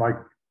area, and like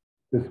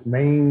this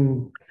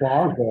main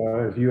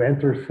plaza as you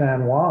enter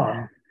San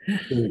Juan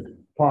is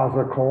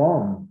Plaza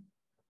Colón.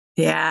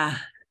 Yeah.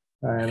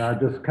 And I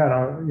just kind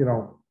of,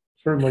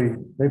 certainly,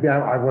 maybe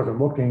I wasn't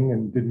looking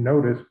and didn't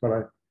notice,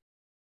 but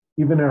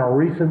even in a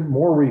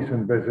more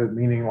recent visit,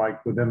 meaning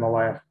like within the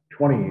last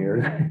 20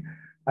 years,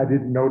 I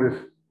didn't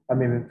notice. I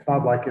mean, it's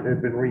not like it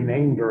had been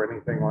renamed or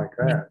anything like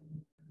that.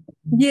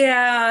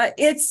 Yeah,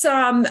 it's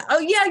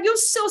you'll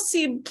still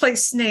see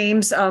place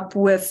names up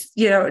with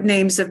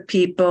names of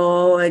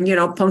people and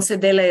Ponce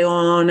de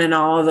Leon and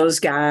all of those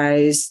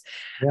guys.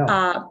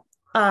 Yeah.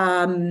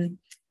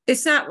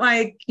 It's not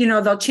like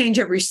they'll change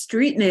every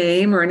street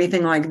name or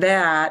anything like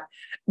that,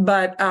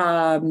 but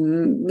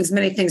as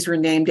many things were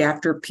named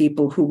after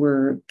people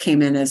who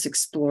came in as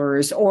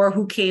explorers or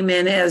who came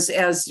in as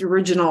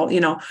original,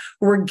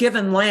 were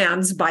given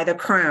lands by the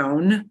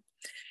crown,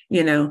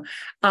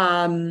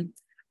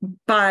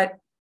 but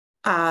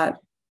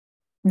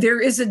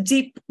there is a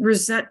deep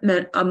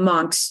resentment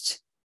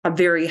amongst a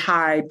very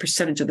high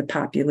percentage of the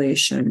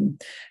population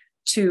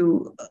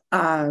to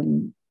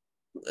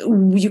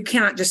you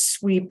cannot just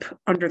sweep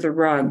under the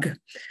rug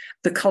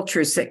the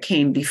cultures that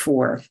came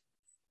before.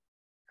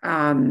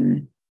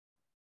 It's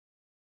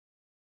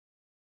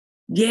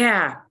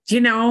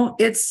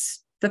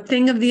the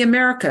thing of the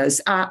Americas.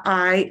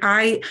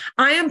 I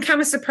am kind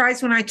of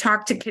surprised when I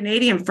talk to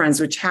Canadian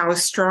friends, how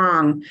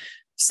strong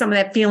some of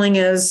that feeling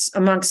is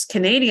amongst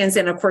Canadians.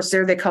 And of course,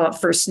 there they call it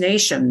First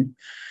Nation,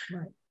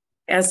 right,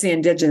 as the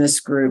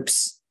indigenous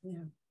groups.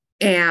 Yeah.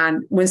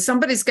 And when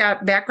somebody's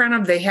got background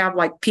of, they have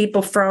like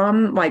people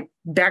from like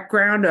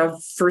background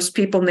of First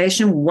People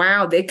Nation,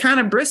 wow, they kind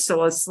of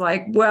bristle. It's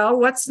like, well,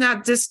 let's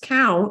not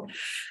discount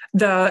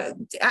the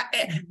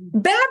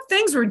bad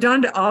things were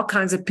done to all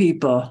kinds of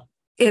people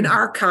in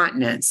our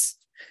continents.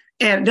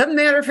 And it doesn't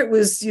matter if it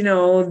was,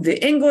 the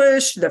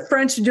English, the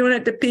French doing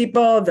it to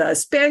people, the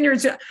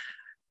Spaniards,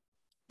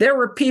 there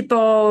were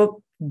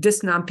people,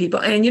 non people.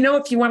 And,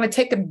 if you want to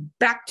take it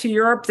back to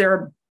Europe, there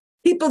are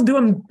people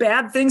doing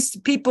bad things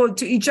to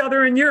each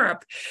other in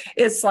Europe.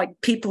 It's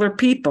like people are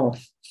people.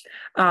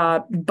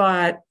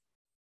 But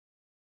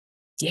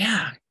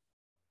yeah,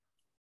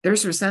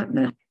 there's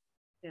resentment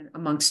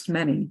amongst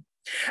many.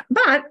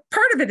 But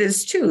part of it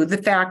is too, the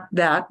fact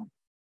that,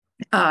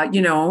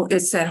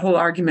 it's that whole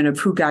argument of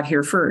who got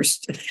here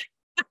first.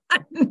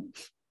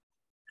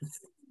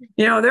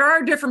 There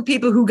are different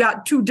people who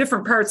got to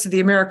different parts of the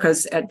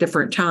Americas at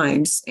different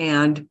times.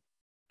 And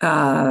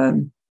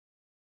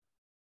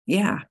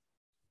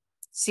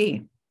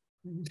see.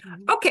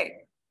 Okay.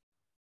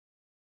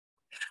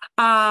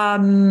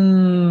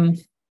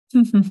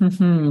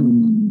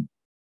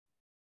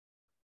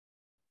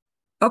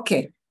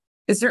 Okay.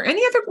 Is there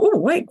any other? Oh,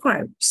 wait,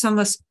 quiet. Son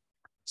las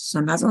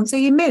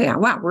 11:30.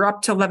 Wow, we're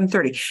up to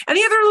 11:30.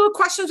 Any other little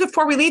questions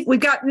before we leave?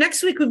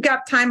 Next week, we've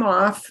got time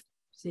off.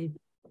 See.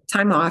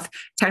 Time off.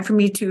 Time for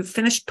me to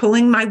finish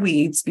pulling my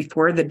weeds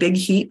before the big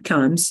heat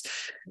comes.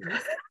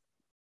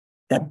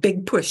 That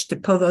big push to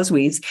pull those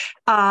weeds.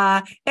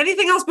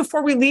 Anything else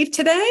before we leave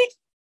today?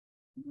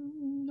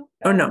 No.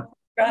 Oh, no.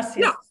 Gracias.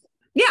 No.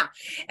 Yeah.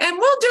 And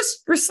we'll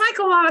just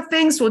recycle a lot of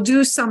things. We'll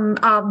do some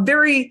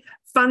very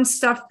fun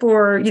stuff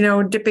for,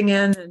 dipping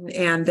in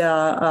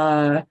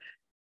and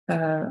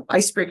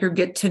icebreaker,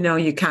 get to know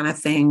you kind of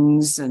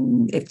things.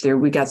 And if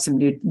we got some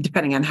new,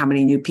 depending on how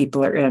many new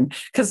people are in,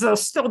 because there'll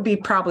still be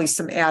probably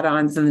some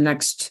add-ons in the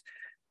next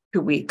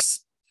 2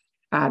 weeks.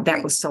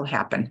 That will still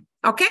happen.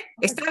 Okay.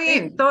 ¿Está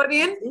bien? ¿Todo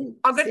bien?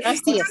 All good. A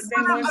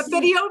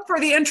video for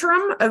the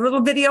interim, a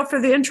little video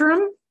for the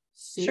interim.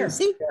 Sure.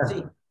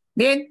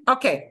 Bien.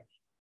 Okay.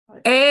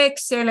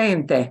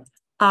 Excelente.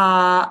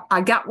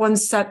 I got one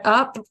set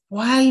up.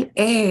 ¿Cuál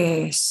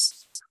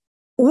es?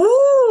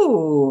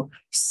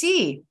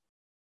 Sí.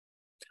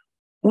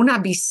 Una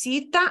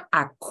visita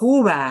a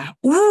Cuba.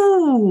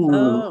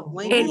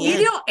 El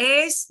video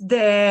es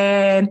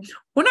de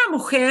una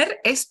mujer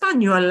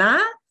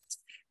española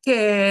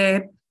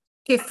que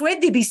fue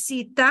de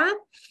visita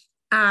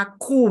a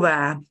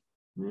Cuba.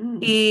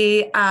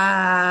 Y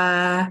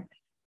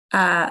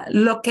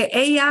lo que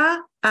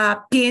ella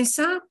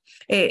piensa,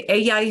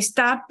 ella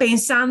está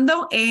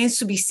pensando en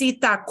su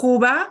visita a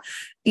Cuba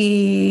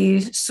y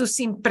sus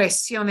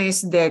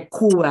impresiones de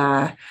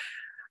Cuba.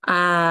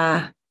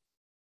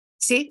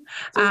 Sí,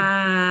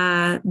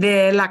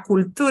 de la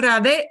cultura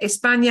de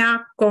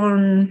España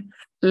con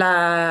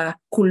la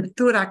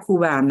cultura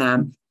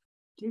cubana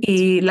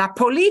y la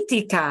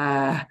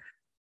política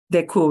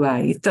de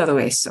Cuba y todo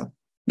eso.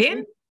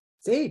 ¿Bien?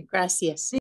 Sí, gracias.